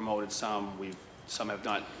 we've promoted some, we've some have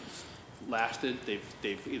not lasted.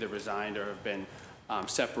 They've either resigned or have been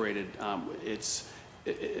separated. It's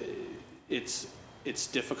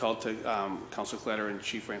difficult to, Councilor Cletter and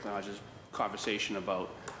Chief Franklin Hodges' conversation about,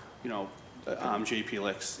 JP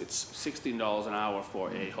Licks. It's $16 an hour for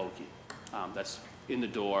a Hokie. That's in the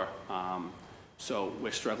door. So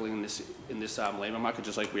we're struggling in this labor market,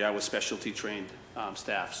 just like we are with specialty trained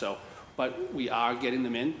staff. So, but we are getting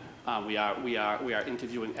them in. We are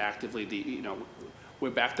interviewing actively. We're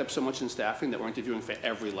backed up so much in staffing that we're interviewing for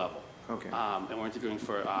every level. Okay. And we're interviewing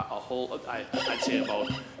for a whole, I'd say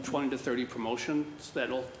about 20 to 30 promotions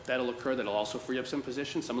that'll occur. That'll also free up some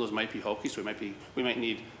positions. Some of those might be Hokies, so we might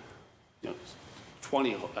need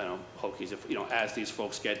 20 Hokies if as these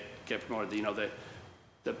folks get promoted.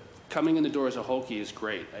 The coming in the door as a Hokie is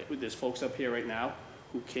great. There's folks up here right now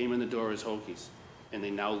who came in the door as Hokies, and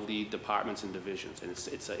they now lead departments and divisions. And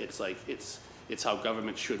it's how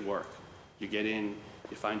government should work. You get in,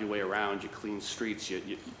 you find your way around, you clean streets,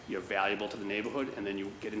 you're valuable to the neighborhood, and then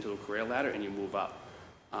you get into a career ladder and you move up.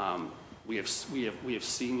 We have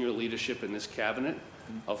senior leadership in this cabinet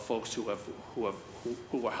of folks who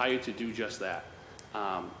were hired to do just that.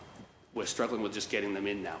 We're struggling with just getting them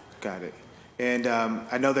in now. Got it. And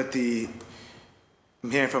I know that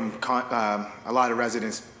I'm hearing from a lot of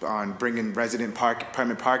residents on bringing resident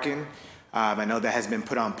permit parking. I know that has been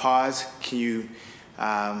put on pause. Can you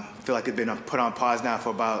feel like it's been put on pause now for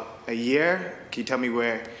about a year? Can you tell me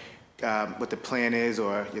what the plan is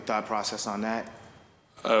or your thought process on that?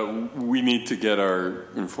 We need to get our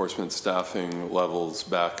enforcement staffing levels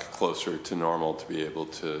back closer to normal to be able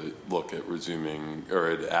to look at resuming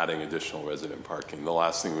or at adding additional resident parking. The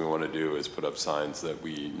last thing we want to do is put up signs that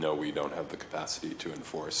we know we don't have the capacity to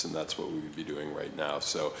enforce, and that's what we would be doing right now.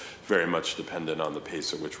 So very much dependent on the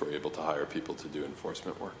pace at which we're able to hire people to do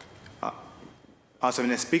enforcement work. Awesome.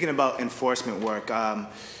 And then speaking about enforcement work,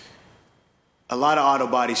 a lot of auto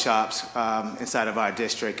body shops inside of our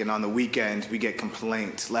district, and on the weekends we get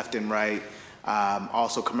complaints left and right.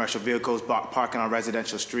 Also commercial vehicles parking on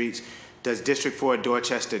residential streets. Does District 4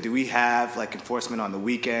 Dorchester, do we have like enforcement on the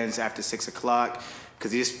weekends after 6 o'clock?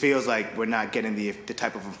 Because it just feels like we're not getting the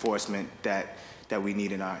type of enforcement that we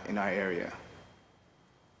need in our area.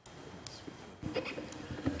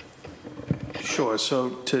 Sure.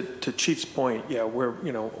 So to Chief's point, yeah,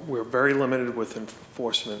 we're very limited with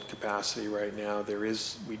enforcement capacity right now.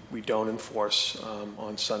 We don't enforce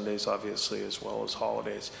on Sundays, obviously, as well as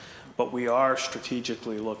holidays, but we are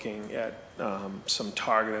strategically looking at some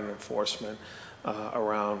targeted enforcement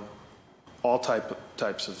around all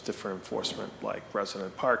types of different enforcement, like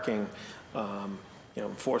resident parking,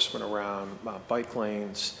 enforcement around bike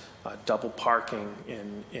lanes, double parking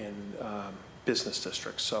in business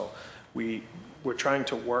districts. So we're trying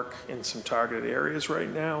to work in some targeted areas right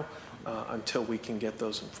now until we can get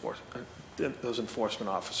those enforcement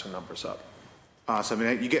officer numbers up. Awesome.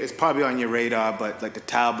 And it's probably on your radar, but like the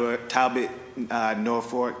Talbot,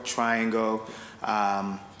 Norfolk Triangle,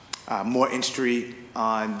 Morton Street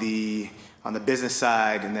on the business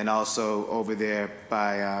side, and then also over there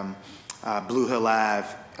by Blue Hill Ave,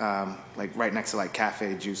 like right next to like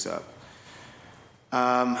Cafe Juice Up.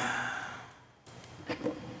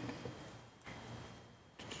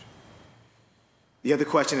 The other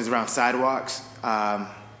question is around sidewalks.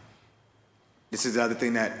 This is the other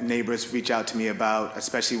thing that neighbors reach out to me about,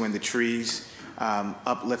 especially when the trees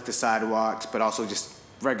uplift the sidewalks, but also just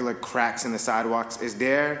regular cracks in the sidewalks. Is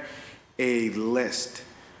there a list,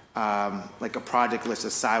 like a project list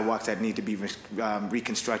of sidewalks that need to be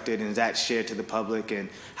reconstructed, and is that shared to the public, and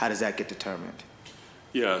how does that get determined?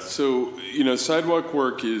 Yeah, so sidewalk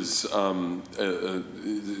work is done,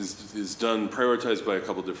 prioritized by a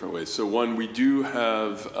couple different ways. So one, we do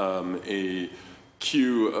have a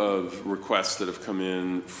queue of requests that have come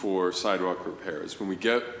in for sidewalk repairs. When we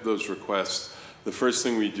get those requests, the first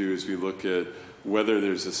thing we do is we look at whether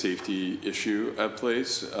there's a safety issue at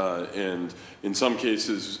place, and in some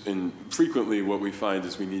cases, and frequently what we find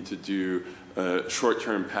is we need to do a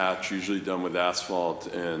short-term patch, usually done with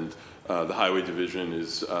asphalt, and the Highway Division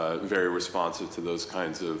is very responsive to those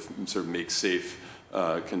kinds of sort of make safe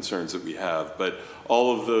concerns that we have. But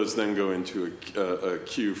all of those then go into a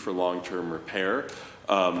queue for long-term repair.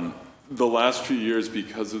 The last few years,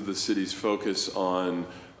 because of the city's focus on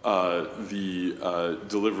the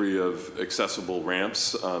delivery of accessible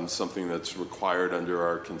ramps, something that's required under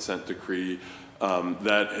our consent decree,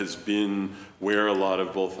 that has been where a lot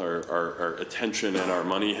of both our attention and our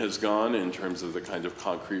money has gone in terms of the kind of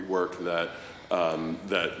concrete work that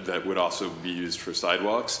that would also be used for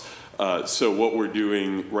sidewalks. So what we're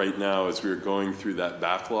doing right now is we're going through that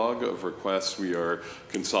backlog of requests. We are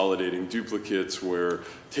consolidating duplicates. We're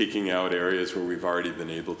taking out areas where we've already been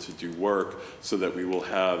able to do work so that we will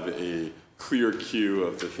have a clear queue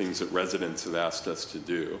of the things that residents have asked us to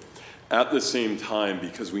do. At the same time,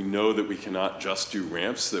 because we know that we cannot just do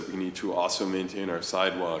ramps, that we need to also maintain our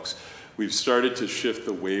sidewalks, we've started to shift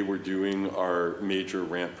the way we're doing our major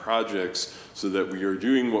ramp projects so that we are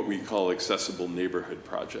doing what we call accessible neighborhood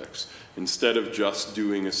projects. Instead of just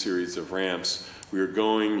doing a series of ramps, we are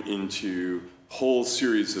going into whole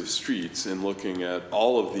series of streets and looking at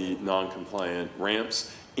all of the non-compliant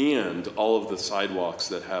ramps and all of the sidewalks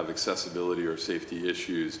that have accessibility or safety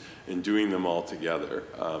issues and doing them all together.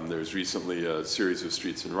 There's recently a series of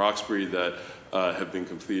streets in Roxbury that have been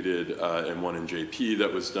completed and one in JP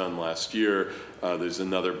that was done last year. There's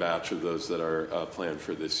another batch of those that are planned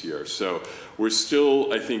for this year. So we're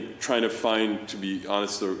still, I think, trying to find, to be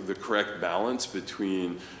honest, the correct balance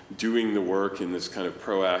between doing the work in this kind of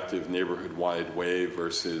proactive neighborhood-wide way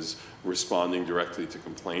versus responding directly to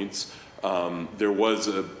complaints. There was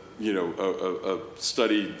a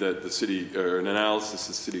study that the city, or an analysis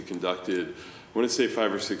the city conducted, I want to say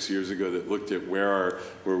 5 or 6 years ago, that looked at where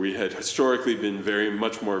we had historically been very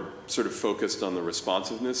much more sort of focused on the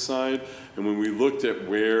responsiveness side. And when we looked at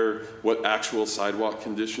what actual sidewalk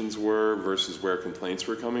conditions were versus where complaints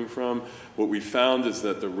were coming from, what we found is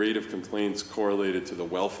that the rate of complaints correlated to the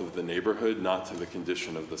wealth of the neighborhood, not to the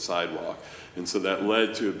condition of the sidewalk. And so that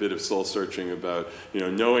led to a bit of soul searching about,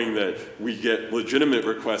 knowing that we get legitimate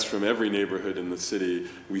requests from every neighborhood in the city,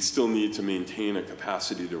 we still need to maintain a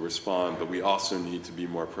capacity to respond, but we also need to be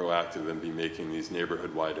more proactive and be making these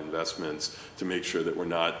neighborhood-wide investments to make sure that we're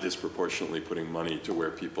not disproportionately putting money to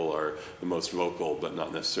where people are the most vocal, but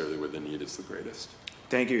not necessarily where the need is the greatest.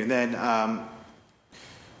 Thank you. And then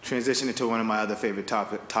transitioning to one of my other favorite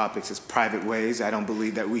topics is private ways. I don't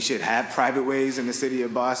believe that we should have private ways in the city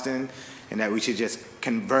of Boston and that we should just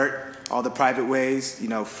convert all the private ways,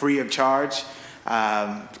 free of charge,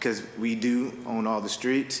 because we do own all the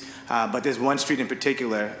streets. But there's one street in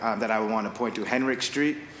particular that I would want to point to, Henrik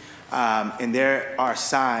Street. And there are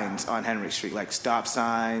signs on Henrik Street, like stop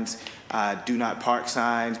signs, do not park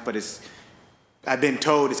signs, but I've been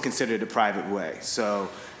told it's considered a private way. So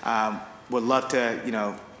would love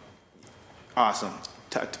to, awesome.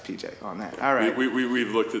 Talk to PJ on that. All right.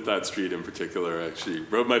 We've looked at that street in particular. Actually,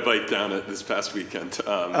 rode my bike down it this past weekend.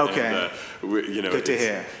 Okay. And, good to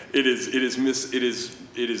hear. It is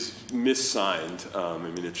missigned. I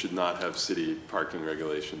mean, it should not have city parking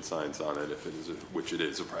regulation signs on it, which it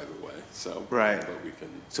is a private way. So right. But we can.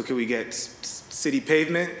 So can we get city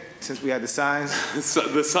pavement since we have the signs? So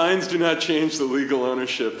the signs do not change the legal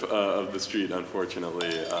ownership of the street,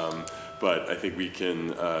 unfortunately. But I think we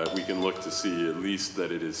can look to see at least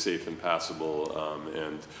that it is safe and passable,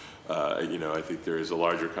 I think there is a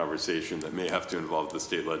larger conversation that may have to involve the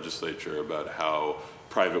state legislature about how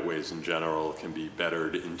private ways in general can be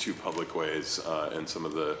bettered into public ways, and some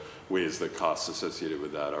of the ways that costs associated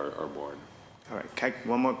with that are borne. All right,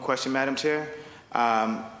 one more question, Madam Chair.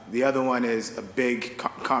 The other one is a big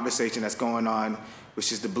conversation that's going on,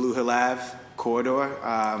 which is the Blue Hill Ave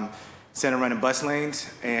corridor. Center running bus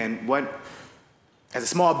lanes, and as a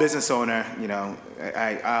small business owner,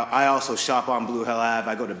 I also shop on Blue Hill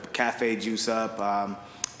Ave. I go to Cafe Juice Up,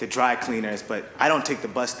 the dry cleaners, but I don't take the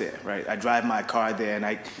bus there, right? I drive my car there, and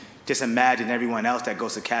I just imagine everyone else that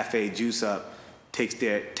goes to Cafe Juice Up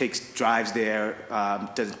drives there,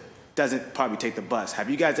 doesn't probably take the bus. Have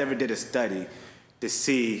you guys ever did a study to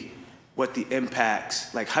see what the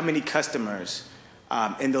impacts, like how many customers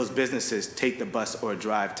in those businesses take the bus or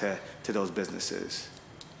drive to those businesses?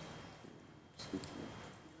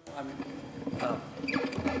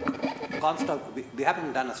 Comstock, we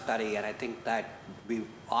haven't done a study, and I think that we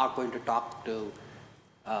are going to talk to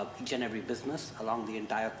each and every business along the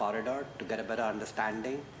entire corridor to get a better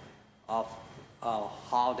understanding of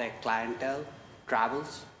how their clientele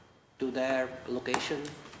travels to their location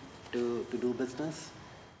to do business.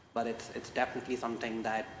 But it's definitely something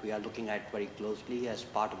that we are looking at very closely as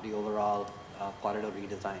part of the overall corridor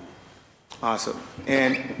redesign. Awesome.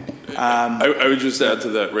 And I would just add to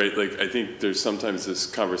that, right? Like, I think there's sometimes this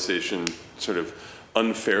conversation sort of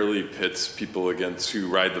unfairly pits people who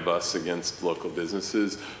ride the bus against local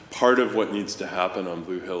businesses. Part of what needs to happen on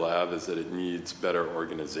Blue Hill Ave is that it needs better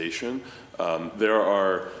organization. There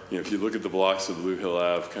are, if you look at the blocks of Blue Hill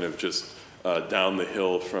Ave, kind of just down the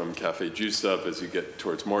hill from Cafe Juice Up as you get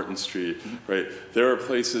towards Morton Street, right? There are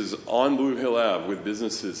places on Blue Hill Ave with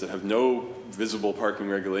businesses that have no visible parking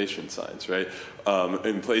regulation signs, right?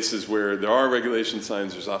 In places where there are regulation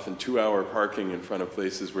signs, there's often 2-hour parking in front of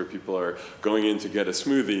places where people are going in to get a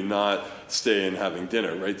smoothie, not stay and having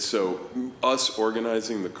dinner, right? So us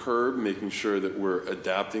organizing the curb, making sure that we're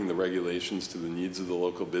adapting the regulations to the needs of the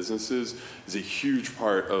local businesses is a huge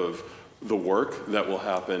part of the work that will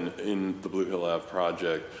happen in the Blue Hill Ave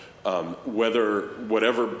project.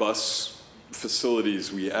 Whatever bus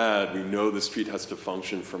facilities we add, we know the street has to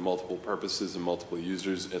function for multiple purposes and multiple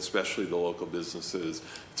users, especially the local businesses.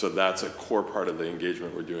 So that's a core part of the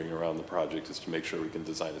engagement we're doing around the project, is to make sure we can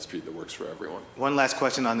design a street that works for everyone. One last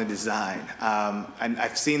question on the design.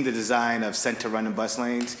 I've seen the design of center running bus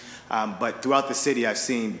lanes, but throughout the city I've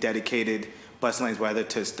seen dedicated bus lanes, whether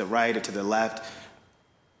to the right or to the left.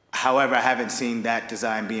 However, I haven't seen that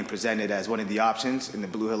design being presented as one of the options in the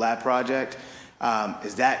Blue Hill Ave project.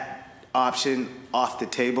 Is that option off the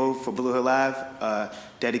table for Blue Hill Ave,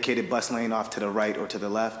 dedicated bus lane off to the right or to the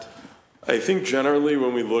left? I think generally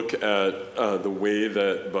when we look at the way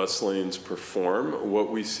that bus lanes perform,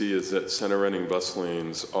 what we see is that center running bus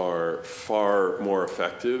lanes are far more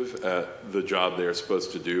effective at the job they're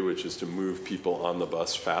supposed to do, which is to move people on the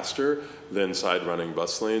bus faster than side running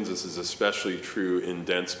bus lanes. This is especially true in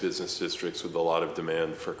dense business districts with a lot of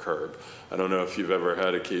demand for curb. I don't know if you've ever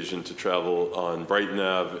had occasion to travel on Brighton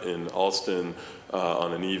Ave in Alston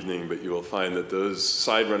on an evening, but you will find that those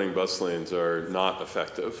side running bus lanes are not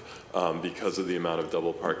effective because of the amount of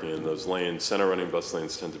double parking in those lanes. Center running bus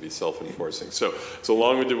lanes tend to be self-enforcing. So it's a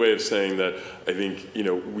long-winded way of saying that I think,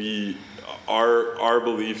 our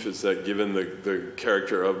belief is that given the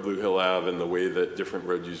character of Blue Hill Ave and the way that different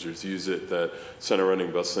road users use it, that center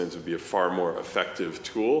running bus lanes would be a far more effective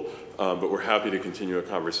tool. But we're happy to continue a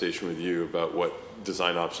conversation with you about what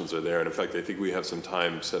design options are there. And in fact, I think we have some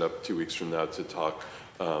time set up 2 weeks from now to talk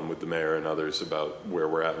with the mayor and others about where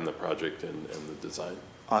we're at in the project and the design.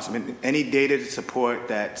 Awesome. And any data to support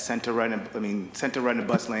that center running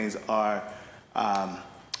bus lanes are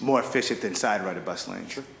more efficient than side running bus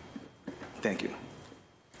lanes? Sure. Thank you.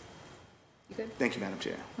 You good? Thank you, Madam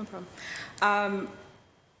Chair. No problem.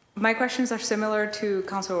 My questions are similar to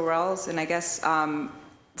Councilor Wells, and I guess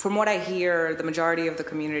from what I hear, the majority of the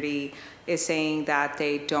community is saying that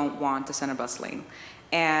they don't want the center bus lane.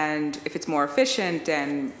 And if it's more efficient,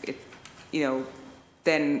 then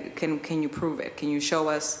then can you prove it? Can you show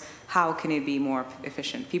us how can it be more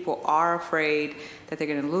efficient? People are afraid that they're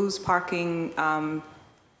going to lose parking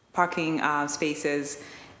spaces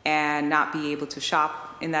and not be able to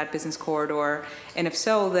shop in that business corridor. And if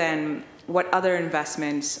so, then what other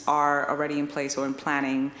investments are already in place or in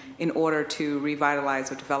planning in order to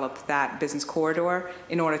revitalize or develop that business corridor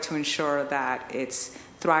in order to ensure that it's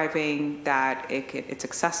thriving, that it's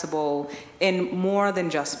accessible in more than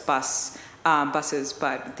just buses,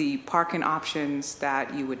 but the parking options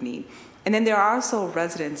that you would need. And then there are also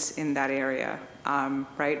residents in that area,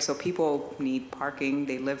 right? So people need parking,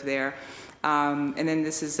 they live there. And then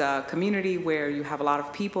this is a community where you have a lot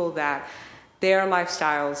of people that their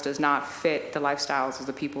lifestyles does not fit the lifestyles of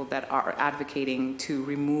the people that are advocating to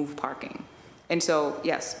remove parking. And so,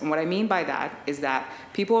 yes, and what I mean by that is that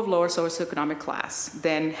people of lower socioeconomic class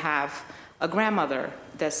then have a grandmother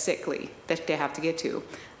that's sickly that they have to get to,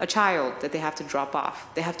 a child that they have to drop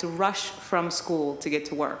off. They have to rush from school to get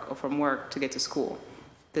to work or from work to get to school.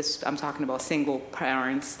 I'm talking about single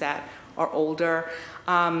parents that are older.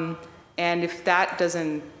 And if that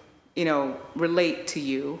doesn't relate to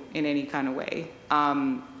you in any kind of way.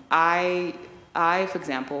 I, for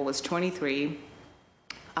example, was 23,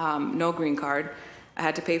 no green card. I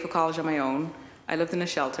had to pay for college on my own. I lived in a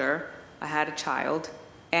shelter. I had a child,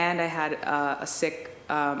 and I had a sick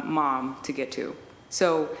mom to get to.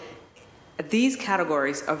 So these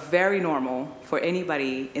categories are very normal for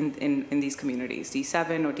anybody in these communities,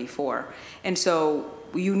 D7 or D4. And so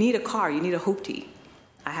you need a car, you need a hoopty.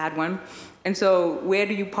 I had one. And so where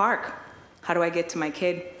do you park? How do I get to my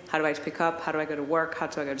kid? How do I pick up? How do I go to work? How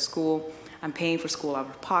do I go to school? I'm paying for school out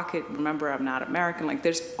of pocket. Remember, I'm not American. Like,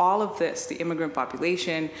 there's all of this, the immigrant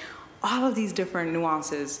population, all of these different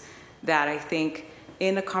nuances that I think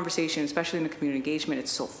in a conversation, especially in the community engagement,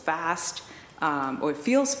 it's so fast, or it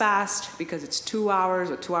feels fast because it's 2 hours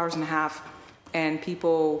or 2 hours and a half, and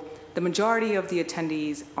people, the majority of the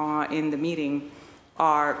attendees in the meeting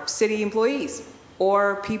are city employees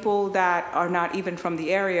or people that are not even from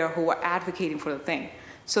the area who are advocating for the thing.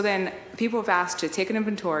 So then people have asked to take an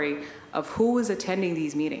inventory of who is attending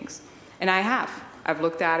these meetings. And I've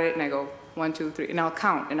looked at it and I go, 1, 2, 3, and I'll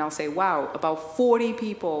count and I'll say, wow, about 40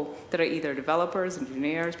 people that are either developers,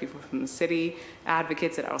 engineers, people from the city,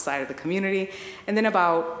 advocates that are outside of the community, and then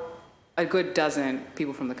about a good dozen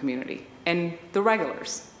people from the community. And the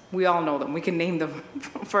regulars, we all know them. We can name them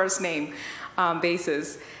first name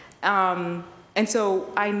basis. And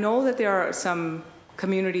so I know that there are some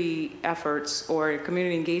community efforts or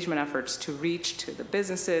community engagement efforts to reach to the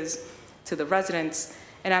businesses, to the residents,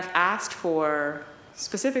 and I've asked for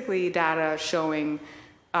specifically data showing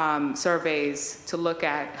surveys to look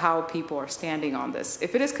at how people are standing on this.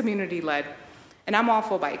 If it is community-led, and I'm all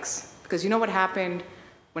for bikes, because you know what happened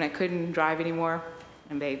when I couldn't drive anymore,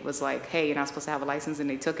 and they was like, hey, you're not supposed to have a license, and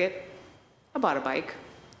they took it? I bought a bike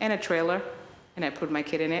and a trailer, and I put my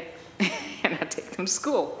kid in it, and I take them to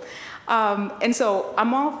school. And so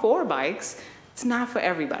I'm all for bikes. It's not for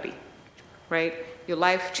everybody, right? Your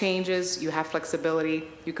life changes, you have flexibility,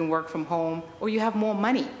 you can work from home, or you have more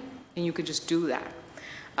money, and you can just do that.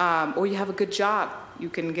 Or you have a good job, you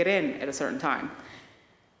can get in at a certain time.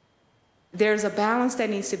 There's a balance that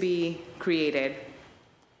needs to be created,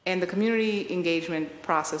 and the community engagement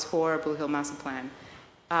process for Blue Hill Master Plan,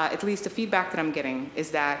 at least the feedback that I'm getting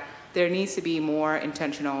is that there needs to be more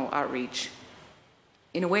intentional outreach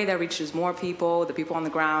in a way that reaches more people, the people on the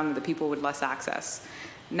ground, the people with less access,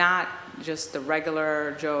 not just the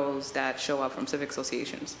regular Joes that show up from civic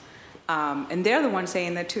associations. And they're the ones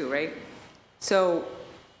saying that too, right? So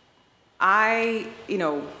the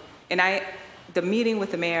meeting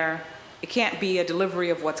with the mayor, it can't be a delivery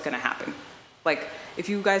of what's gonna happen. Like, if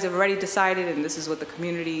you guys have already decided, and this is what the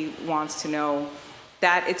community wants to know,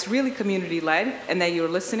 that it's really community-led, and that you're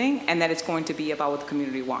listening, and that it's going to be about what the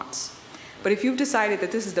community wants. But if you've decided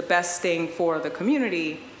that this is the best thing for the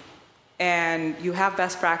community, and you have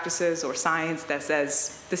best practices or science that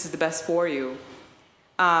says this is the best for you,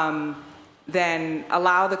 then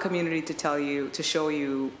allow the community to tell you, to show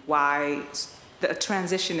you why the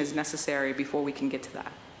transition is necessary before we can get to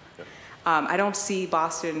that. I don't see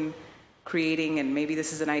Boston creating, and maybe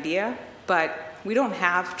this is an idea, but we don't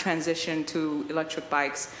have transition to electric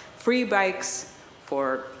bikes, free bikes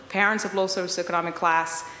for parents of low socioeconomic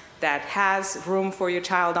class that has room for your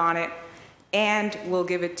child on it, and we'll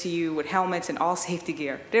give it to you with helmets and all safety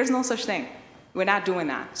gear. There's no such thing. We're not doing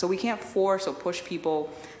that. So we can't force or push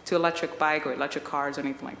people to electric bike or electric cars or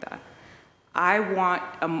anything like that. I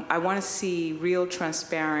want to see real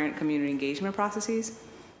transparent community engagement processes.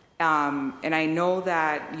 And I know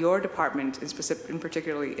that your department in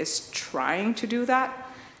particularly is trying to do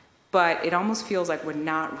that, but it almost feels like we're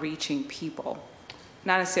not reaching people.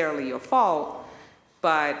 Not necessarily your fault,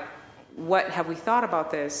 but what have we thought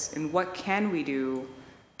about this, and what can we do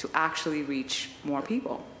to actually reach more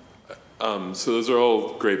people? So those are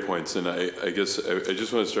all great points, and I guess I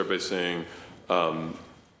just want to start by saying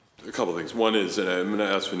a couple things. One is, and I'm going to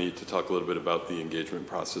ask Vineet to talk a little bit about the engagement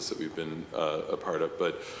process that we've been a part of,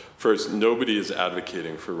 but first, nobody is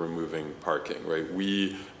advocating for removing parking, right?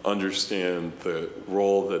 We understand the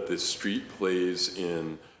role that this street plays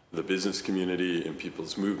in the business community, in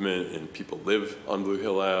people's movement, and people live on Blue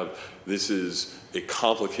Hill Ave. This is a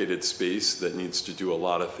complicated space that needs to do a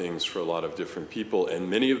lot of things for a lot of different people, and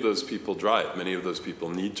many of those people drive. Many of those people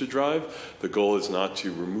need to drive. The goal is not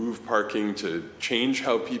to remove parking, to change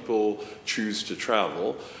how people choose to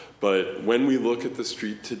travel, but when we look at the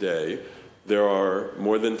street today, there are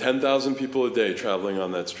more than 10,000 people a day traveling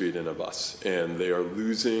on that street in a bus, and they are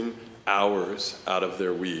losing hours out of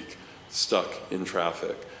their week stuck in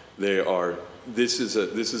traffic. This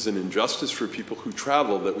is an injustice for people who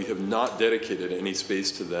travel, that we have not dedicated any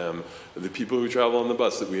space to them. The people who travel on the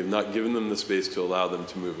bus, that we have not given them the space to allow them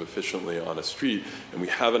to move efficiently on a street, and we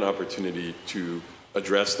have an opportunity to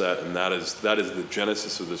address that, and that is the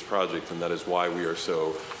genesis of this project, and that is why we are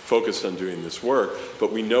so focused on doing this work.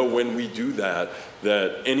 But we know when we do that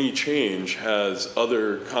any change has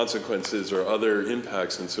other consequences or other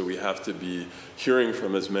impacts, and so we have to be hearing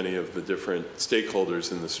from as many of the different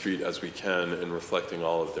stakeholders in the street as we can and reflecting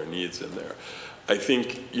all of their needs in there. I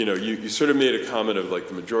think, you sort of made a comment of like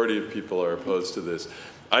the majority of people are opposed to this.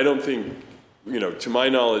 I don't think, to my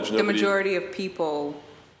knowledge, nobody... The majority of people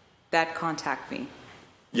that contact me.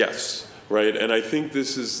 Yes, right, and I think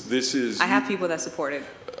this is. I have people that support it.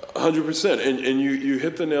 100%, and you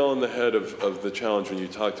hit the nail on the head of the challenge when you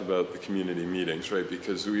talked about the community meetings, right?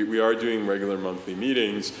 Because we are doing regular monthly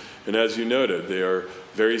meetings, and as you noted, they are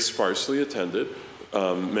very sparsely attended.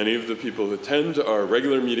 Many of the people who attend are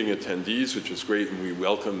regular meeting attendees, which is great, and we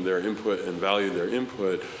welcome their input and value their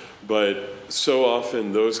input. But so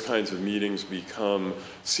often those kinds of meetings become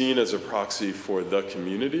seen as a proxy for the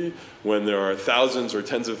community when there are thousands or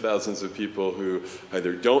tens of thousands of people who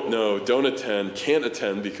either don't know, don't attend, can't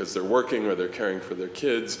attend because they're working or they're caring for their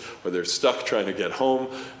kids or they're stuck trying to get home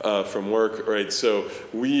from work, right? So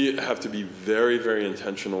we have to be very, very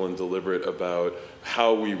intentional and deliberate about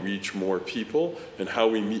how we reach more people and how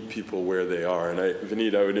we meet people where they are. And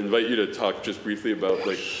Vineet, I would invite you to talk just briefly about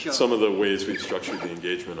some of the ways we've structured the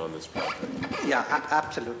engagement on this project. Yeah,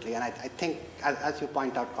 absolutely. And I think, as you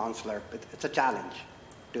point out, Councillor, it's a challenge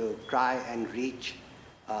to try and reach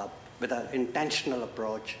with an intentional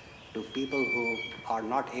approach to people who are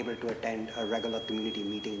not able to attend a regular community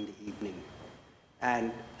meeting in the evening.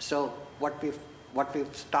 And so what we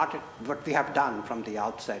have done from the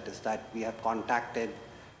outset is that we have contacted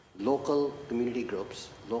local community groups,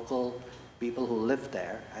 local people who live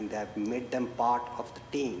there, and they have made them part of the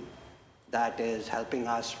team that is helping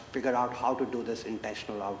us figure out how to do this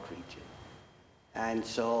intentional outreach. And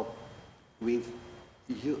so we've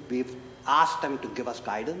asked them to give us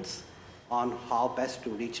guidance on how best to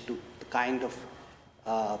reach to the kind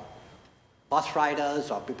of bus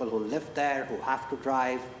riders or people who live there, who have to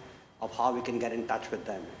drive, of how we can get in touch with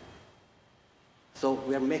them. So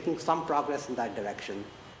we're making some progress in that direction.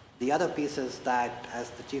 The other piece is that, as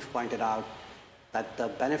the Chief pointed out, that the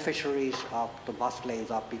beneficiaries of the bus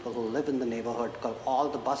lanes are people who live in the neighborhood, because all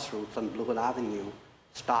the bus routes on Blue Hill Avenue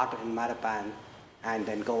start in Mattapan and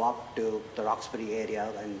then go up to the Roxbury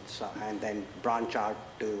area and then branch out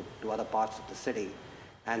to other parts of the city.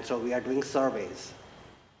 And so we are doing surveys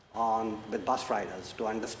with bus riders to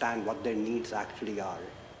understand what their needs actually are.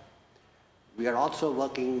 We are also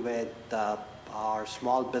working with our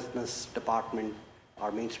small business department,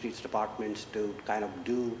 our Main Streets departments, to kind of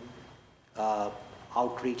do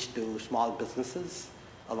outreach to small businesses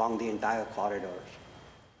along the entire corridors.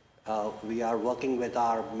 We are working with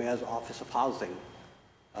our Mayor's Office of Housing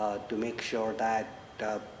to make sure that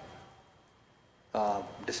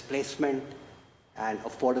displacement and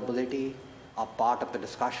affordability are part of the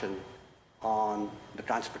discussion on the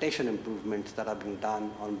transportation improvements that are being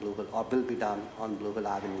done on Blue Hill, or will be done on Blue Hill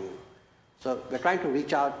Avenue. So we're trying to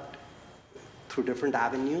reach out through different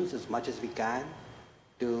avenues as much as we can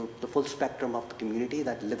to the full spectrum of the community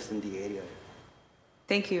that lives in the area.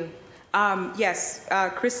 Thank you. Yes,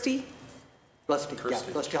 Kirsty?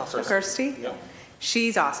 Kirsty? Yeah.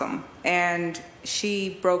 She's awesome. And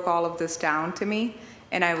she broke all of this down to me,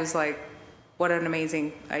 and I was like, what an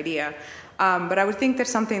amazing idea. But I would think that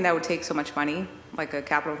something that would take so much money, like a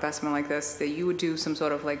capital investment like this, that you would do some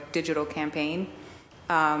sort of like digital campaign.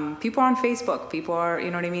 People are on Facebook, people are, you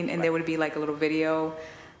know what I mean? And there would be like a little video,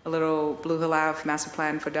 a little Blue Hill Ave Master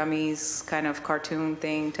Plan for Dummies kind of cartoon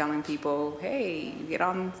thing telling people, hey, you get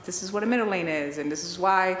on, this is what a middle lane is, and this is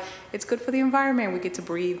why it's good for the environment, we get to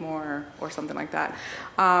breathe more, or something like that.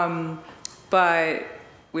 But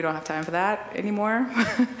we don't have time for that anymore.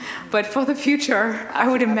 But for the future, I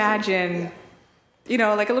would imagine, you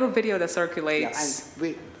know, like a little video that circulates. Yeah,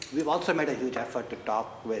 and we've also made a huge effort to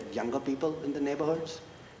talk with younger people in the neighborhoods.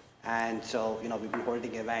 And so, you know, we've been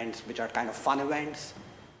holding events which are kind of fun events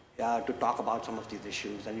to talk about some of these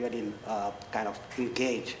issues and really kind of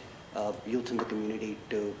engage youth in the community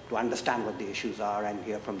to understand what the issues are and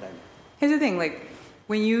hear from them. Here's the thing, like,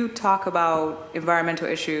 when you talk about environmental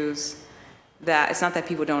issues, that it's not that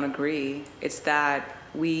people don't agree, it's that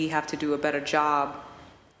we have to do a better job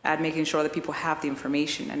at making sure that people have the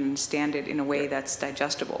information and understand it in a way that's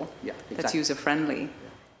digestible, that's user-friendly.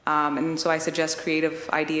 And so I suggest creative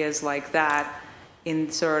ideas like that in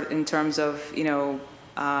terms of, you know,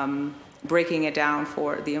 breaking it down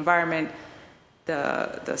for the environment,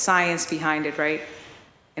 the science behind it, right,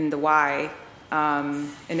 and the why,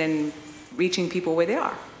 and then reaching people where they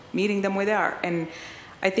are, meeting them where they are. And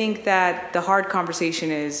I think that the hard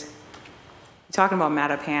conversation is talking about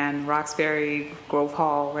Mattapan, Roxbury, Grove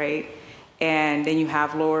Hall, right? And then you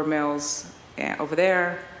have Lower Mills over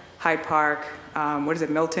there, Hyde Park, what is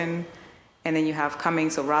it, Milton? And then you have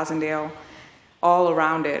Cummings, so Rosendale, all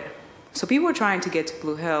around it. So people are trying to get to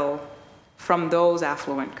Blue Hill from those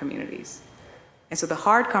affluent communities. And so the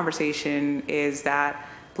hard conversation is that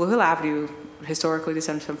Blue Hill Avenue, historically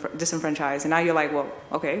disenfranchised, and now you're like, well,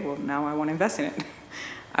 okay, well, now I want to invest in it.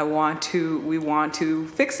 We want to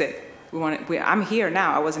fix it. I'm here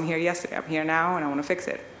now. I wasn't here yesterday. I'm here now, and I want to fix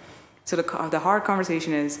it. So the hard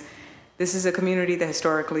conversation is, this is a community that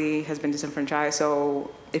historically has been disenfranchised.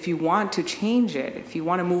 So if you want to change it, if you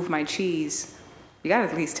want to move my cheese, you got to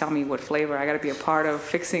at least tell me what flavor. I got to be a part of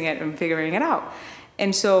fixing it and figuring it out.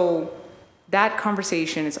 And so that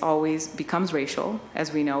conversation is always becomes racial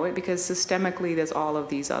as we know it, because systemically there's all of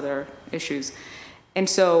these other issues. And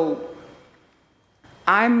so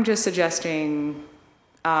I'm just suggesting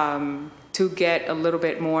to get a little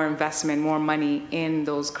bit more investment, more money in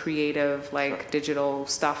those creative, like digital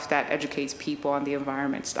stuff that educates people on the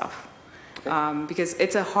environment stuff. Okay. Because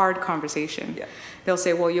it's a hard conversation. Yeah. They'll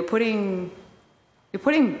say, well, you're putting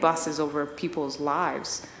buses over people's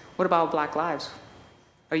lives. What about Black lives?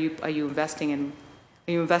 Are you investing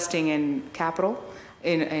in capital,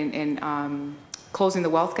 in closing the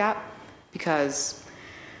wealth gap? Because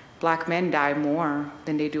Black men die more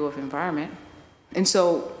than they do of environment. And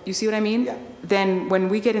so, you see what I mean? Yeah. Then when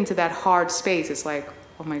we get into that hard space, it's like,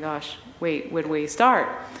 oh my gosh, wait, where do we start?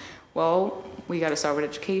 Well, we got to start with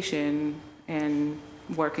education and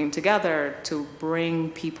working together to bring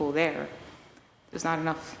people there. There's not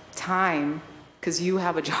enough time because you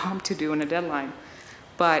have a job to do and a deadline.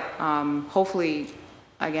 But hopefully,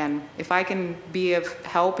 again, if I can be of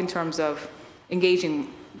help in terms of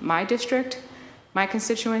engaging my district, my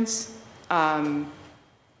constituents,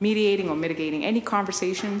 mediating or mitigating any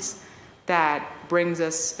conversations that brings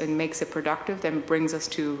us and makes it productive, then brings us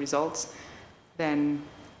to results, then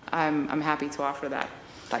I'm happy to offer that.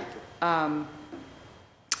 Thank you.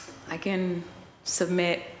 I can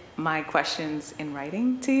submit my questions in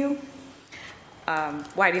writing to you.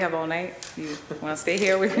 Why do you have all night? You want to stay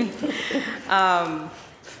here with me?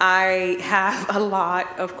 I have a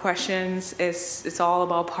lot of questions. It's all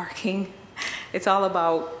about parking. It's all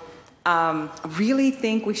about, really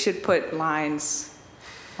think we should put lines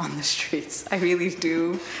on the streets. I really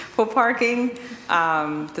do for parking.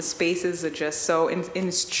 The spaces are just so, and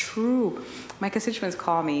it's true. My constituents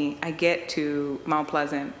call me, I get to Mount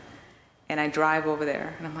Pleasant and I drive over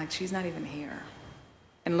there and I'm like, she's not even here.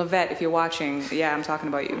 And Lavette, if you're watching, yeah, I'm talking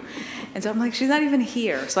about you. And so I'm like, she's not even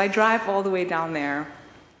here. So I drive all the way down there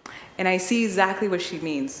and I see exactly what she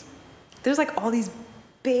means. There's like all these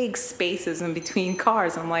big spaces in between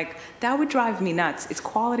cars. I'm like, that would drive me nuts. It's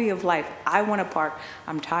quality of life. I want to park.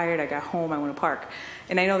 I'm tired. I got home. I want to park.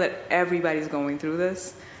 And I know that everybody's going through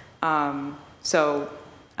this. So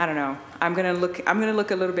I don't know. I'm gonna look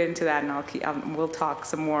a little bit into that, and we'll talk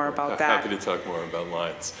some more about that. Happy to talk more about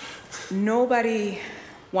lines. Nobody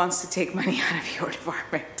wants to take money out of your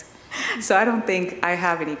department, so I don't think I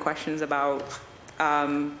have any questions about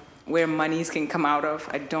where monies can come out of.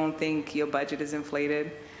 I don't think your budget is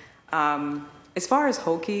inflated. As far as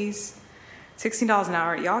Hokies, $16 an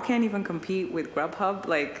hour, y'all can't even compete with Grubhub.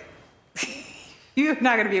 Like, you're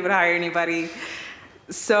not gonna be able to hire anybody.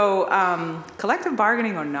 So collective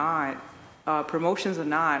bargaining or not, promotions or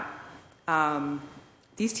not,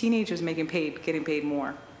 these teenagers getting paid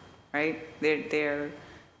more, right? They're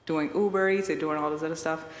doing Uber Eats, they're doing all this other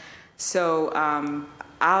stuff. So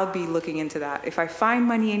I'll be looking into that. If I find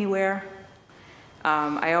money anywhere,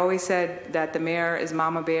 I always said that the mayor is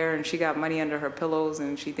Mama Bear and she got money under her pillows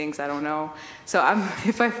and she thinks I don't know. So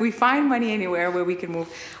if we find money anywhere where we can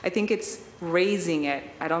move, I think it's raising it.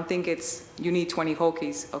 I don't think it's, you need 20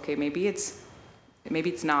 Hokies. Okay, maybe it's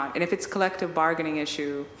not. And if it's collective bargaining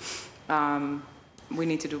issue, we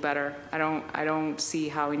need to do better. I don't see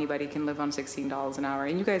how anybody can live on $16 an hour.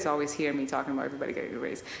 And you guys always hear me talking about everybody getting a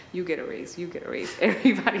raise. You get a raise, you get a raise.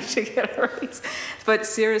 Everybody should get a raise. But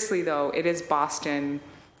seriously though, it is Boston.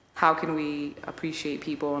 How can we appreciate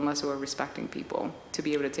people unless we're respecting people to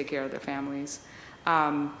be able to take care of their families?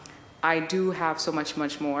 I do have so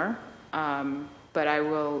much more, but I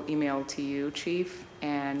will email to you, Chief,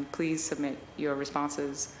 and please submit your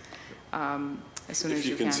responses as soon as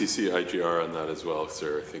you can. If you can CC IGR on that as well, because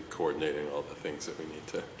they're, I think, coordinating all the things that we need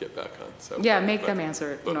to get back on. So yeah, make them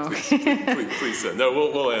answer it. No. Please send. No,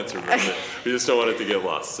 we'll answer. We just don't want it to get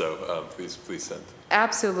lost. So please send.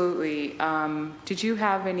 Absolutely. Did you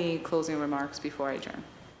have any closing remarks before I adjourn?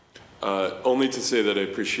 Only to say that I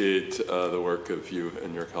appreciate the work of you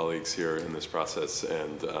and your colleagues here in this process,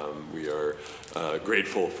 and we are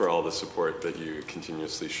grateful for all the support that you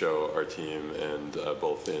continuously show our team, and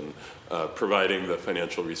both in providing the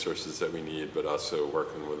financial resources that we need, but also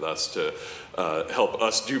working with us to help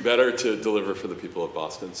us do better to deliver for the people of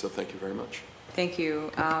Boston. So thank you very much. Thank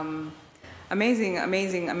you.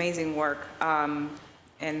 Amazing work.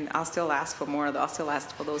 And I'll still ask for more. I'll still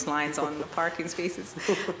ask for those lines on the parking spaces.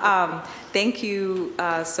 Thank you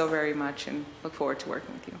so very much, and look forward to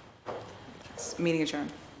working with you. Meeting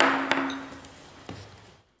adjourned.